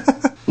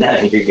 No,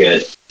 you're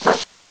good.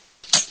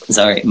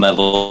 Sorry, my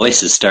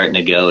voice is starting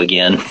to go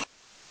again.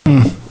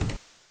 That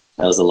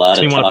was a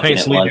lot of talking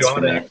at once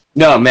for me.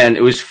 No, man,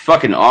 it was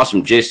fucking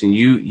awesome. Jason,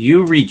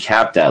 you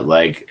recapped that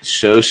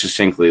so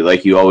succinctly,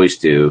 like you always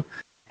do.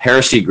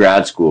 Heresy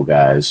Grad School,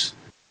 guys.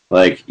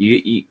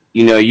 You'd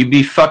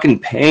be fucking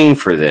paying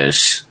for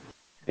this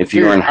if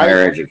you were in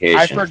higher education.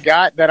 I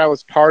forgot that I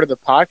was part of the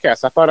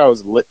podcast. I thought I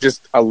was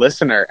just a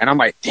listener, and I'm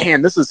like,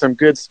 damn, this is some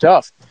good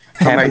stuff.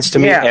 Happens to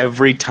me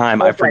every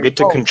time. I forget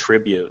to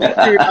contribute.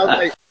 Dude,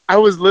 I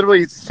was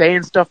literally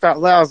saying stuff out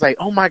loud. I was like,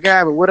 oh my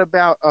God, but what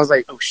about, I was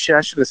like, oh shit,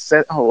 I should have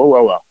said,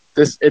 well.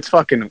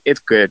 It's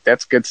good.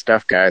 That's good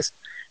stuff, guys.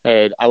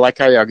 And I like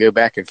how y'all go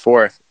back and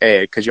forth,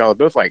 because y'all are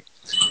both like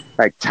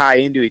tie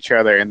into each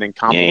other and then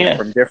compliment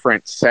from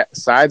different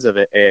sides of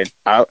it. And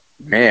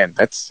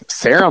that's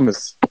Serum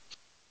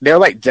they're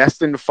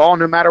destined to fall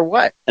no matter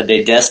what. Are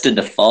they destined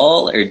to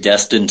fall or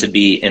destined to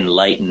be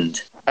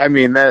enlightened?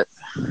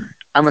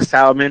 I'm a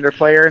Salamander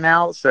player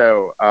now,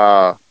 so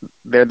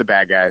they're the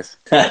bad guys.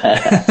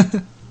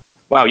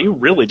 Wow, you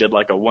really did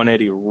a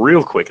 180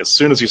 real quick. As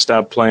soon as you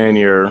stopped playing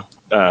your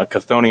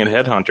Chthonian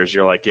Headhunters,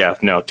 you're like, yeah,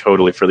 no,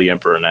 totally for the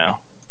Emperor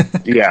now.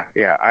 Yeah.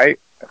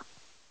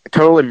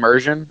 total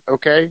immersion.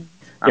 Okay,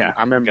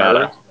 I'm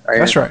immersed.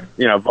 That's right.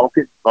 You know,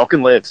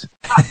 Vulcan lives.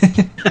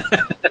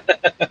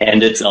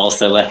 And it's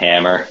also a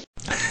hammer.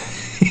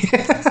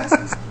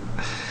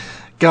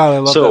 God, I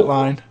love that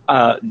line.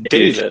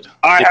 David.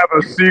 I have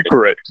a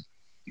secret.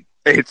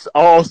 It's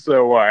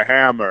also a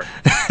hammer.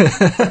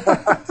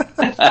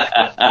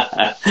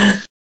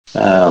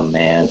 Oh,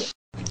 man.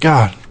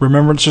 God,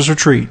 Remembrance's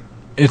Retreat.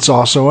 It's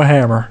also a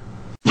hammer.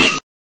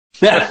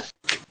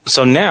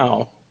 So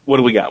now, what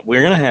do we got?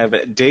 We're going to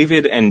have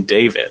David and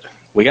David.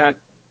 We got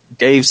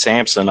Dave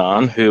Sampson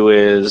on, who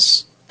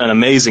is an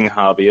amazing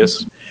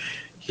hobbyist.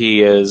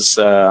 He is...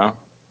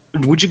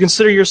 would you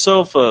consider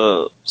yourself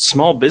a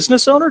small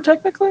business owner,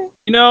 technically?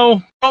 You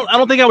know, I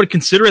don't think I would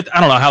consider it. I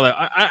don't know how that.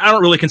 I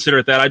don't really consider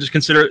it that. I just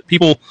consider it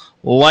people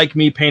like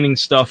me painting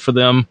stuff for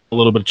them. A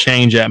little bit of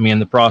change at me in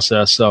the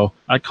process. So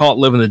I call it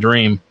living the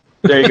dream.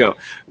 There you go.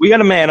 We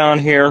got a man on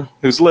here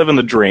who's living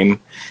the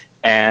dream,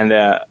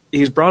 and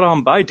he's brought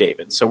on by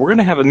David. So we're going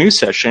to have a new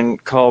session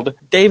called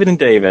David and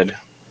David.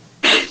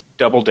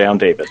 Double down,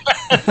 David.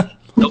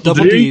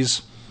 Double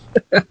D's.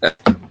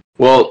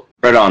 Well,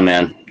 right on,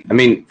 man. I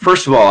mean,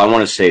 first of all, I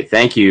want to say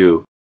thank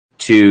you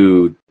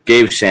to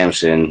Dave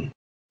Sampson,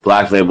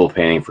 Black Label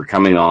Painting, for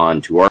coming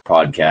on to our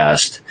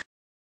podcast.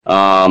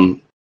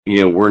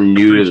 You know, we're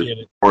new to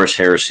the Horus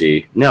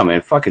Heresy. No,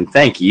 man, fucking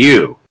thank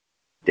you,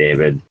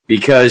 David.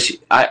 Because,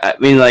 I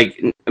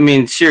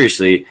mean,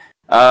 seriously,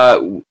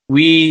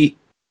 we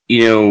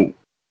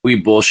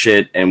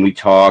bullshit and we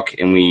talk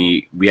and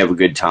we have a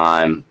good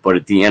time. But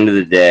at the end of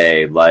the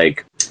day,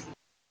 like,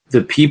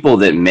 the people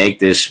that make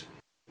this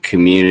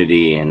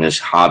community and this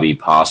hobby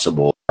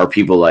possible are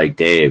people like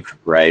Dave,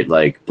 right?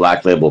 Like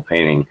Black Label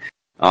Painting.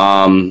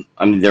 I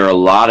mean, there are a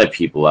lot of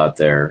people out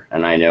there,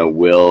 and I know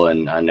Will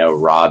and I know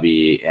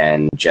Robbie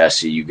and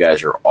Jesse. You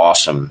guys are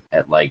awesome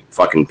at like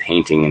fucking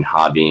painting and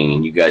hobbying,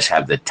 and you guys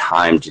have the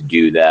time to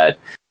do that,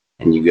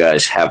 and you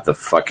guys have the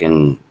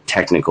fucking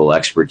technical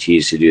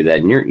expertise to do that,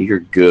 and you're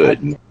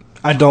good.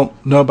 I don't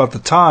know about the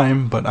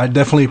time, but I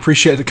definitely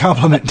appreciate the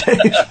compliment, Dave.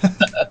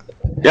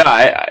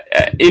 Yeah,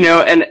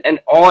 and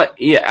all,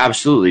 yeah,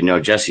 absolutely. No,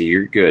 Jesse,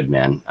 you're good,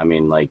 man. I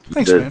mean, like,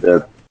 Thanks,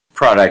 the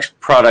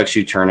products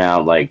you turn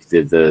out, like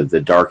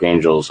the Dark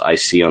Angels I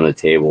see on the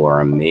table are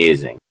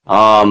amazing.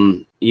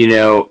 But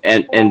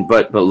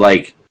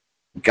like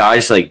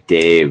guys like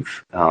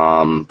Dave,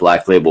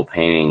 Black Label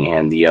Painting,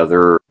 and the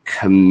other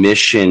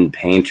commission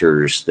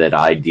painters that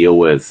I deal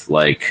with,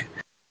 like,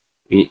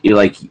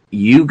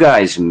 you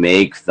guys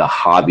make the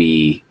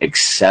hobby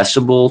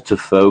accessible to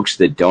folks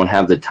that don't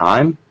have the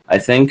time, I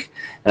think.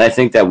 And I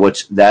think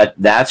that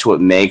that's what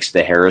makes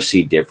the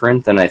Heresy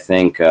different than I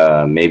think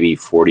maybe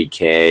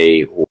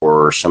 40K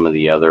or some of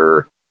the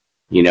other,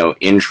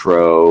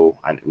 intro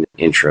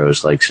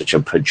is like such a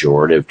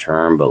pejorative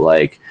term, but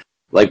like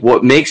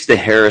what makes the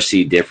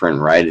Heresy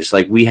different, right? It's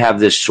like we have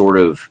this sort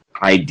of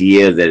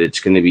idea that it's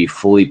going to be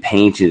fully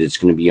painted, it's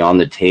going to be on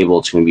the table,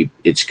 it's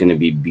going to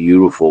be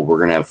beautiful.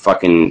 We're going to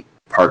fucking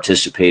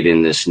participate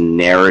in this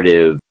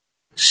narrative,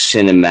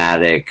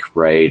 cinematic,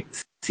 right,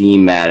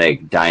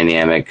 thematic,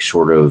 dynamic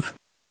sort of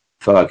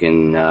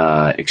fucking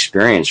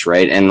experience,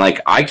 right? And like,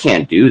 I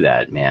can't do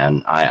that,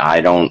 man. I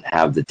don't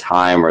have the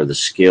time or the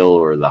skill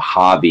or the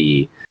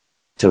hobby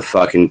to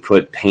fucking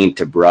put paint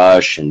to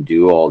brush and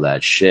do all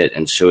that shit.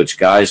 And so it's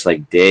guys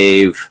like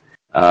Dave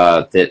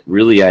that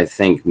really, I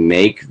think,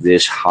 make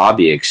this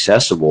hobby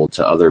accessible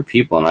to other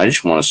people. And I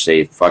just want to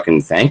say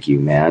fucking thank you,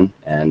 man.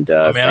 And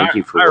thank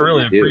you for what I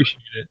really you do.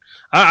 appreciate it.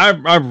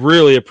 I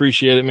really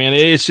appreciate it, man.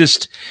 It's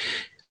just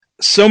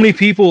so many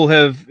people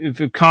have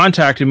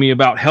contacted me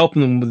about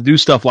helping them do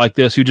stuff like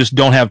this who just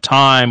don't have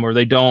time, or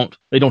they don't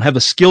have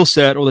the skill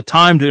set or the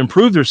time to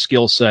improve their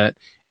skill set.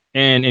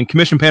 And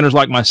commission painters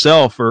like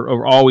myself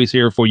are always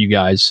here for you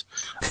guys.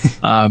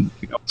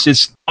 It's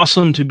just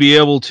awesome to be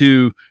able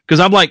to,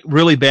 because I'm like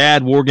really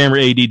bad Wargamer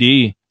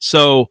ADD.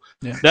 So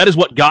that is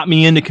what got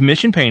me into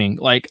commission painting.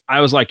 Like,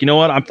 I was like, you know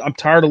what? I'm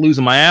tired of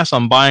losing my ass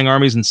on buying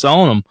armies and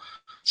selling them.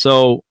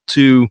 So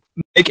to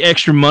make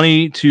extra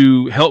money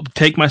to help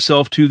take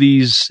myself to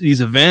these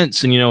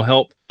events and,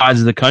 help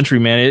sides of the country,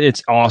 man,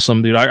 it's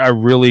awesome, dude. I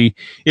really,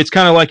 it's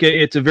kind of like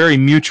it's a very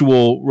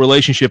mutual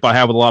relationship I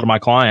have with a lot of my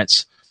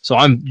clients. So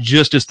I'm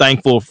just as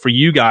thankful for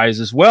you guys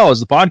as well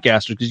as the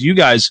podcasters, because you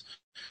guys,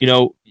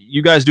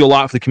 you guys do a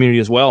lot for the community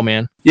as well,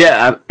 man.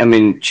 Yeah, I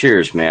mean,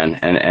 cheers, man,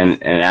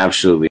 and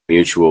absolutely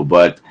mutual.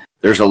 But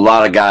there's a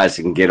lot of guys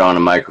that can get on a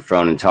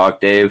microphone and talk,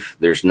 Dave.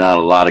 There's not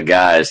a lot of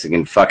guys that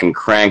can fucking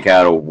crank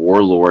out a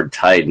Warlord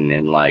Titan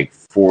in like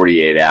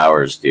 48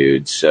 hours,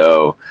 dude.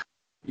 So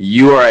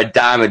you are a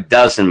dime a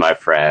dozen, my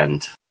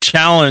friend.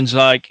 Challenge,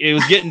 like, it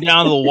was getting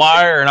down to the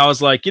wire, and I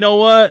was like, you know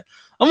what?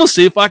 I'm going to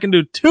see if I can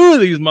do 2 of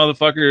these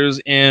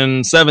motherfuckers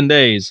in 7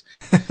 days.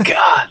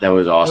 God, that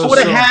was awesome. That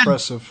was so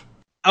impressive.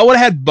 I would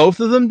have had both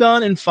of them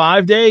done in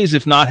 5 days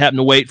if not having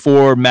to wait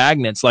for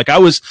magnets. Like, I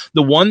was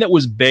the one that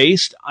was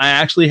based, I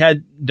actually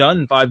had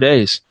done in 5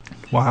 days.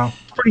 Wow.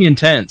 Pretty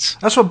intense.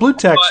 That's what Blue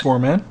Tack's for,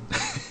 man.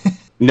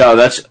 No,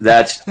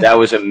 that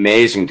was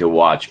amazing to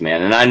watch,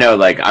 man. And I know,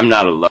 like, I'm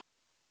not alone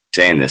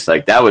saying this.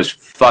 Like, that was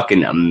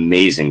fucking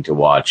amazing to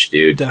watch,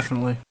 dude.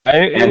 Definitely.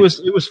 It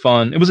was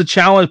fun. It was a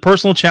challenge,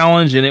 personal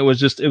challenge, and it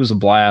was a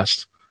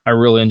blast. I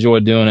really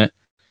enjoyed doing it.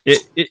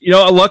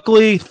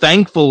 Luckily,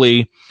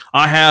 thankfully,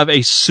 I have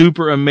a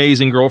super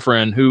amazing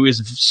girlfriend who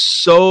is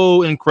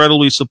so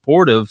incredibly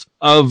supportive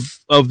of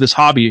this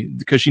hobby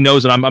because she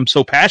knows that I'm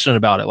so passionate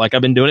about it. Like,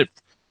 I've been doing it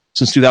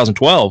since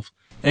 2012.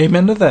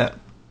 Amen to that.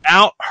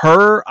 Without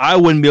her, I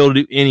wouldn't be able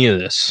to do any of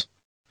this.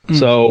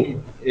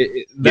 So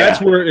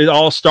that's where it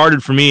all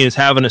started for me, is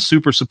having a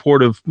super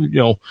supportive,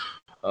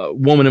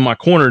 woman in my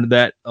corner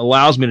that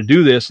allows me to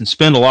do this and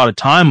spend a lot of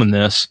time on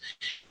this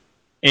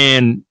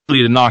and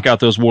really to knock out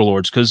those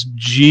warlords. Because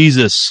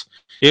Jesus,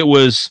 it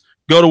was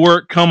go to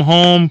work, come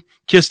home,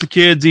 kiss the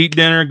kids, eat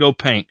dinner, go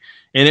paint,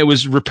 and it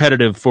was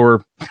repetitive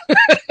for.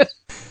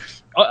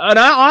 And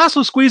I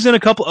also squeezed in a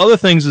couple other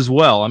things as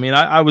well. I mean,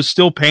 I was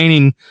still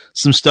painting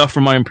some stuff for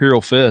my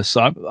Imperial Fist.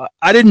 So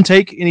I didn't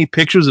take any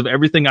pictures of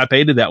everything I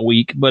painted that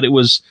week, but it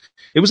was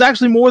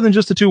actually more than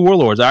just the 2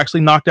 warlords. I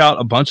actually knocked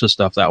out a bunch of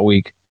stuff that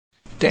week.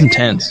 Damn.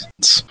 Intense.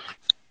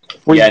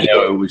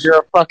 It was. You're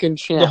a fucking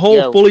champ. The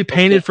whole fully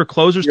painted for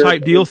closers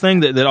type deal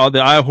thing that all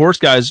the Eye of Horse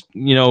guys,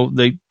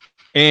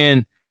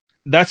 and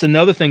that's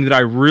another thing that I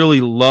really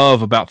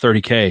love about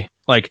 30K.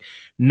 Like,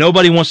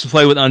 nobody wants to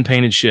play with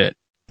unpainted shit.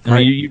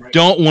 Right. You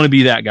don't want to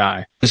be that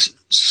guy.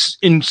 It's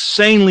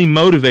insanely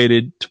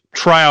motivated to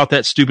try out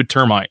that stupid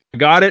termite. I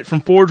got it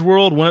from Forge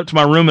World, went up to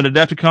my room at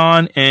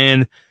Adepticon,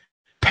 and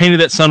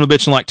painted that son of a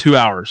bitch in like 2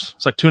 hours.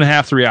 It's like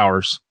 2.5, 3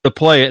 hours to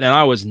play it, and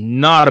I was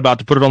not about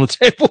to put it on the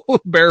table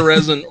with bare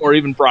resin or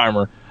even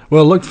primer.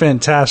 Well, it looked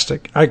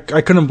fantastic. I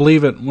couldn't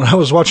believe it when I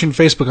was watching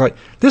Facebook. Like,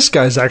 this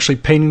guy's actually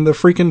painting the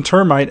freaking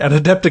termite at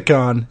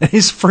Adepticon, and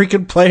he's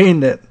freaking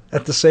playing it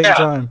at the same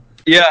time.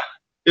 Yeah.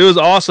 It was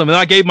awesome. And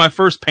I gave my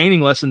first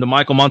painting lesson to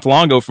Michael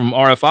Montalongo from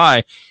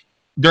RFI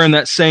during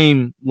that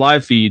same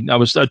live feed.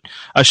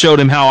 I showed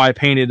him how I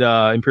painted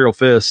Imperial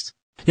Fist.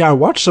 Yeah, I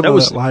watched some of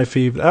that live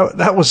feed.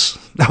 That was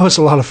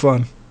a lot of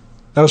fun.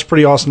 That was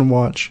pretty awesome to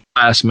watch.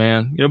 Yes,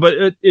 man.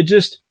 But it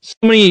just, so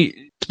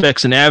many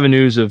aspects and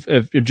avenues of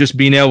just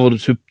being able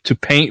to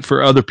paint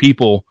for other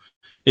people.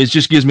 It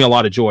just gives me a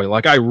lot of joy.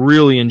 Like, I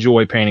really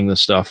enjoy painting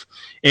this stuff.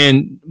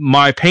 And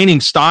my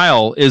painting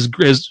style is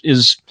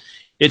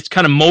it's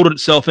kind of molded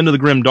itself into the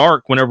grim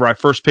dark whenever I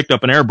first picked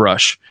up an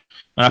airbrush.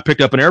 And I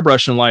picked up an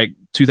airbrush in like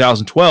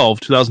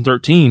 2012,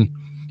 2013,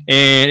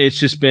 and it's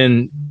just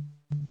been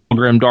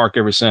grim dark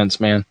ever since,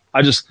 man.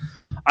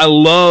 I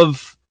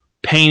love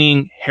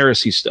painting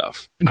Heresy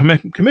stuff.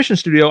 Commission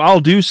Studio,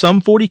 I'll do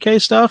some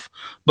 40K stuff,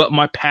 but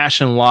my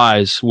passion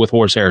lies with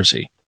Horus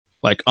Heresy.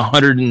 Like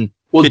 150%.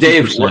 Well,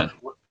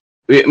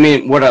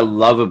 Dave, what I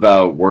love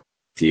about working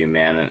with you,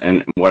 man,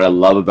 and what I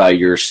love about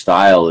your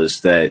style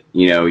is that,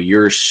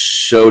 you're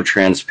so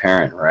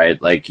transparent,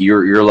 right? Like,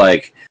 you're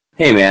like,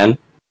 hey, man,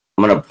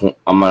 I'm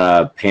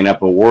gonna paint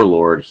up a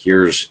warlord.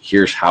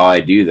 Here's how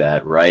I do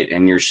that, right?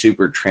 And you're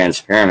super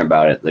transparent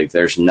about it. Like,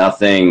 there's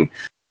nothing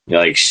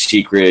like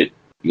secret,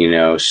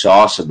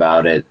 sauce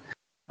about it.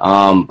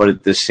 But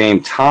at the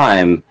same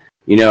time,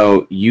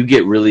 you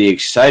get really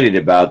excited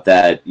about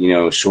that,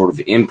 sort of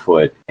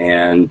input.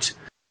 And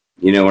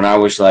when I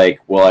was like,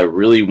 well, I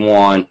really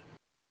want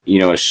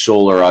a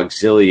Solar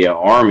Auxilia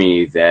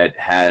army that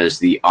has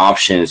the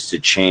options to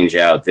change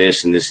out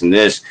this and this and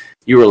this,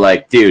 you were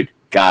like, dude,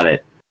 got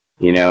it.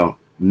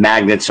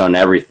 Magnets on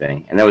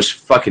everything. And that was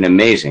fucking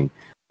amazing.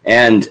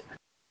 And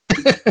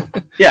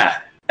yeah,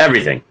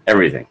 everything,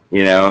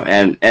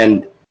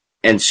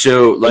 and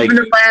so, like, even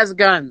the las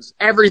guns,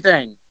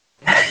 everything.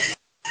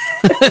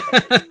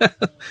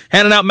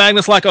 Handing out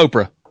magnets like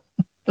Oprah.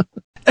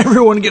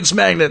 Everyone gets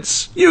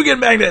magnets. You get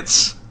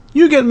magnets.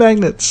 You get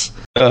magnets.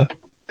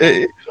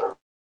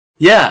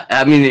 Yeah,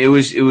 I mean, it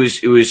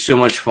was so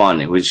much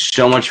fun. It was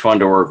so much fun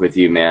to work with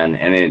you, man.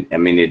 And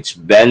it's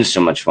been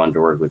so much fun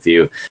to work with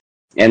you.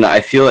 And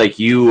I feel like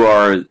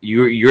you're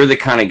the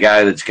kind of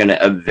guy that's going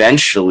to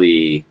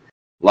eventually,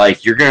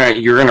 like, you're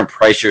gonna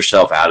price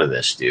yourself out of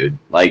this, dude.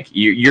 Like,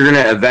 you're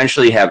gonna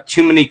eventually have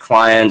too many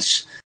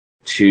clients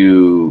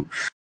to,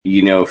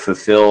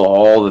 fulfill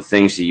all the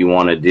things that you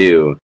want to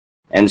do.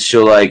 And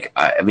so, like,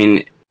 I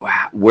mean,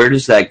 where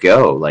does that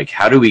go? Like,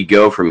 how do we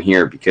go from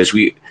here? Because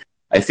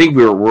I think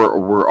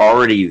we're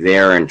already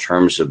there in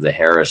terms of the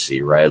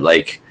Heresy, right?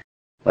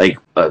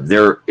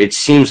 It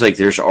seems like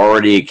there's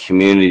already a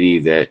community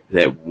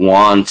that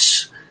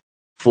wants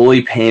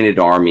fully painted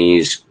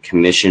armies,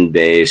 commission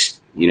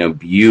based,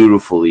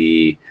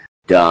 beautifully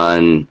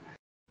done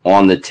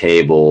on the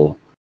table.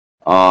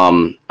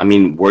 I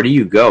mean, where do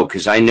you go?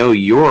 Because I know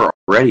you're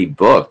already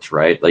booked,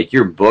 right? Like,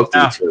 you're booked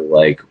until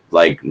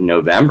like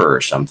November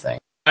or something.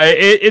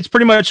 It's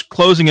pretty much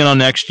closing in on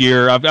next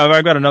year. I've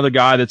got another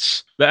guy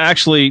that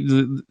actually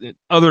the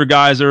other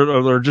guys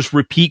are just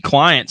repeat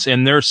clients,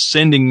 and they're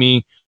sending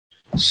me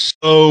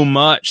so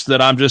much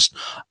that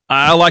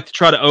I like to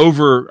try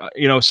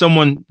to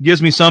someone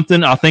gives me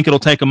something, I'll think it'll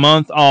take a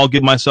month, I'll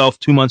give myself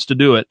 2 months to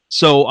do it.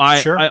 So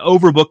I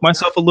overbook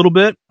myself a little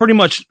bit, pretty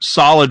much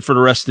solid for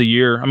the rest of the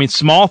year. I mean,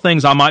 small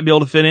things I might be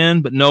able to fit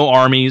in, but no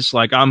armies.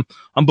 Like I'm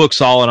booked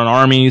solid on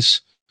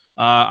armies.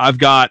 I've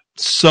got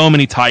so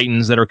many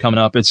Titans that are coming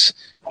up. It's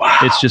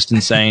just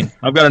insane.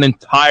 I've got an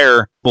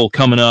entire bull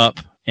coming up,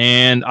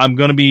 and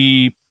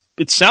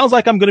it sounds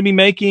like I'm going to be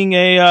making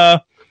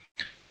a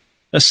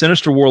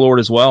Sinister Warlord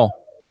as well.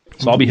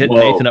 So I'll be hitting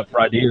Nathan up for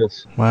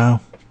ideas.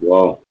 Wow.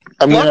 Whoa.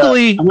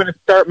 Luckily, I'm going to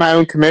start my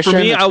own commission. For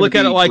me, I look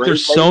at it like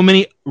there's so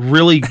many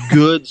really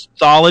good,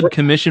 solid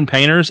commission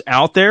painters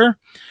out there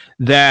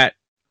that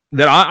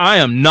I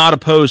am not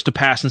opposed to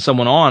passing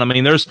someone on. I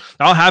mean,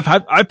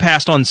 I've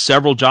passed on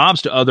several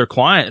jobs to other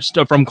clients,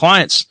 from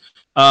clients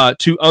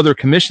to other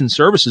commission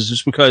services,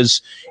 just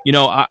because,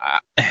 I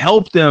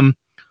help them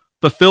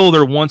fulfill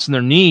their wants and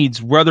their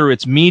needs, whether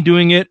it's me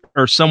doing it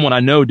or someone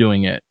I know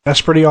doing it. That's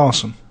pretty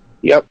awesome.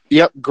 Yep.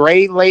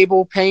 Gray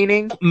label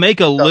painting. Make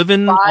a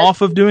living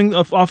off of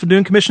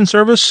doing commission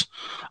service.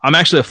 I'm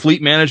actually a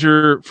fleet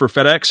manager for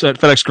FedEx at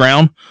FedEx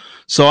Ground,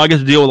 so I get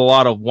to deal with a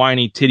lot of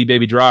whiny titty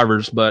baby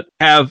drivers, but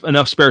have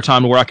enough spare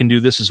time to where I can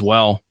do this as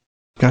well.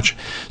 Gotcha.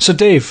 So,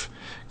 Dave,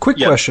 quick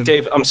question.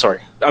 Dave, I'm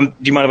sorry. Do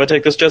you mind if I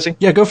take this, Jesse?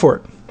 Yeah, go for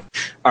it.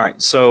 All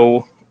right.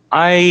 So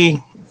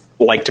I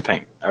like to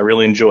paint. I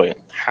really enjoy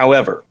it.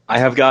 However, I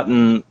have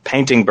gotten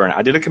painting burnout.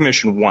 I did a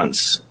commission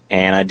once,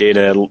 and I did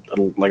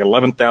like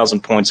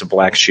 11,000 points of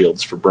black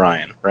shields for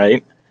Brian,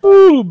 right?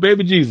 Ooh,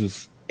 baby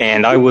Jesus.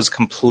 And I was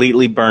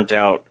completely burnt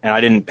out, and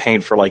I didn't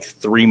paint for like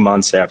 3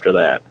 months after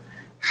that.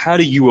 How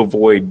do you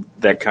avoid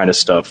that kind of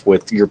stuff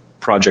with your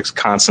projects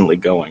constantly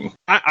going?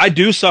 I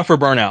do suffer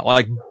burnout.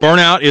 Like,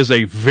 burnout is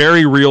a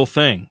very real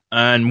thing.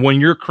 And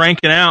when you're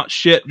cranking out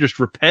shit just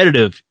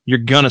repetitive, you're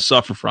going to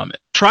suffer from it.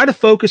 Try to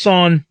focus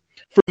on,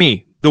 for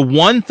me, the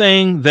one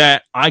thing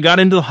that I got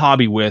into the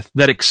hobby with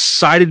that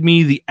excited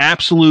me the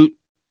absolute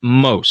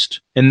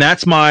most. And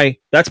that's my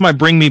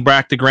bring me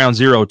back to ground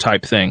zero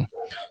type thing.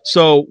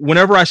 So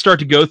whenever I start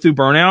to go through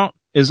burnout,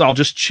 I'll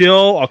just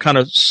chill. I'll kind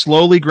of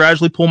slowly,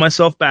 gradually pull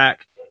myself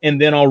back, and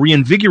then I'll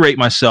reinvigorate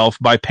myself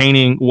by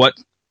painting what,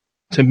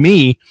 to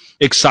me,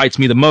 excites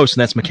me the most,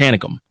 and that's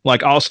Mechanicum.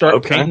 Like, I'll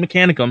start painting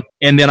Mechanicum,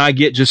 and then I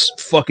get just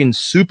fucking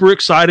super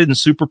excited and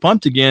super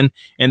pumped again,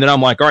 and then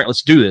I'm like, all right,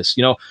 let's do this.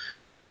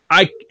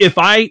 If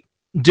I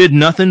did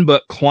nothing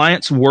but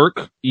clients'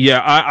 work,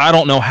 I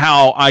don't know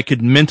how I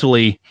could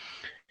mentally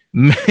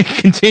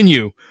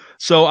continue.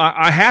 So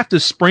I have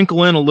to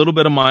sprinkle in a little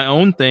bit of my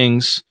own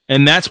things,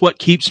 and that's what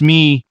keeps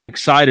me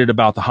excited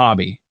about the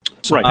hobby.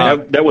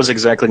 Right. That was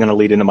exactly going to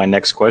lead into my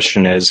next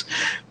question is,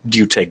 do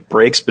you take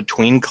breaks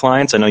between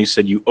clients? I know you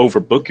said you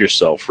overbook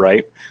yourself,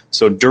 right?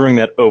 So during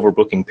that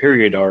overbooking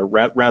period,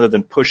 rather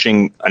than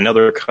pushing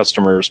another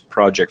customer's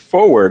project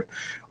forward,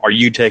 are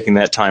you taking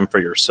that time for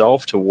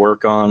yourself to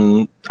work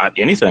on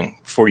anything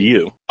for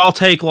you? I'll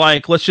take,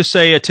 let's just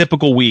say a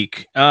typical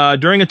week.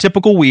 During a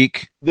typical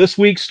week, this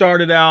week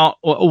started out,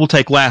 we'll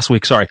take last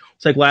week, sorry.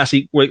 Let's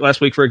take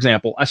last week, for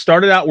example. I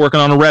started out working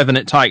on a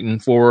Revenant Titan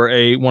for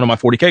one of my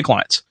 40K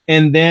clients.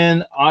 And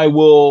then I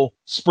will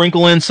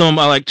sprinkle in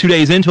 2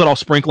 days into it, I'll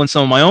sprinkle in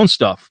some of my own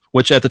stuff,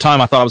 which at the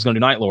time I thought I was going to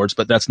do Night Lords,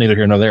 but that's neither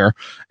here nor there.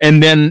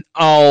 And then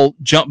I'll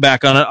jump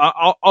back on it.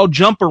 I'll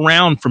jump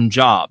around from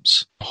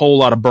jobs, a whole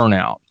lot of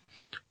burnout,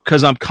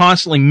 because I'm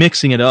constantly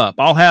mixing it up.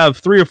 I'll have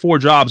 3 or 4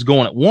 jobs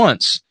going at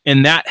once,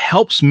 and that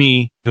helps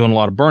me doing a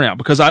lot of burnout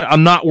because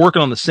I'm not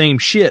working on the same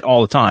shit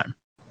all the time.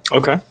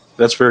 Okay,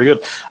 that's very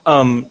good.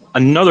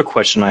 Another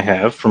question I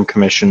have from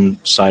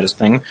commission side of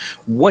thing,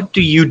 what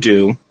do you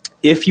do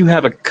if you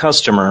have a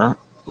customer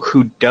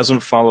who doesn't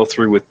follow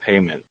through with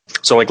payment?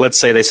 So let's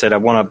say they said, I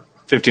want a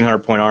 1,500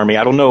 point army.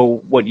 I don't know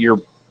what your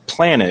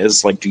plan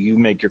is. Like, do you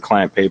make your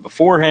client pay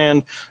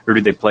beforehand, or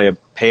do they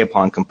pay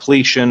upon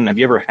completion? Have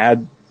you ever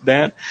had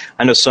that?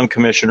 I know some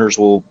commissioners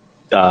will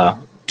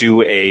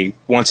do a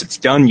once it's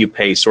done you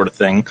pay sort of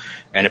thing,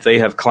 and if they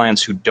have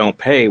clients who don't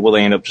pay, will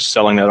they end up just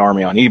selling that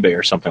army on eBay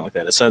or something like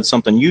that? Is that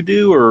something you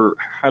do, or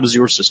how does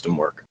your system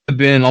work?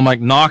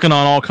 I'm knocking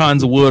on all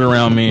kinds of wood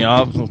around me.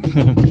 I'll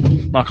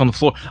knock on the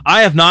floor.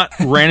 I have not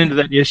ran into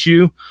that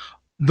issue.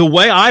 The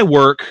way I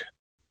work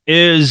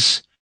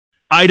is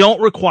I don't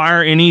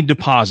require any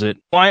deposit.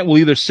 Client will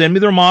either send me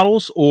their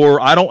models,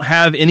 or I don't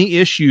have any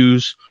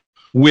issues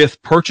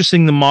with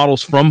purchasing the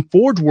models from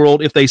Forge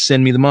World if they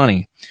send me the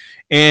money.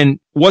 And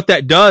what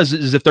that does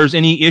is if there's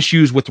any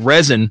issues with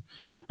resin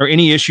or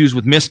any issues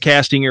with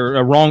miscasting or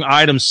a wrong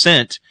item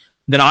sent,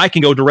 then I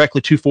can go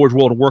directly to Forge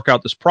World to work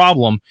out this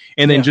problem,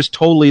 and then just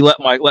totally let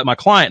my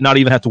client not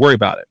even have to worry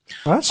about it.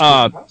 That's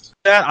cool.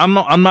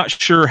 I'm not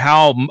sure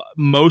how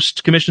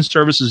most commission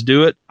services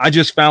do it. I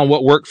just found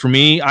what worked for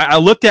me. I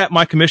looked at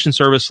my commission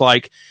service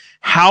like,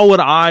 how would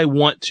I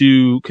want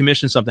to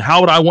commission something?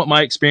 How would I want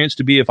my experience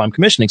to be if I'm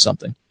commissioning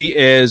something? Be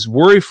as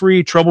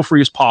worry-free,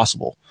 trouble-free as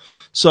possible.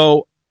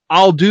 So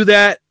I'll do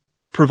that,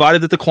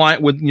 provided that the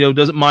client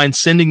doesn't mind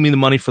sending me the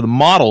money for the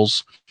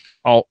models.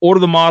 I'll order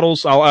the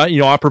models.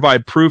 I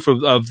provide proof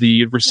of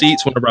the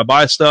receipts whenever I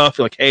buy stuff.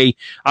 Like, hey,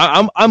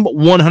 I'm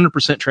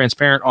 100%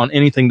 transparent on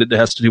anything that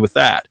has to do with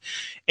that.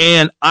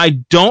 And I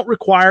don't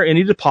require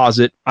any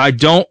deposit. I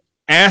don't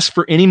ask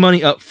for any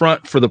money up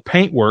front for the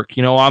paint work.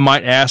 I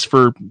might ask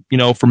for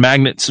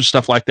magnets or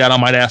stuff like that. I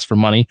might ask for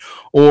money,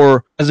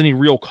 or as any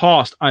real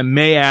cost, I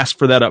may ask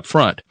for that up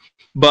front.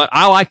 But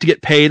I like to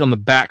get paid on the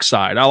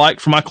backside. I like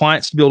for my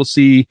clients to be able to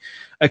see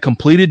a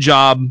completed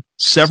job,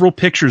 several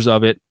pictures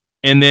of it,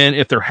 and then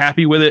if they're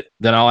happy with it,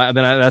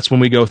 that's when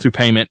we go through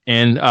payment.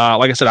 And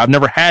like I said, I've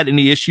never had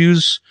any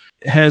issues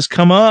has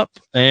come up,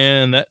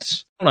 and I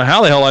don't know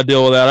how the hell I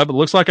deal with that. But it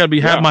looks like I'd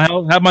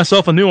have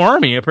myself a new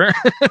army.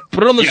 Apparently,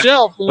 put it on the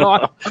shelf.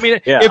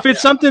 If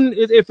it's something,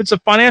 if it's a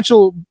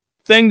financial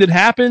thing that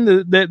happened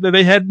that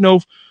they had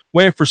no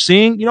way of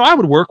foreseeing, I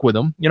would work with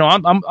them.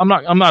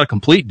 I'm not a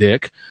complete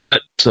dick.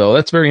 So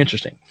that's very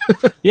interesting.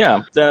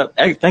 Yeah.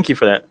 Thank you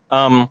for that.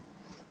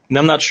 And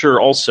I'm not sure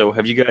also,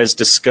 have you guys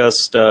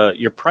discussed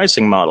your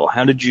pricing model?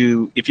 How did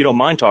you, if you don't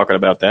mind talking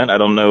about that, I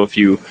don't know if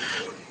you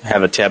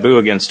have a taboo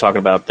against talking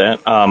about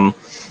that,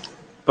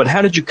 but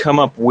how did you come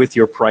up with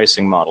your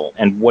pricing model,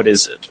 and what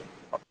is it?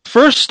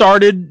 First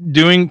started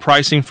doing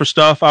pricing for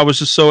stuff, I was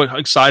just so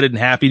excited and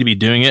happy to be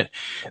doing it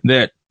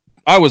that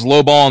I was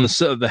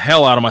lowballing the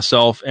hell out of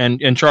myself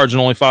and charging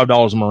only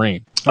 $5 a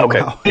Marine.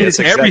 Okay. Wow.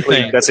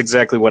 Everything. That's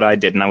exactly what I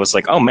did. And I was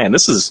like, oh man,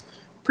 this is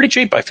pretty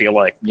cheap, I feel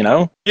like,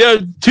 Yeah,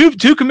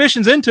 two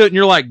commissions into it, and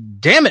you're like,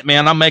 damn it,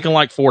 man, I'm making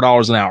like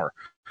 $4 an hour.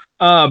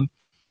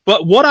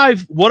 But what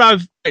I've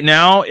right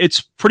now,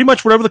 it's pretty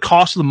much whatever the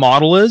cost of the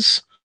model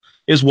is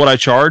what I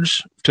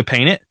charge to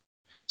paint it.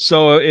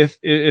 So if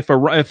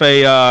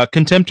a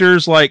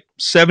Contemptor's like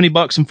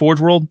 $70 in Forge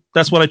World,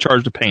 that's what I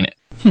charge to paint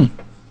it.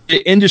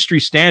 Industry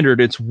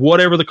standard, it's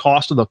whatever the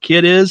cost of the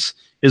kit is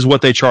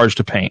what they charge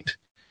to paint.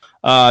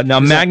 Now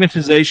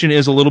magnetization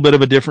is a little bit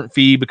of a different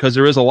fee because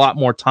there is a lot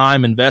more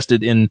time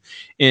invested in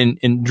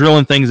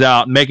drilling things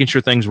out, making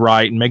sure things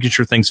right, and making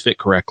sure things fit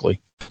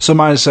correctly. So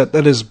mine is that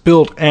is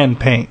build and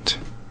paint,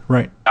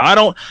 right?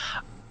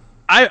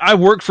 I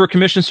worked for a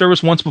commission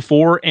service once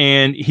before,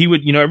 and he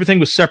would, everything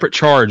was separate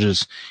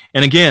charges.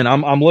 And again,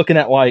 I'm looking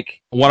at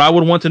like what I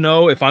would want to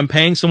know if I'm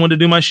paying someone to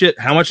do my shit,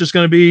 how much it's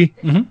going to be.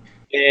 Mm-hmm.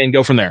 And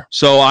go from there.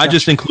 So I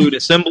just include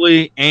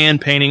assembly and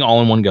painting all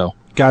in one go.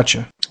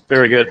 Gotcha.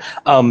 Very good.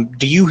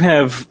 Do you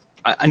have,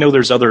 I know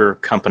there's other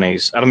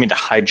companies, I don't mean to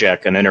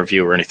hijack an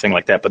interview or anything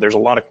like that, but there's a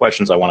lot of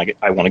questions I want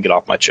to get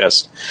off my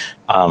chest.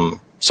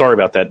 Sorry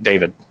about that,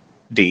 David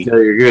D. No,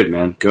 you're good,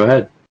 man. Go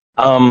ahead.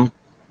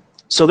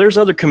 So there's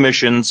other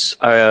commissions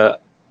out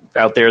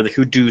there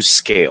who do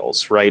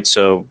scales, right?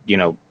 So,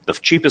 the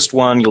cheapest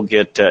one you'll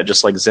get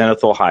just like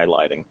zenithal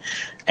highlighting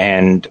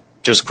and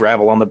just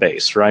gravel on the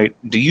base, right?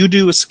 Do you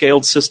do a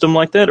scaled system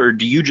like that, or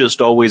do you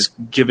just always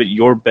give it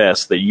your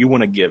best that you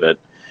want to give it,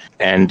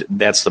 and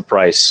that's the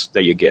price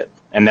that you get,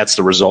 and that's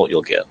the result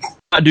you'll get?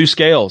 I do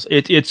scales.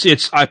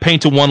 It's I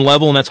paint to one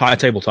level, and that's high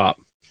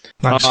tabletop.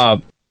 Nice.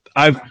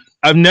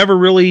 I've never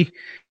really,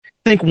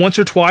 I think once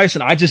or twice,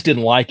 and I just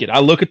didn't like it. I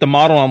look at the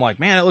model, and I'm like,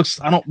 man,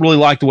 I don't really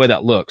like the way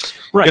that looks.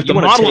 Right. If the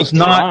model is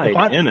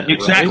not in it,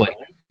 exactly. Right?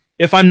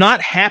 If I'm not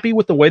happy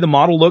with the way the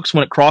model looks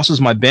when it crosses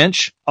my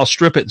bench, I'll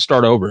strip it and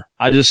start over.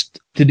 To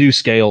do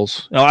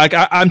scales.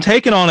 I'm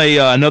taking on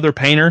another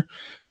painter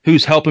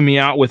who's helping me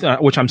out with,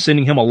 which I'm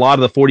sending him a lot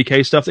of the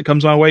 40K stuff that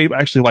comes my way.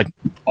 Actually, like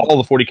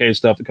all the 40K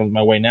stuff that comes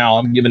my way now,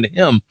 I'm giving to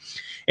him.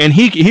 And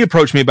he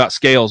approached me about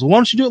scales. Why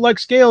don't you do it like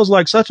scales,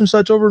 like such and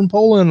such over in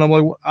Poland? And I'm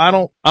like, I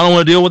don't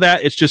want to deal with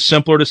that. It's just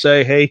simpler to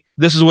say, hey,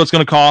 this is what's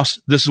going to cost.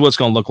 This is what it's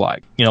going to look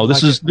like.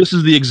 This is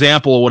the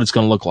example of what it's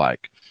going to look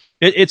like.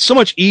 It's so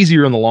much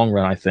easier in the long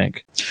run, I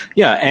think.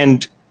 Yeah,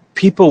 and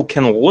people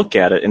can look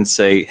at it and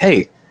say,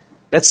 hey,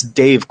 that's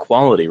Dave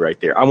quality right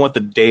there. I want the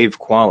Dave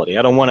quality.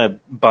 I don't want to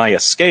buy a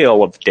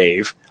scale of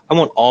Dave. I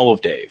want all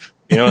of Dave.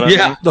 You know what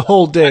I mean? The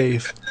whole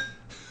Dave.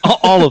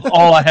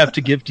 all I have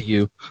to give to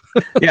you.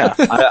 Yeah,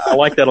 I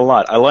like that a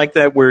lot. I like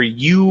that where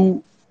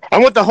you I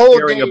want the whole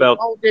caring Dave. about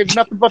Whole Dave,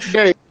 nothing but the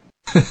Dave.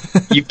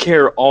 you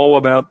care all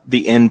about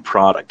the end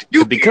product.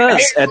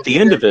 Because at the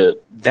end of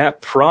it,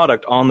 that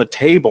product on the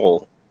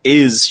table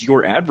is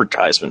your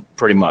advertisement,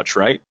 pretty much,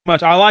 right?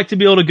 I like to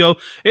be able to go.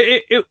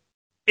 It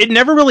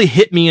never really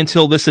hit me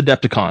until this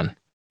Adepticon.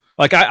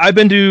 Like I've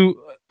been to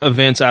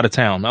events out of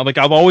town.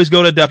 I've always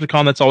go to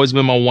Adepticon. That's always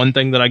been my one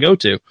thing that I go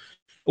to.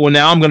 Well,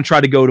 now I'm going to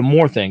try to go to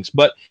more things.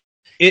 But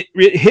it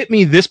hit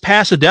me this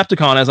past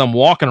Adepticon as I'm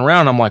walking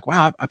around. I'm like,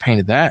 wow, I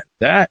painted that.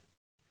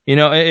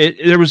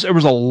 There was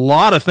a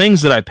lot of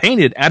things that I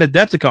painted at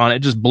Adepticon. It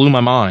just blew my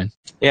mind.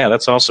 Yeah,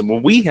 that's awesome. Well,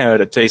 we had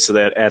a taste of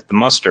that at the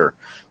muster,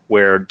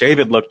 where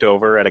David looked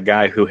over at a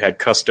guy who had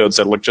custodes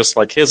that looked just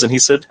like his, and he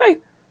said, hey,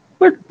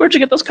 where'd you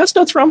get those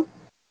custodes from?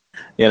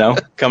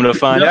 Come to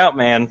find out,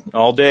 man,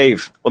 all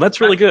Dave. Well,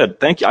 that's really good.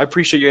 Thank you. I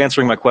appreciate you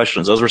answering my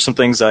questions. Those were some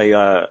things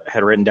I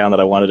had written down that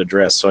I wanted to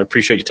address, so I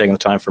appreciate you taking the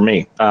time for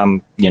me.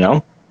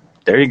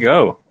 There you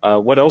go.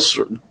 What else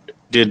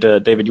did,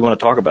 David, you want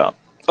to talk about?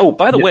 Oh,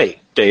 by the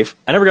way, Dave,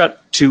 I never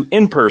got to,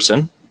 in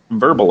person,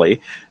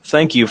 verbally,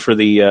 thank you for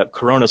the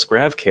Coronis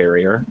Grav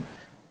Carrier.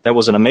 That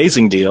was an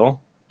amazing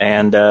deal.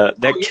 And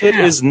that kit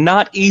is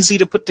not easy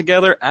to put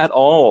together at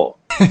all.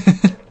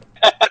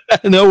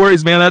 No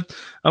worries, man.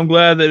 I'm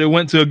glad that it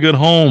went to a good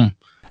home.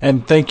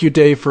 And thank you,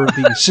 Dave, for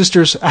the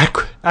sisters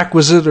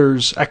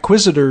acquisitors,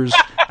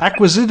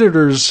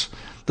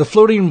 the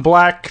floating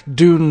black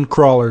dune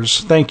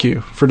crawlers. Thank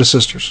you for the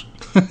sisters.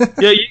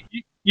 Yeah,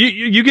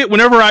 you get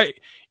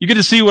you get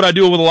to see what I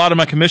do with a lot of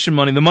my commission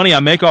money. The money I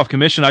make off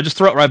commission, I just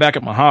throw it right back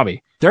at my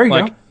hobby. There you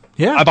go.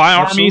 Yeah, I buy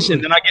armies,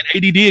 and then I get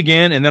ADD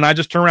again, and then I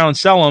just turn around and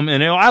sell them,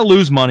 and I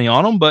lose money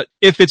on them. But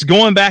if it's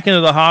going back into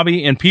the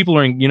hobby, and people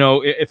are,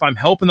 if I'm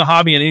helping the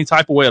hobby in any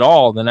type of way at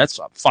all, then that's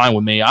fine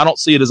with me. I don't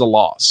see it as a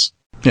loss.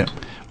 Yeah.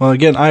 Well,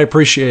 again, I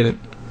appreciate it.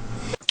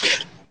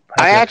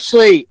 I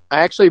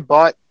actually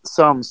bought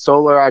some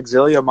Solar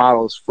Auxilia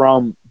models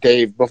from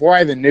Dave before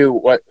I even knew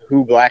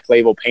who Black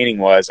Label Painting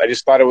was. I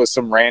just thought it was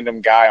some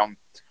random guy on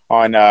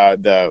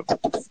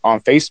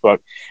Facebook,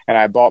 and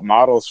I bought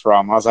models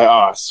from. I was like,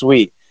 oh,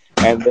 sweet.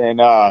 And then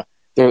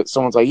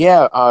someone's like,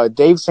 yeah,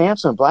 Dave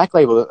Sampson, Black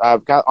Label,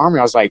 I've got Army.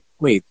 I was like,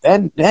 wait,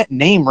 that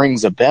name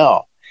rings a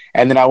bell.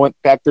 And then I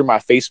went back through my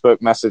Facebook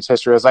message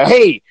history. I was like,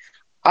 hey,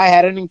 I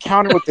had an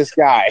encounter with this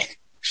guy.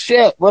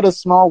 Shit, what a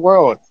small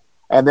world.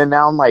 And then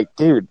now I'm like,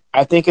 dude,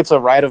 I think it's a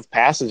rite of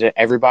passage that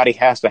everybody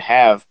has to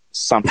have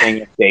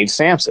something Dave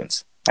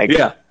Sampson's. Like,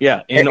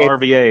 yeah. In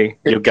RVA,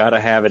 you've got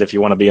to have it if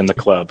you want to be in the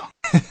club.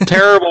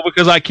 Terrible,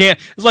 because I can't.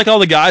 It's like all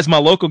the guys, my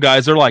local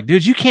guys, they're like,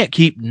 dude, you can't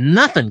keep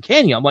nothing,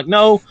 can you? I'm like,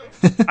 no,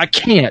 I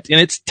can't. And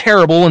it's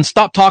terrible, and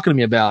stop talking to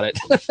me about it.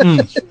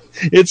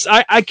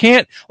 I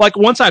can't. Like,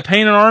 once I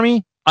paint an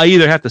army, I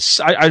either have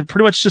to, I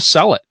pretty much just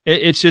sell it.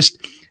 It's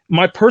just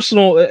my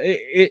personal,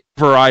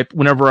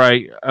 whenever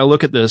I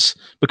look at this,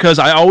 because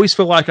I always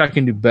feel like I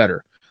can do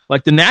better.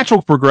 Like the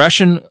natural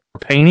progression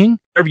of painting,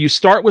 whenever you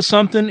start with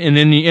something and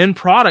then the end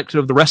product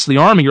of the rest of the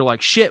army, you're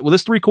like, shit, well,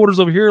 this 3/4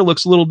 over here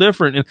looks a little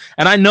different.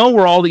 And I know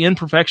where all the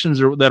imperfections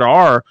that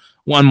are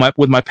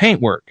with my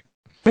paint work.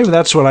 Maybe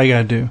that's what I got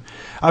to do.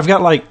 I've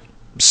got like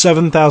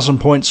 7,000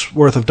 points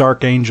worth of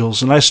Dark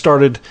Angels, and I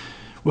started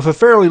with a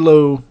fairly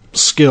low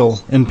skill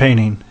in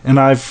painting. And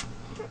I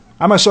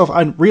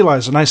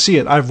realize, and I see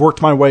it, I've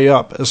worked my way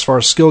up as far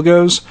as skill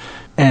goes.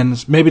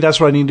 And maybe that's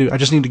what I need to do. I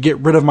just need to get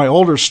rid of my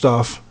older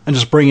stuff and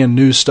just bring in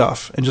new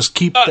stuff and just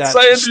keep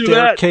that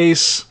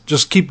staircase,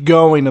 just keep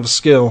going of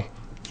skill.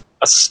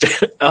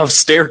 A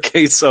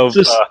staircase of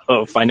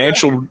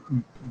financial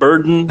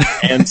burden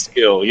and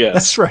skill, yes.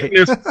 That's right.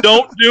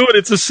 Don't do it.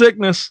 It's a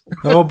sickness.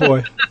 Oh,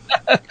 boy.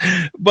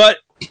 But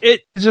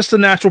it's just a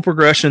natural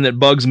progression that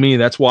bugs me.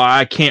 That's why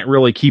I can't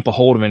really keep a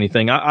hold of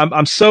anything.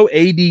 I'm so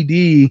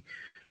ADD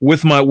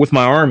with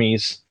my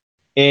armies.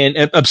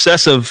 And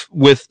obsessive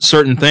with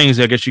certain things,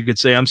 I guess you could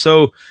say. I'm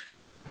so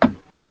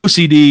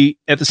OCD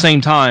at the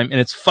same time, and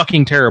it's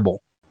fucking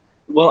terrible.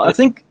 Well, I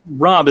think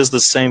Rob is the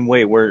same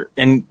way,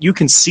 and you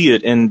can see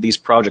it in these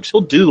projects.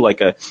 He'll do like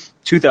a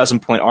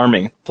 2,000 point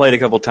army, play it a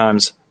couple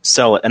times,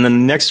 sell it, and then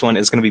the next one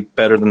is going to be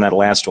better than that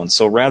last one.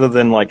 So rather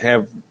than like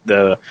have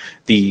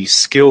the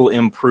skill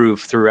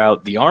improve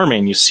throughout the army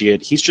and you see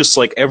it, he's just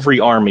like every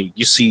army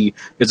you see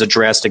is a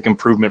drastic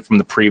improvement from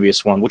the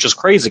previous one, which is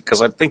crazy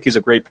because I think he's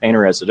a great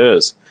painter as it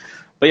is.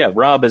 But yeah,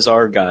 Rob is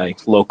our guy,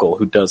 local,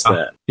 who does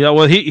that. Yeah,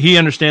 well, he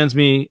understands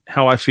me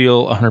how I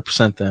feel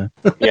 100% then.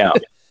 Yeah.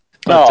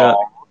 But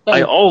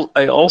I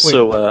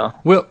also...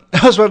 Will,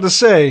 I was about to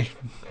say,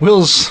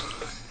 Will's...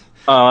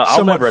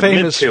 somewhat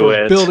famous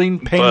for building,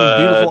 painting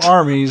beautiful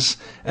armies,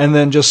 and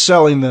then just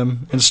selling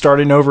them and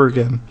starting over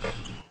again.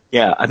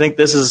 Yeah, I think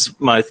this is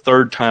my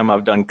third time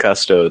I've done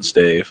custodes,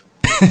 Dave.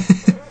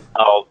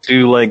 I'll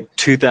do like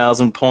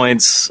 2,000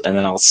 points, and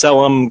then I'll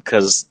sell them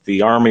because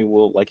the army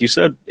will, like you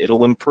said,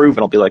 it'll improve,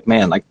 and I'll be like,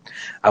 man, like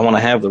I want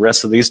to have the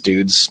rest of these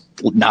dudes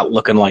not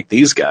looking like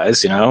these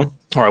guys, or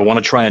I want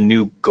to try a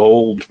new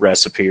gold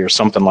recipe or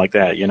something like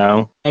that,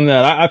 And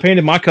then I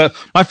painted my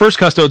first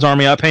custodes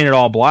army. I painted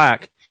all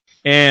black.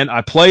 And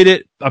I played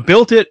it, I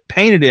built it,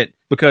 painted it,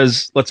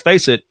 because, let's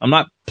face it, I'm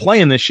not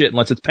playing this shit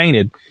unless it's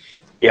painted.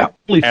 Yeah,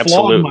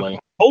 absolutely.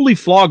 Totally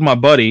flogged my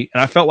buddy,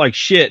 and I felt like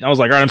shit. And I was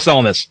like, all right, I'm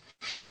selling this.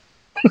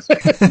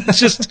 It's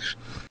just,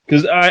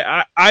 because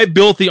I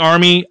built the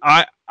army,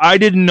 I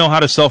didn't know how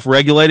to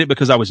self-regulate it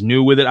because I was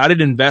new with it. I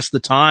didn't invest the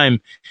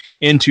time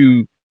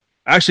into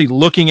actually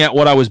looking at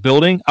what I was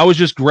building. I was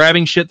just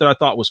grabbing shit that I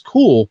thought was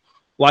cool,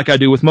 like I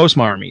do with most of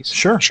my armies.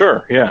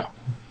 Sure, yeah.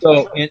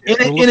 So,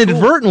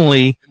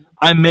 inadvertently...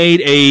 I made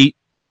a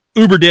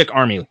uber dick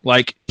army,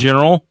 like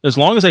general. As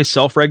long as they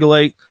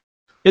self-regulate,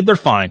 they're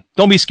fine.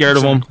 Don't be scared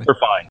of them. They're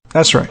fine.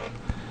 That's right.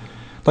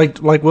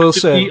 Like Will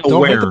said,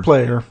 don't hate the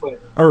player.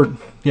 Or,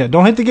 yeah,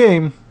 don't hate the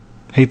game.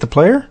 Hate the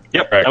player?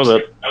 Yep, that was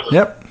it.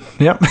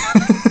 Yep.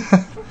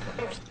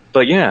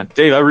 But yeah,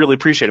 Dave, I really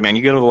appreciate it, man.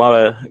 You get a lot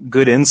of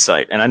good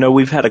insight. And I know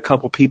we've had a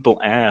couple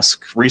people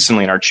ask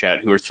recently in our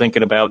chat who are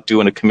thinking about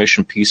doing a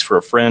commission piece for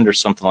a friend or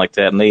something like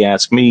that. And they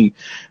ask me,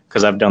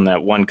 because I've done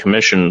that one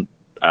commission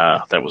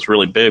that was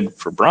really big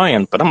for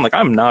Brian, but I'm like,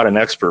 I'm not an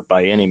expert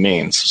by any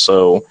means.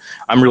 So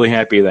I'm really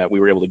happy that we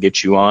were able to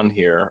get you on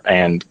here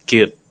and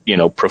get,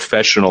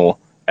 professional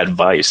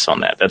advice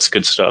on that. That's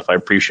good stuff. I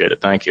appreciate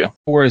it. Thank you.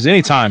 Whereas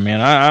anytime,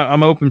 man,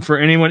 I'm open for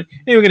anyone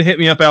going to hit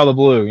me up out of the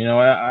blue.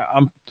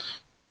 I'm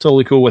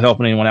totally cool with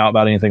helping anyone out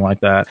about anything like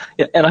that.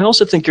 Yeah, and I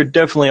also think you're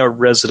definitely our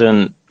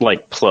resident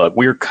plug.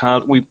 We're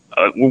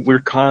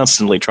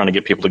constantly trying to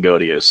get people to go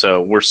to you.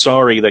 So we're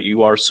sorry that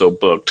you are so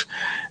booked.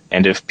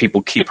 And if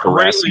people keep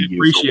harassing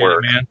you for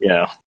work, man.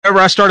 Yeah.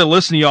 Whenever I started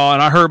listening to y'all,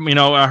 and I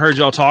heard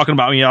y'all talking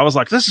about me, I was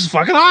like, this is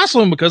fucking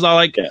awesome, because I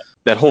like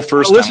that whole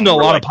first. I listened to a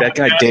lot of that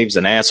guy Dave's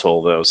an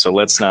asshole though, so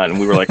let's not. And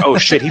we were like, oh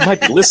shit, he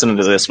might be listening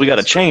to this. We got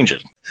to change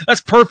it. That's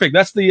perfect.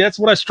 That's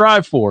what I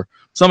strive for.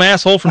 Some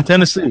asshole from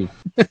Tennessee.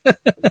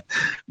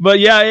 But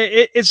yeah,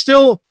 it's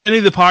still, any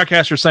of the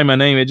podcasters say my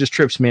name, it just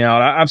trips me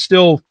out. I'm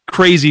still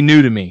crazy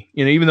new to me,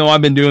 even though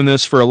I've been doing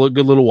this for a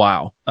good little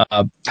while.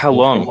 How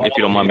long, if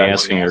you don't mind me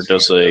asking, or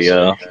does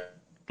a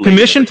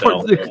commission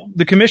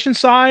the commission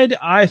side?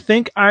 I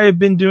think I've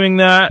been doing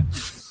that.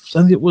 I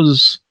think it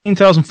was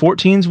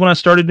 2014 is when I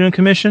started doing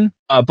commission.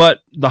 But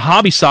the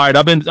hobby side,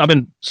 I've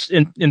been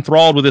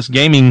enthralled with this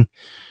gaming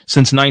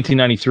since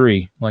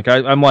 1993. Like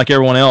I'm like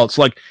everyone else.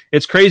 Like,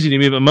 it's crazy to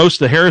me, but most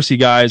of the Heresy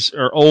guys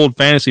are old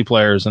fantasy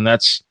players, and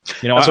that's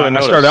I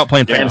started out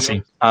playing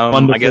fantasy.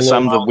 I guess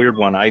I'm the weird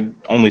one. I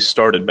only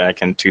started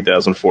back in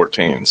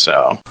 2014,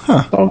 so.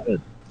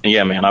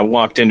 Yeah, man, I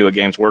walked into a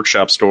Games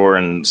Workshop store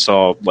and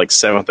saw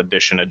 7th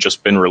edition had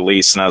just been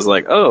released, and I was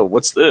like, oh,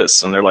 what's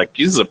this? And they're like,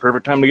 this is a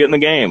perfect time to get in the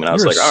game. And I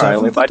was like, all right,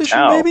 let me buy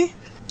Tau. Baby?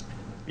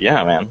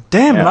 Yeah, man.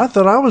 Damn it, I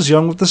thought I was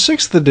young with the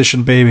 6th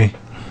edition, baby.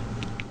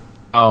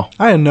 Oh.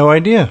 I had no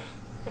idea.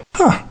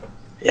 Huh.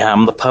 Yeah,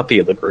 I'm the puppy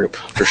of the group,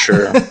 for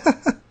sure.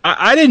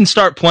 I didn't really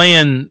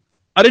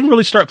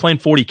start playing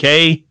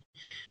 40K.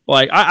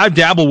 I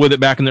dabbled with it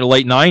back in the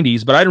late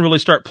 90s, but I didn't really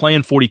start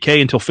playing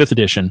 40K until 5th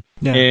edition.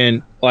 Yeah.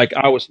 And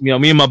I was, me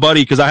and my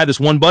buddy, because I had this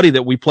one buddy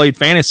that we played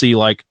fantasy,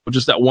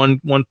 just that one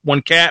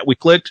cat. We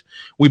clicked.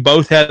 We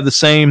both had the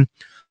same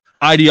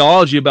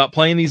ideology about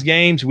playing these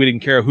games. We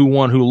didn't care who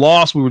won, who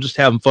lost. We were just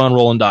having fun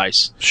rolling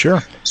dice.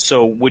 Sure.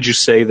 So would you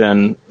say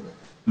then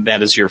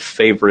that is your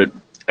favorite,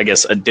 I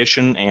guess,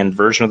 edition and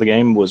version of the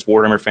game was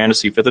Warhammer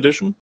Fantasy 5th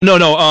edition? No,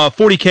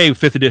 40K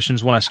 5th edition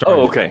is when I started.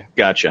 Oh, okay.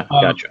 Gotcha.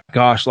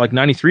 Gosh,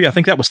 93, I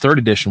think that was 3rd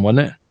edition,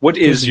 wasn't it? What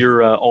is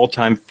your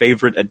all-time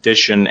favorite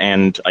edition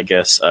and, I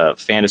guess,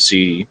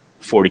 fantasy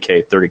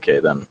 40K,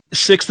 30K then?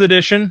 6th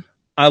edition.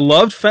 I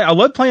loved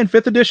playing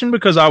 5th edition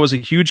because I was a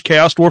huge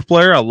Chaos Dwarf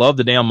player. I loved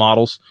the damn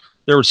models.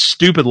 They were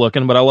stupid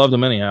looking, but I loved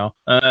them anyhow.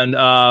 And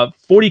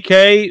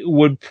 40K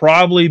would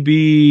probably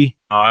be...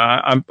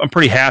 I'm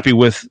pretty happy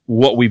with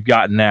what we've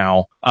got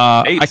now.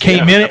 I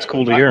came in. That's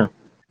cool to hear.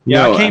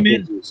 I came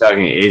in. He's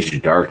talking Age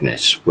of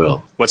Darkness,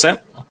 Will. What's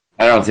that?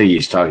 I don't think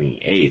he's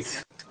talking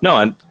 8th.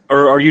 No,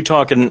 or are you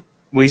talking?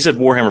 Well, he said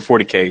Warhammer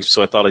 40K,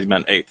 so I thought he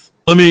meant 8th.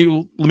 Let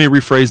me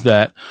rephrase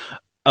that.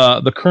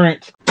 The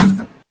current,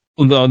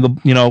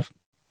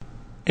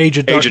 Age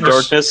of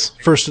Darkness.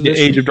 First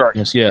edition. Age of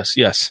Darkness.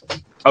 Yes.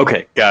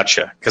 Okay,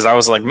 gotcha. Because I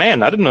was like,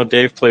 man, I didn't know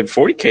Dave played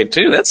 40K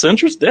too. That's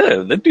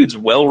interesting. That dude's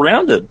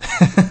well-rounded.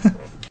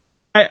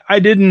 I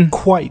didn't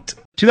quite.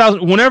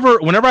 2000.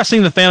 Whenever I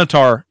seen the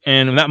Thanatar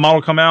and that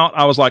model come out,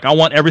 I was like, I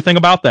want everything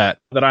about that.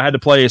 That I had to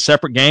play a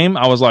separate game.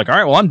 I was like, all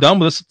right, well, I'm done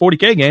with this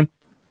 40K game.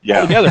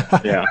 Yeah, together.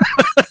 Yeah.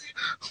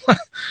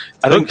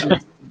 I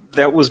think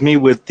that was me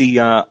with the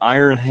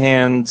Iron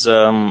Hands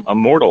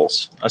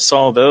Immortals. I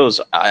saw those.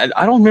 I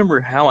don't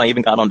remember how I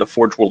even got onto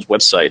Forge World's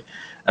website.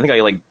 I think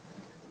I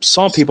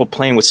saw people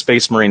playing with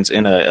Space Marines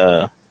in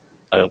a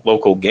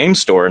local game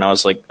store, and I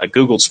was like, I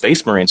googled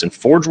Space Marines, and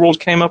Forge World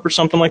came up or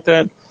something like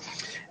that.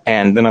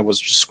 And then I was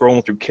just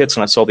scrolling through kits,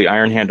 and I saw the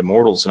Iron Hand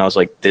Immortals, and I was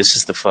like, this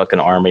is the fucking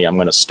army I'm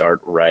going to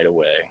start right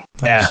away.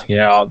 Yeah,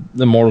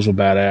 the Immortals were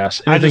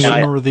badass. I just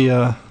remember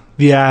the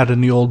ad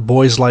in the old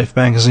Boys Life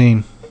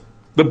magazine.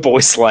 The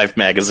Boys Life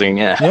magazine,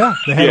 yeah. Yeah,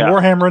 they had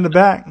Warhammer in the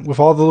back with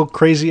all the little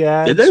crazy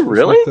ads. Did they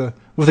really?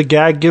 With the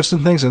gag gifts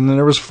and things, and then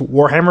there was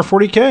Warhammer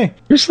 40K.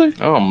 Seriously?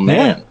 Oh,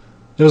 man. Yeah.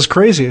 It was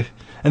crazy.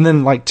 And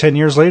then, 10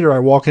 years later, I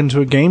walk into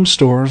a game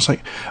store, and it's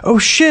like, oh,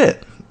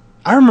 shit.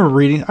 I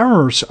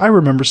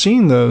remember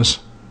seeing those.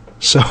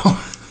 So.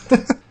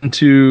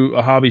 Into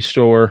a hobby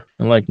store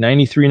in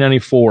 93,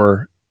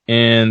 94,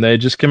 and they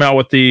just came out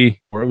with it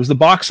was the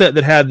box set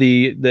that had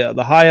the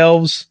High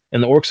Elves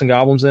and the Orcs and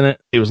Goblins in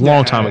it. It was a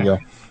long time ago.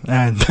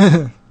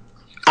 And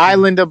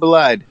Island of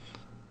Blood.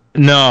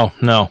 No.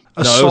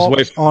 Assault it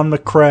was on the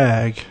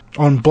Crag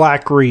on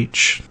Black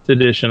Reach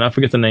edition. I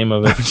forget the name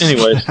of it.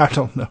 Anyways, I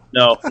don't know.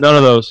 No, none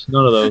of those.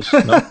 No.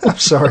 I'm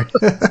sorry.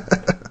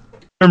 I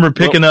remember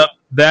picking up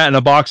that and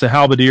a box of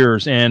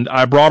halberdiers, and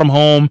I brought them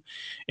home.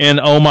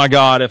 And oh my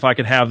God, if I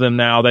could have them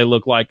now, they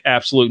look like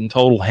absolute and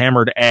total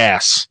hammered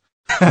ass.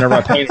 Whenever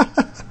I painted,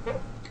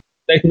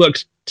 they look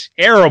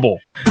terrible.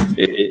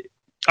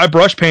 I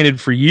brush painted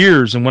for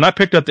years, and when I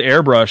picked up the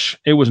airbrush,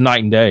 it was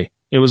night and day.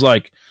 It was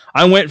like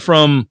I went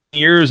from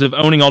years of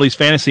owning all these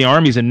fantasy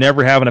armies and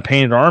never having a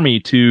painted army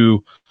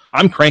to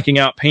I'm cranking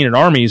out painted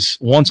armies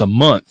once a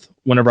month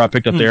whenever I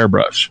picked up the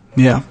airbrush.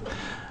 Yeah.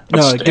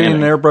 No, getting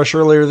an airbrush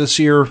earlier this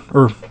year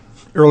or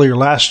earlier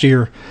last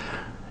year,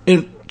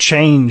 it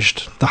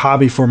changed the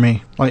hobby for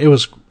me. Like, it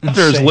was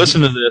insane.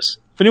 Listening to this.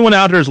 If anyone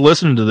out there is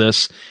listening to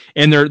this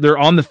and they're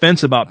on the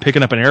fence about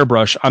picking up an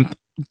airbrush,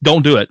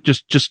 don't do it.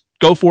 Just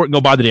go for it and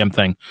go buy the damn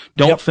thing.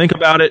 Don't think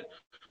about it.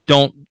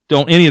 Don't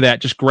any of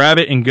that. Just grab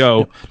it and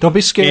go. Don't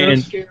be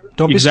scared.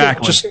 Don't be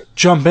scared. Just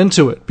jump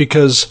into it,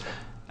 because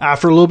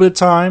after a little bit of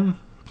time,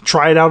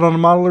 try it out on a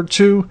model or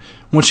two.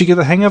 Once you get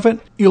the hang of it,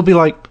 you'll be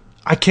like,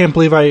 I can't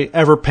believe I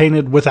ever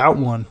painted without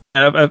one.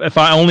 If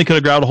I only could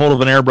have grabbed a hold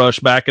of an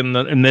airbrush back in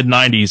the mid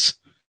 90s,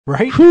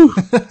 right?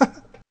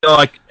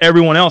 Like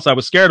everyone else, I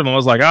was scared of them. I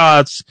was like,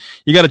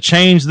 you got to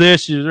change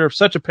this. You're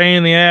such a pain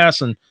in the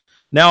ass. And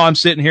now I'm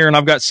sitting here and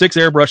I've got 6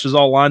 airbrushes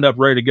all lined up,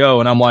 ready to go.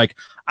 And I'm like,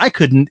 I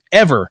couldn't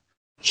ever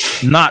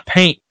not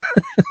paint.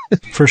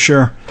 For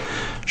sure.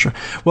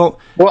 Well,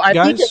 I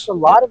think a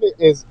lot of it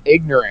is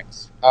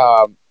ignorance.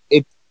 I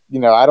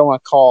don't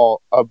want to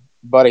call a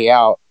buddy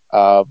out,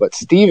 but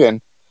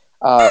Steven,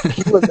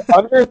 he was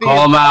under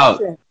the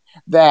impression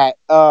that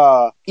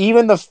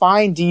even the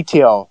fine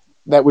detail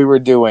that we were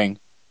doing,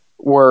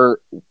 we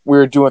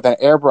were doing with an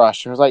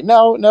airbrush. And it was like,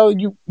 no,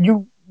 you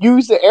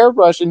use the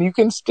airbrush and you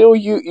can still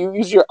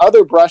use your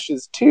other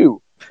brushes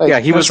too.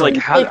 Like, he was like,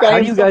 how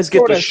do you guys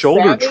get the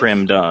shoulder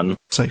trim done?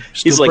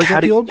 He's like,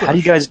 how do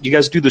you guys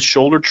do the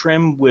shoulder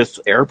trim with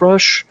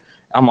airbrush?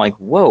 I'm like,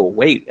 whoa,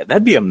 wait,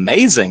 that'd be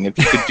amazing if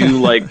you could do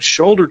like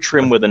shoulder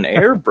trim with an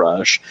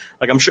airbrush.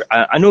 Like, I'm sure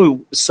I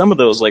know some of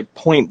those like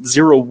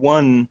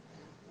 0.01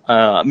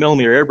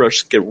 millimeter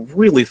airbrushes get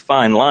really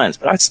fine lines,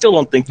 but I still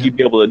don't think you'd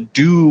be able to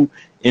do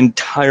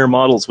entire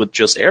models with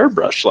just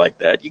airbrush like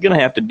that. You're gonna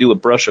have to do a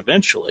brush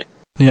eventually.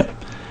 Yeah.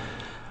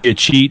 A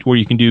cheat where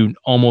you can do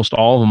almost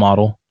all of a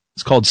model.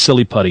 It's called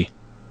silly putty.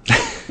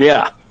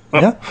 Yeah.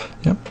 Well,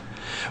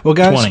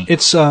 guys, 20.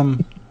 It's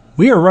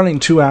we are running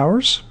 2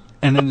 hours,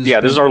 and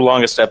this is our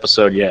longest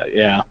episode yet.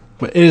 Yeah.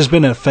 It has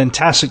been a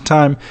fantastic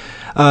time.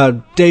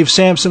 Dave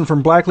Sampson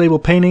from Black Label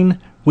Painting,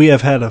 we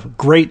have had a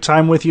great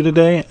time with you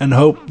today, and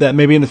hope that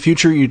maybe in the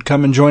future you'd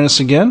come and join us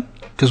again,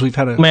 because we've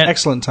had an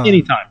excellent time.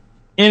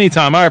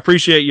 Anytime. I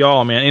appreciate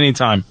y'all, man.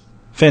 Anytime.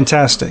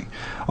 Fantastic.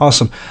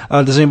 Awesome.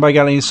 Does anybody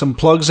got some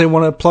plugs they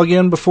want to plug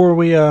in before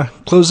we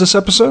close this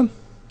episode?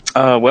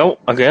 Well,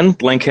 again,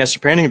 Lancaster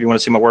Painting, if you want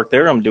to see my work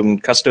there, I'm doing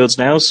custodes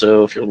now,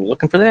 so if you're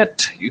looking for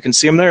that, you can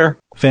see them there.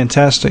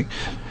 Fantastic.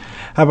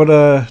 How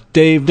about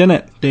Dave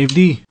Dennett, Dave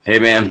D? Hey,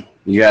 man,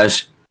 you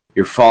guys,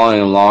 you're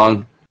following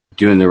along,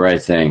 doing the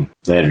right thing.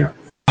 Later.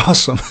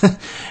 Awesome.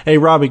 Hey,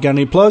 Robbie, got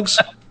any plugs?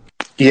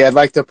 Yeah, I'd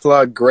like to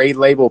plug Grade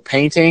Label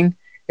Painting.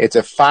 It's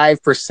a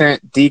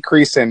 5%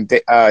 decrease in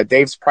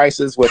Dave's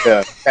prices with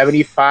a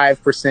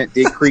 75%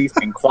 decrease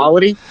in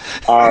quality.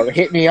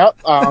 Hit me up.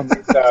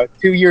 It's a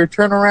 2-year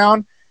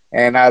turnaround,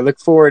 and I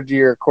look forward to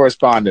your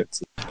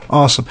correspondence.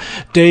 Awesome.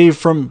 Dave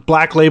from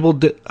Black Label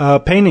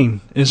Painting,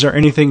 is there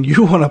anything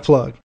you want to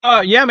plug?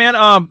 Yeah, man.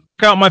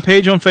 Check out my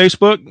page on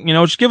Facebook.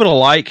 Just give it a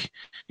like.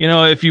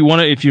 If you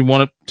want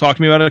to talk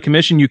to me about a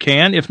commission, you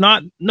can. If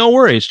not, no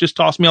worries. Just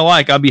toss me a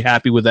like. I'll be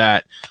happy with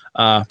that.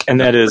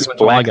 And that is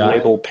Black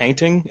Label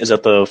Painting. Is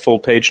that the full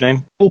page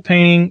name? Full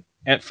Painting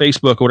at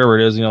Facebook or whatever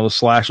it is. The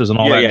slashes and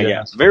all that.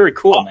 Yeah. Very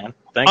cool, man.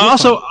 Thank you.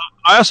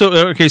 I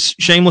also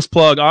shameless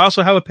plug. I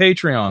also have a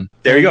Patreon.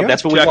 There you go.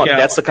 That's what we want.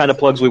 That's the kind of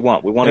plugs we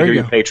want. We want to hear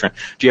your Patreon.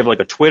 Do you have like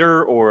a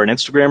Twitter or an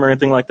Instagram or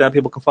anything like that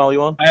people can follow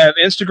you on? I have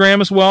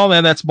Instagram as well,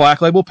 and that's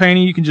Black Label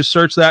Painting. You can just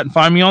search that and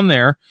find me on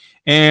there.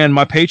 And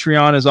my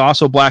Patreon is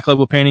also Black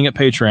Label Painting at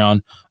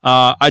Patreon.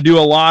 I do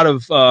a lot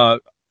of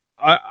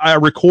I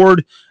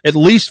record at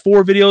least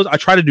 4 videos. I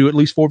try to do at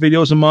least 4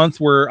 videos a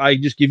month where I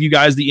just give you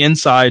guys the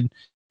inside.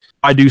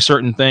 I do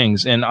certain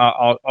things, and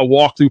I'll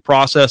walk through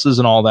processes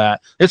and all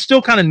that. It's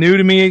still kind of new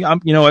to me. I'm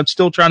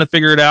still trying to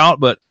figure it out,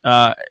 but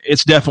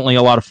it's definitely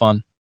a lot of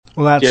fun.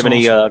 Well, that's do you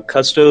have any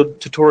custode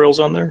tutorials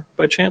on there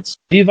by chance?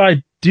 If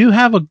I do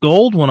have a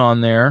gold one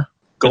on there.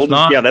 Gold?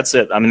 Yeah, that's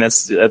it. I mean,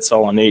 that's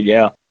all I need.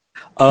 Yeah.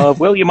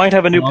 Well, you might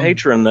have a new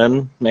patron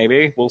then.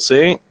 Maybe we'll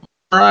see.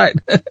 All right.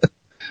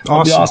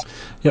 Awesome.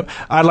 Yep.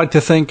 I'd like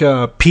to thank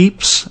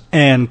Peeps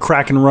and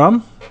Kraken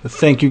Rum.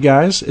 Thank you,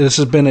 guys. This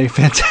has been a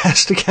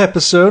fantastic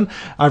episode.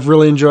 I've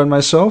really enjoyed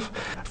myself.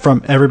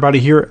 From everybody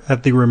here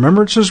at the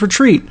Remembrances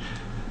Retreat,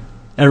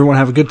 everyone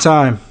have a good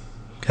time.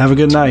 Have a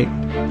good night.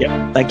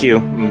 Yep. Thank you.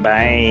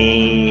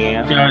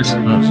 Bye. Guys.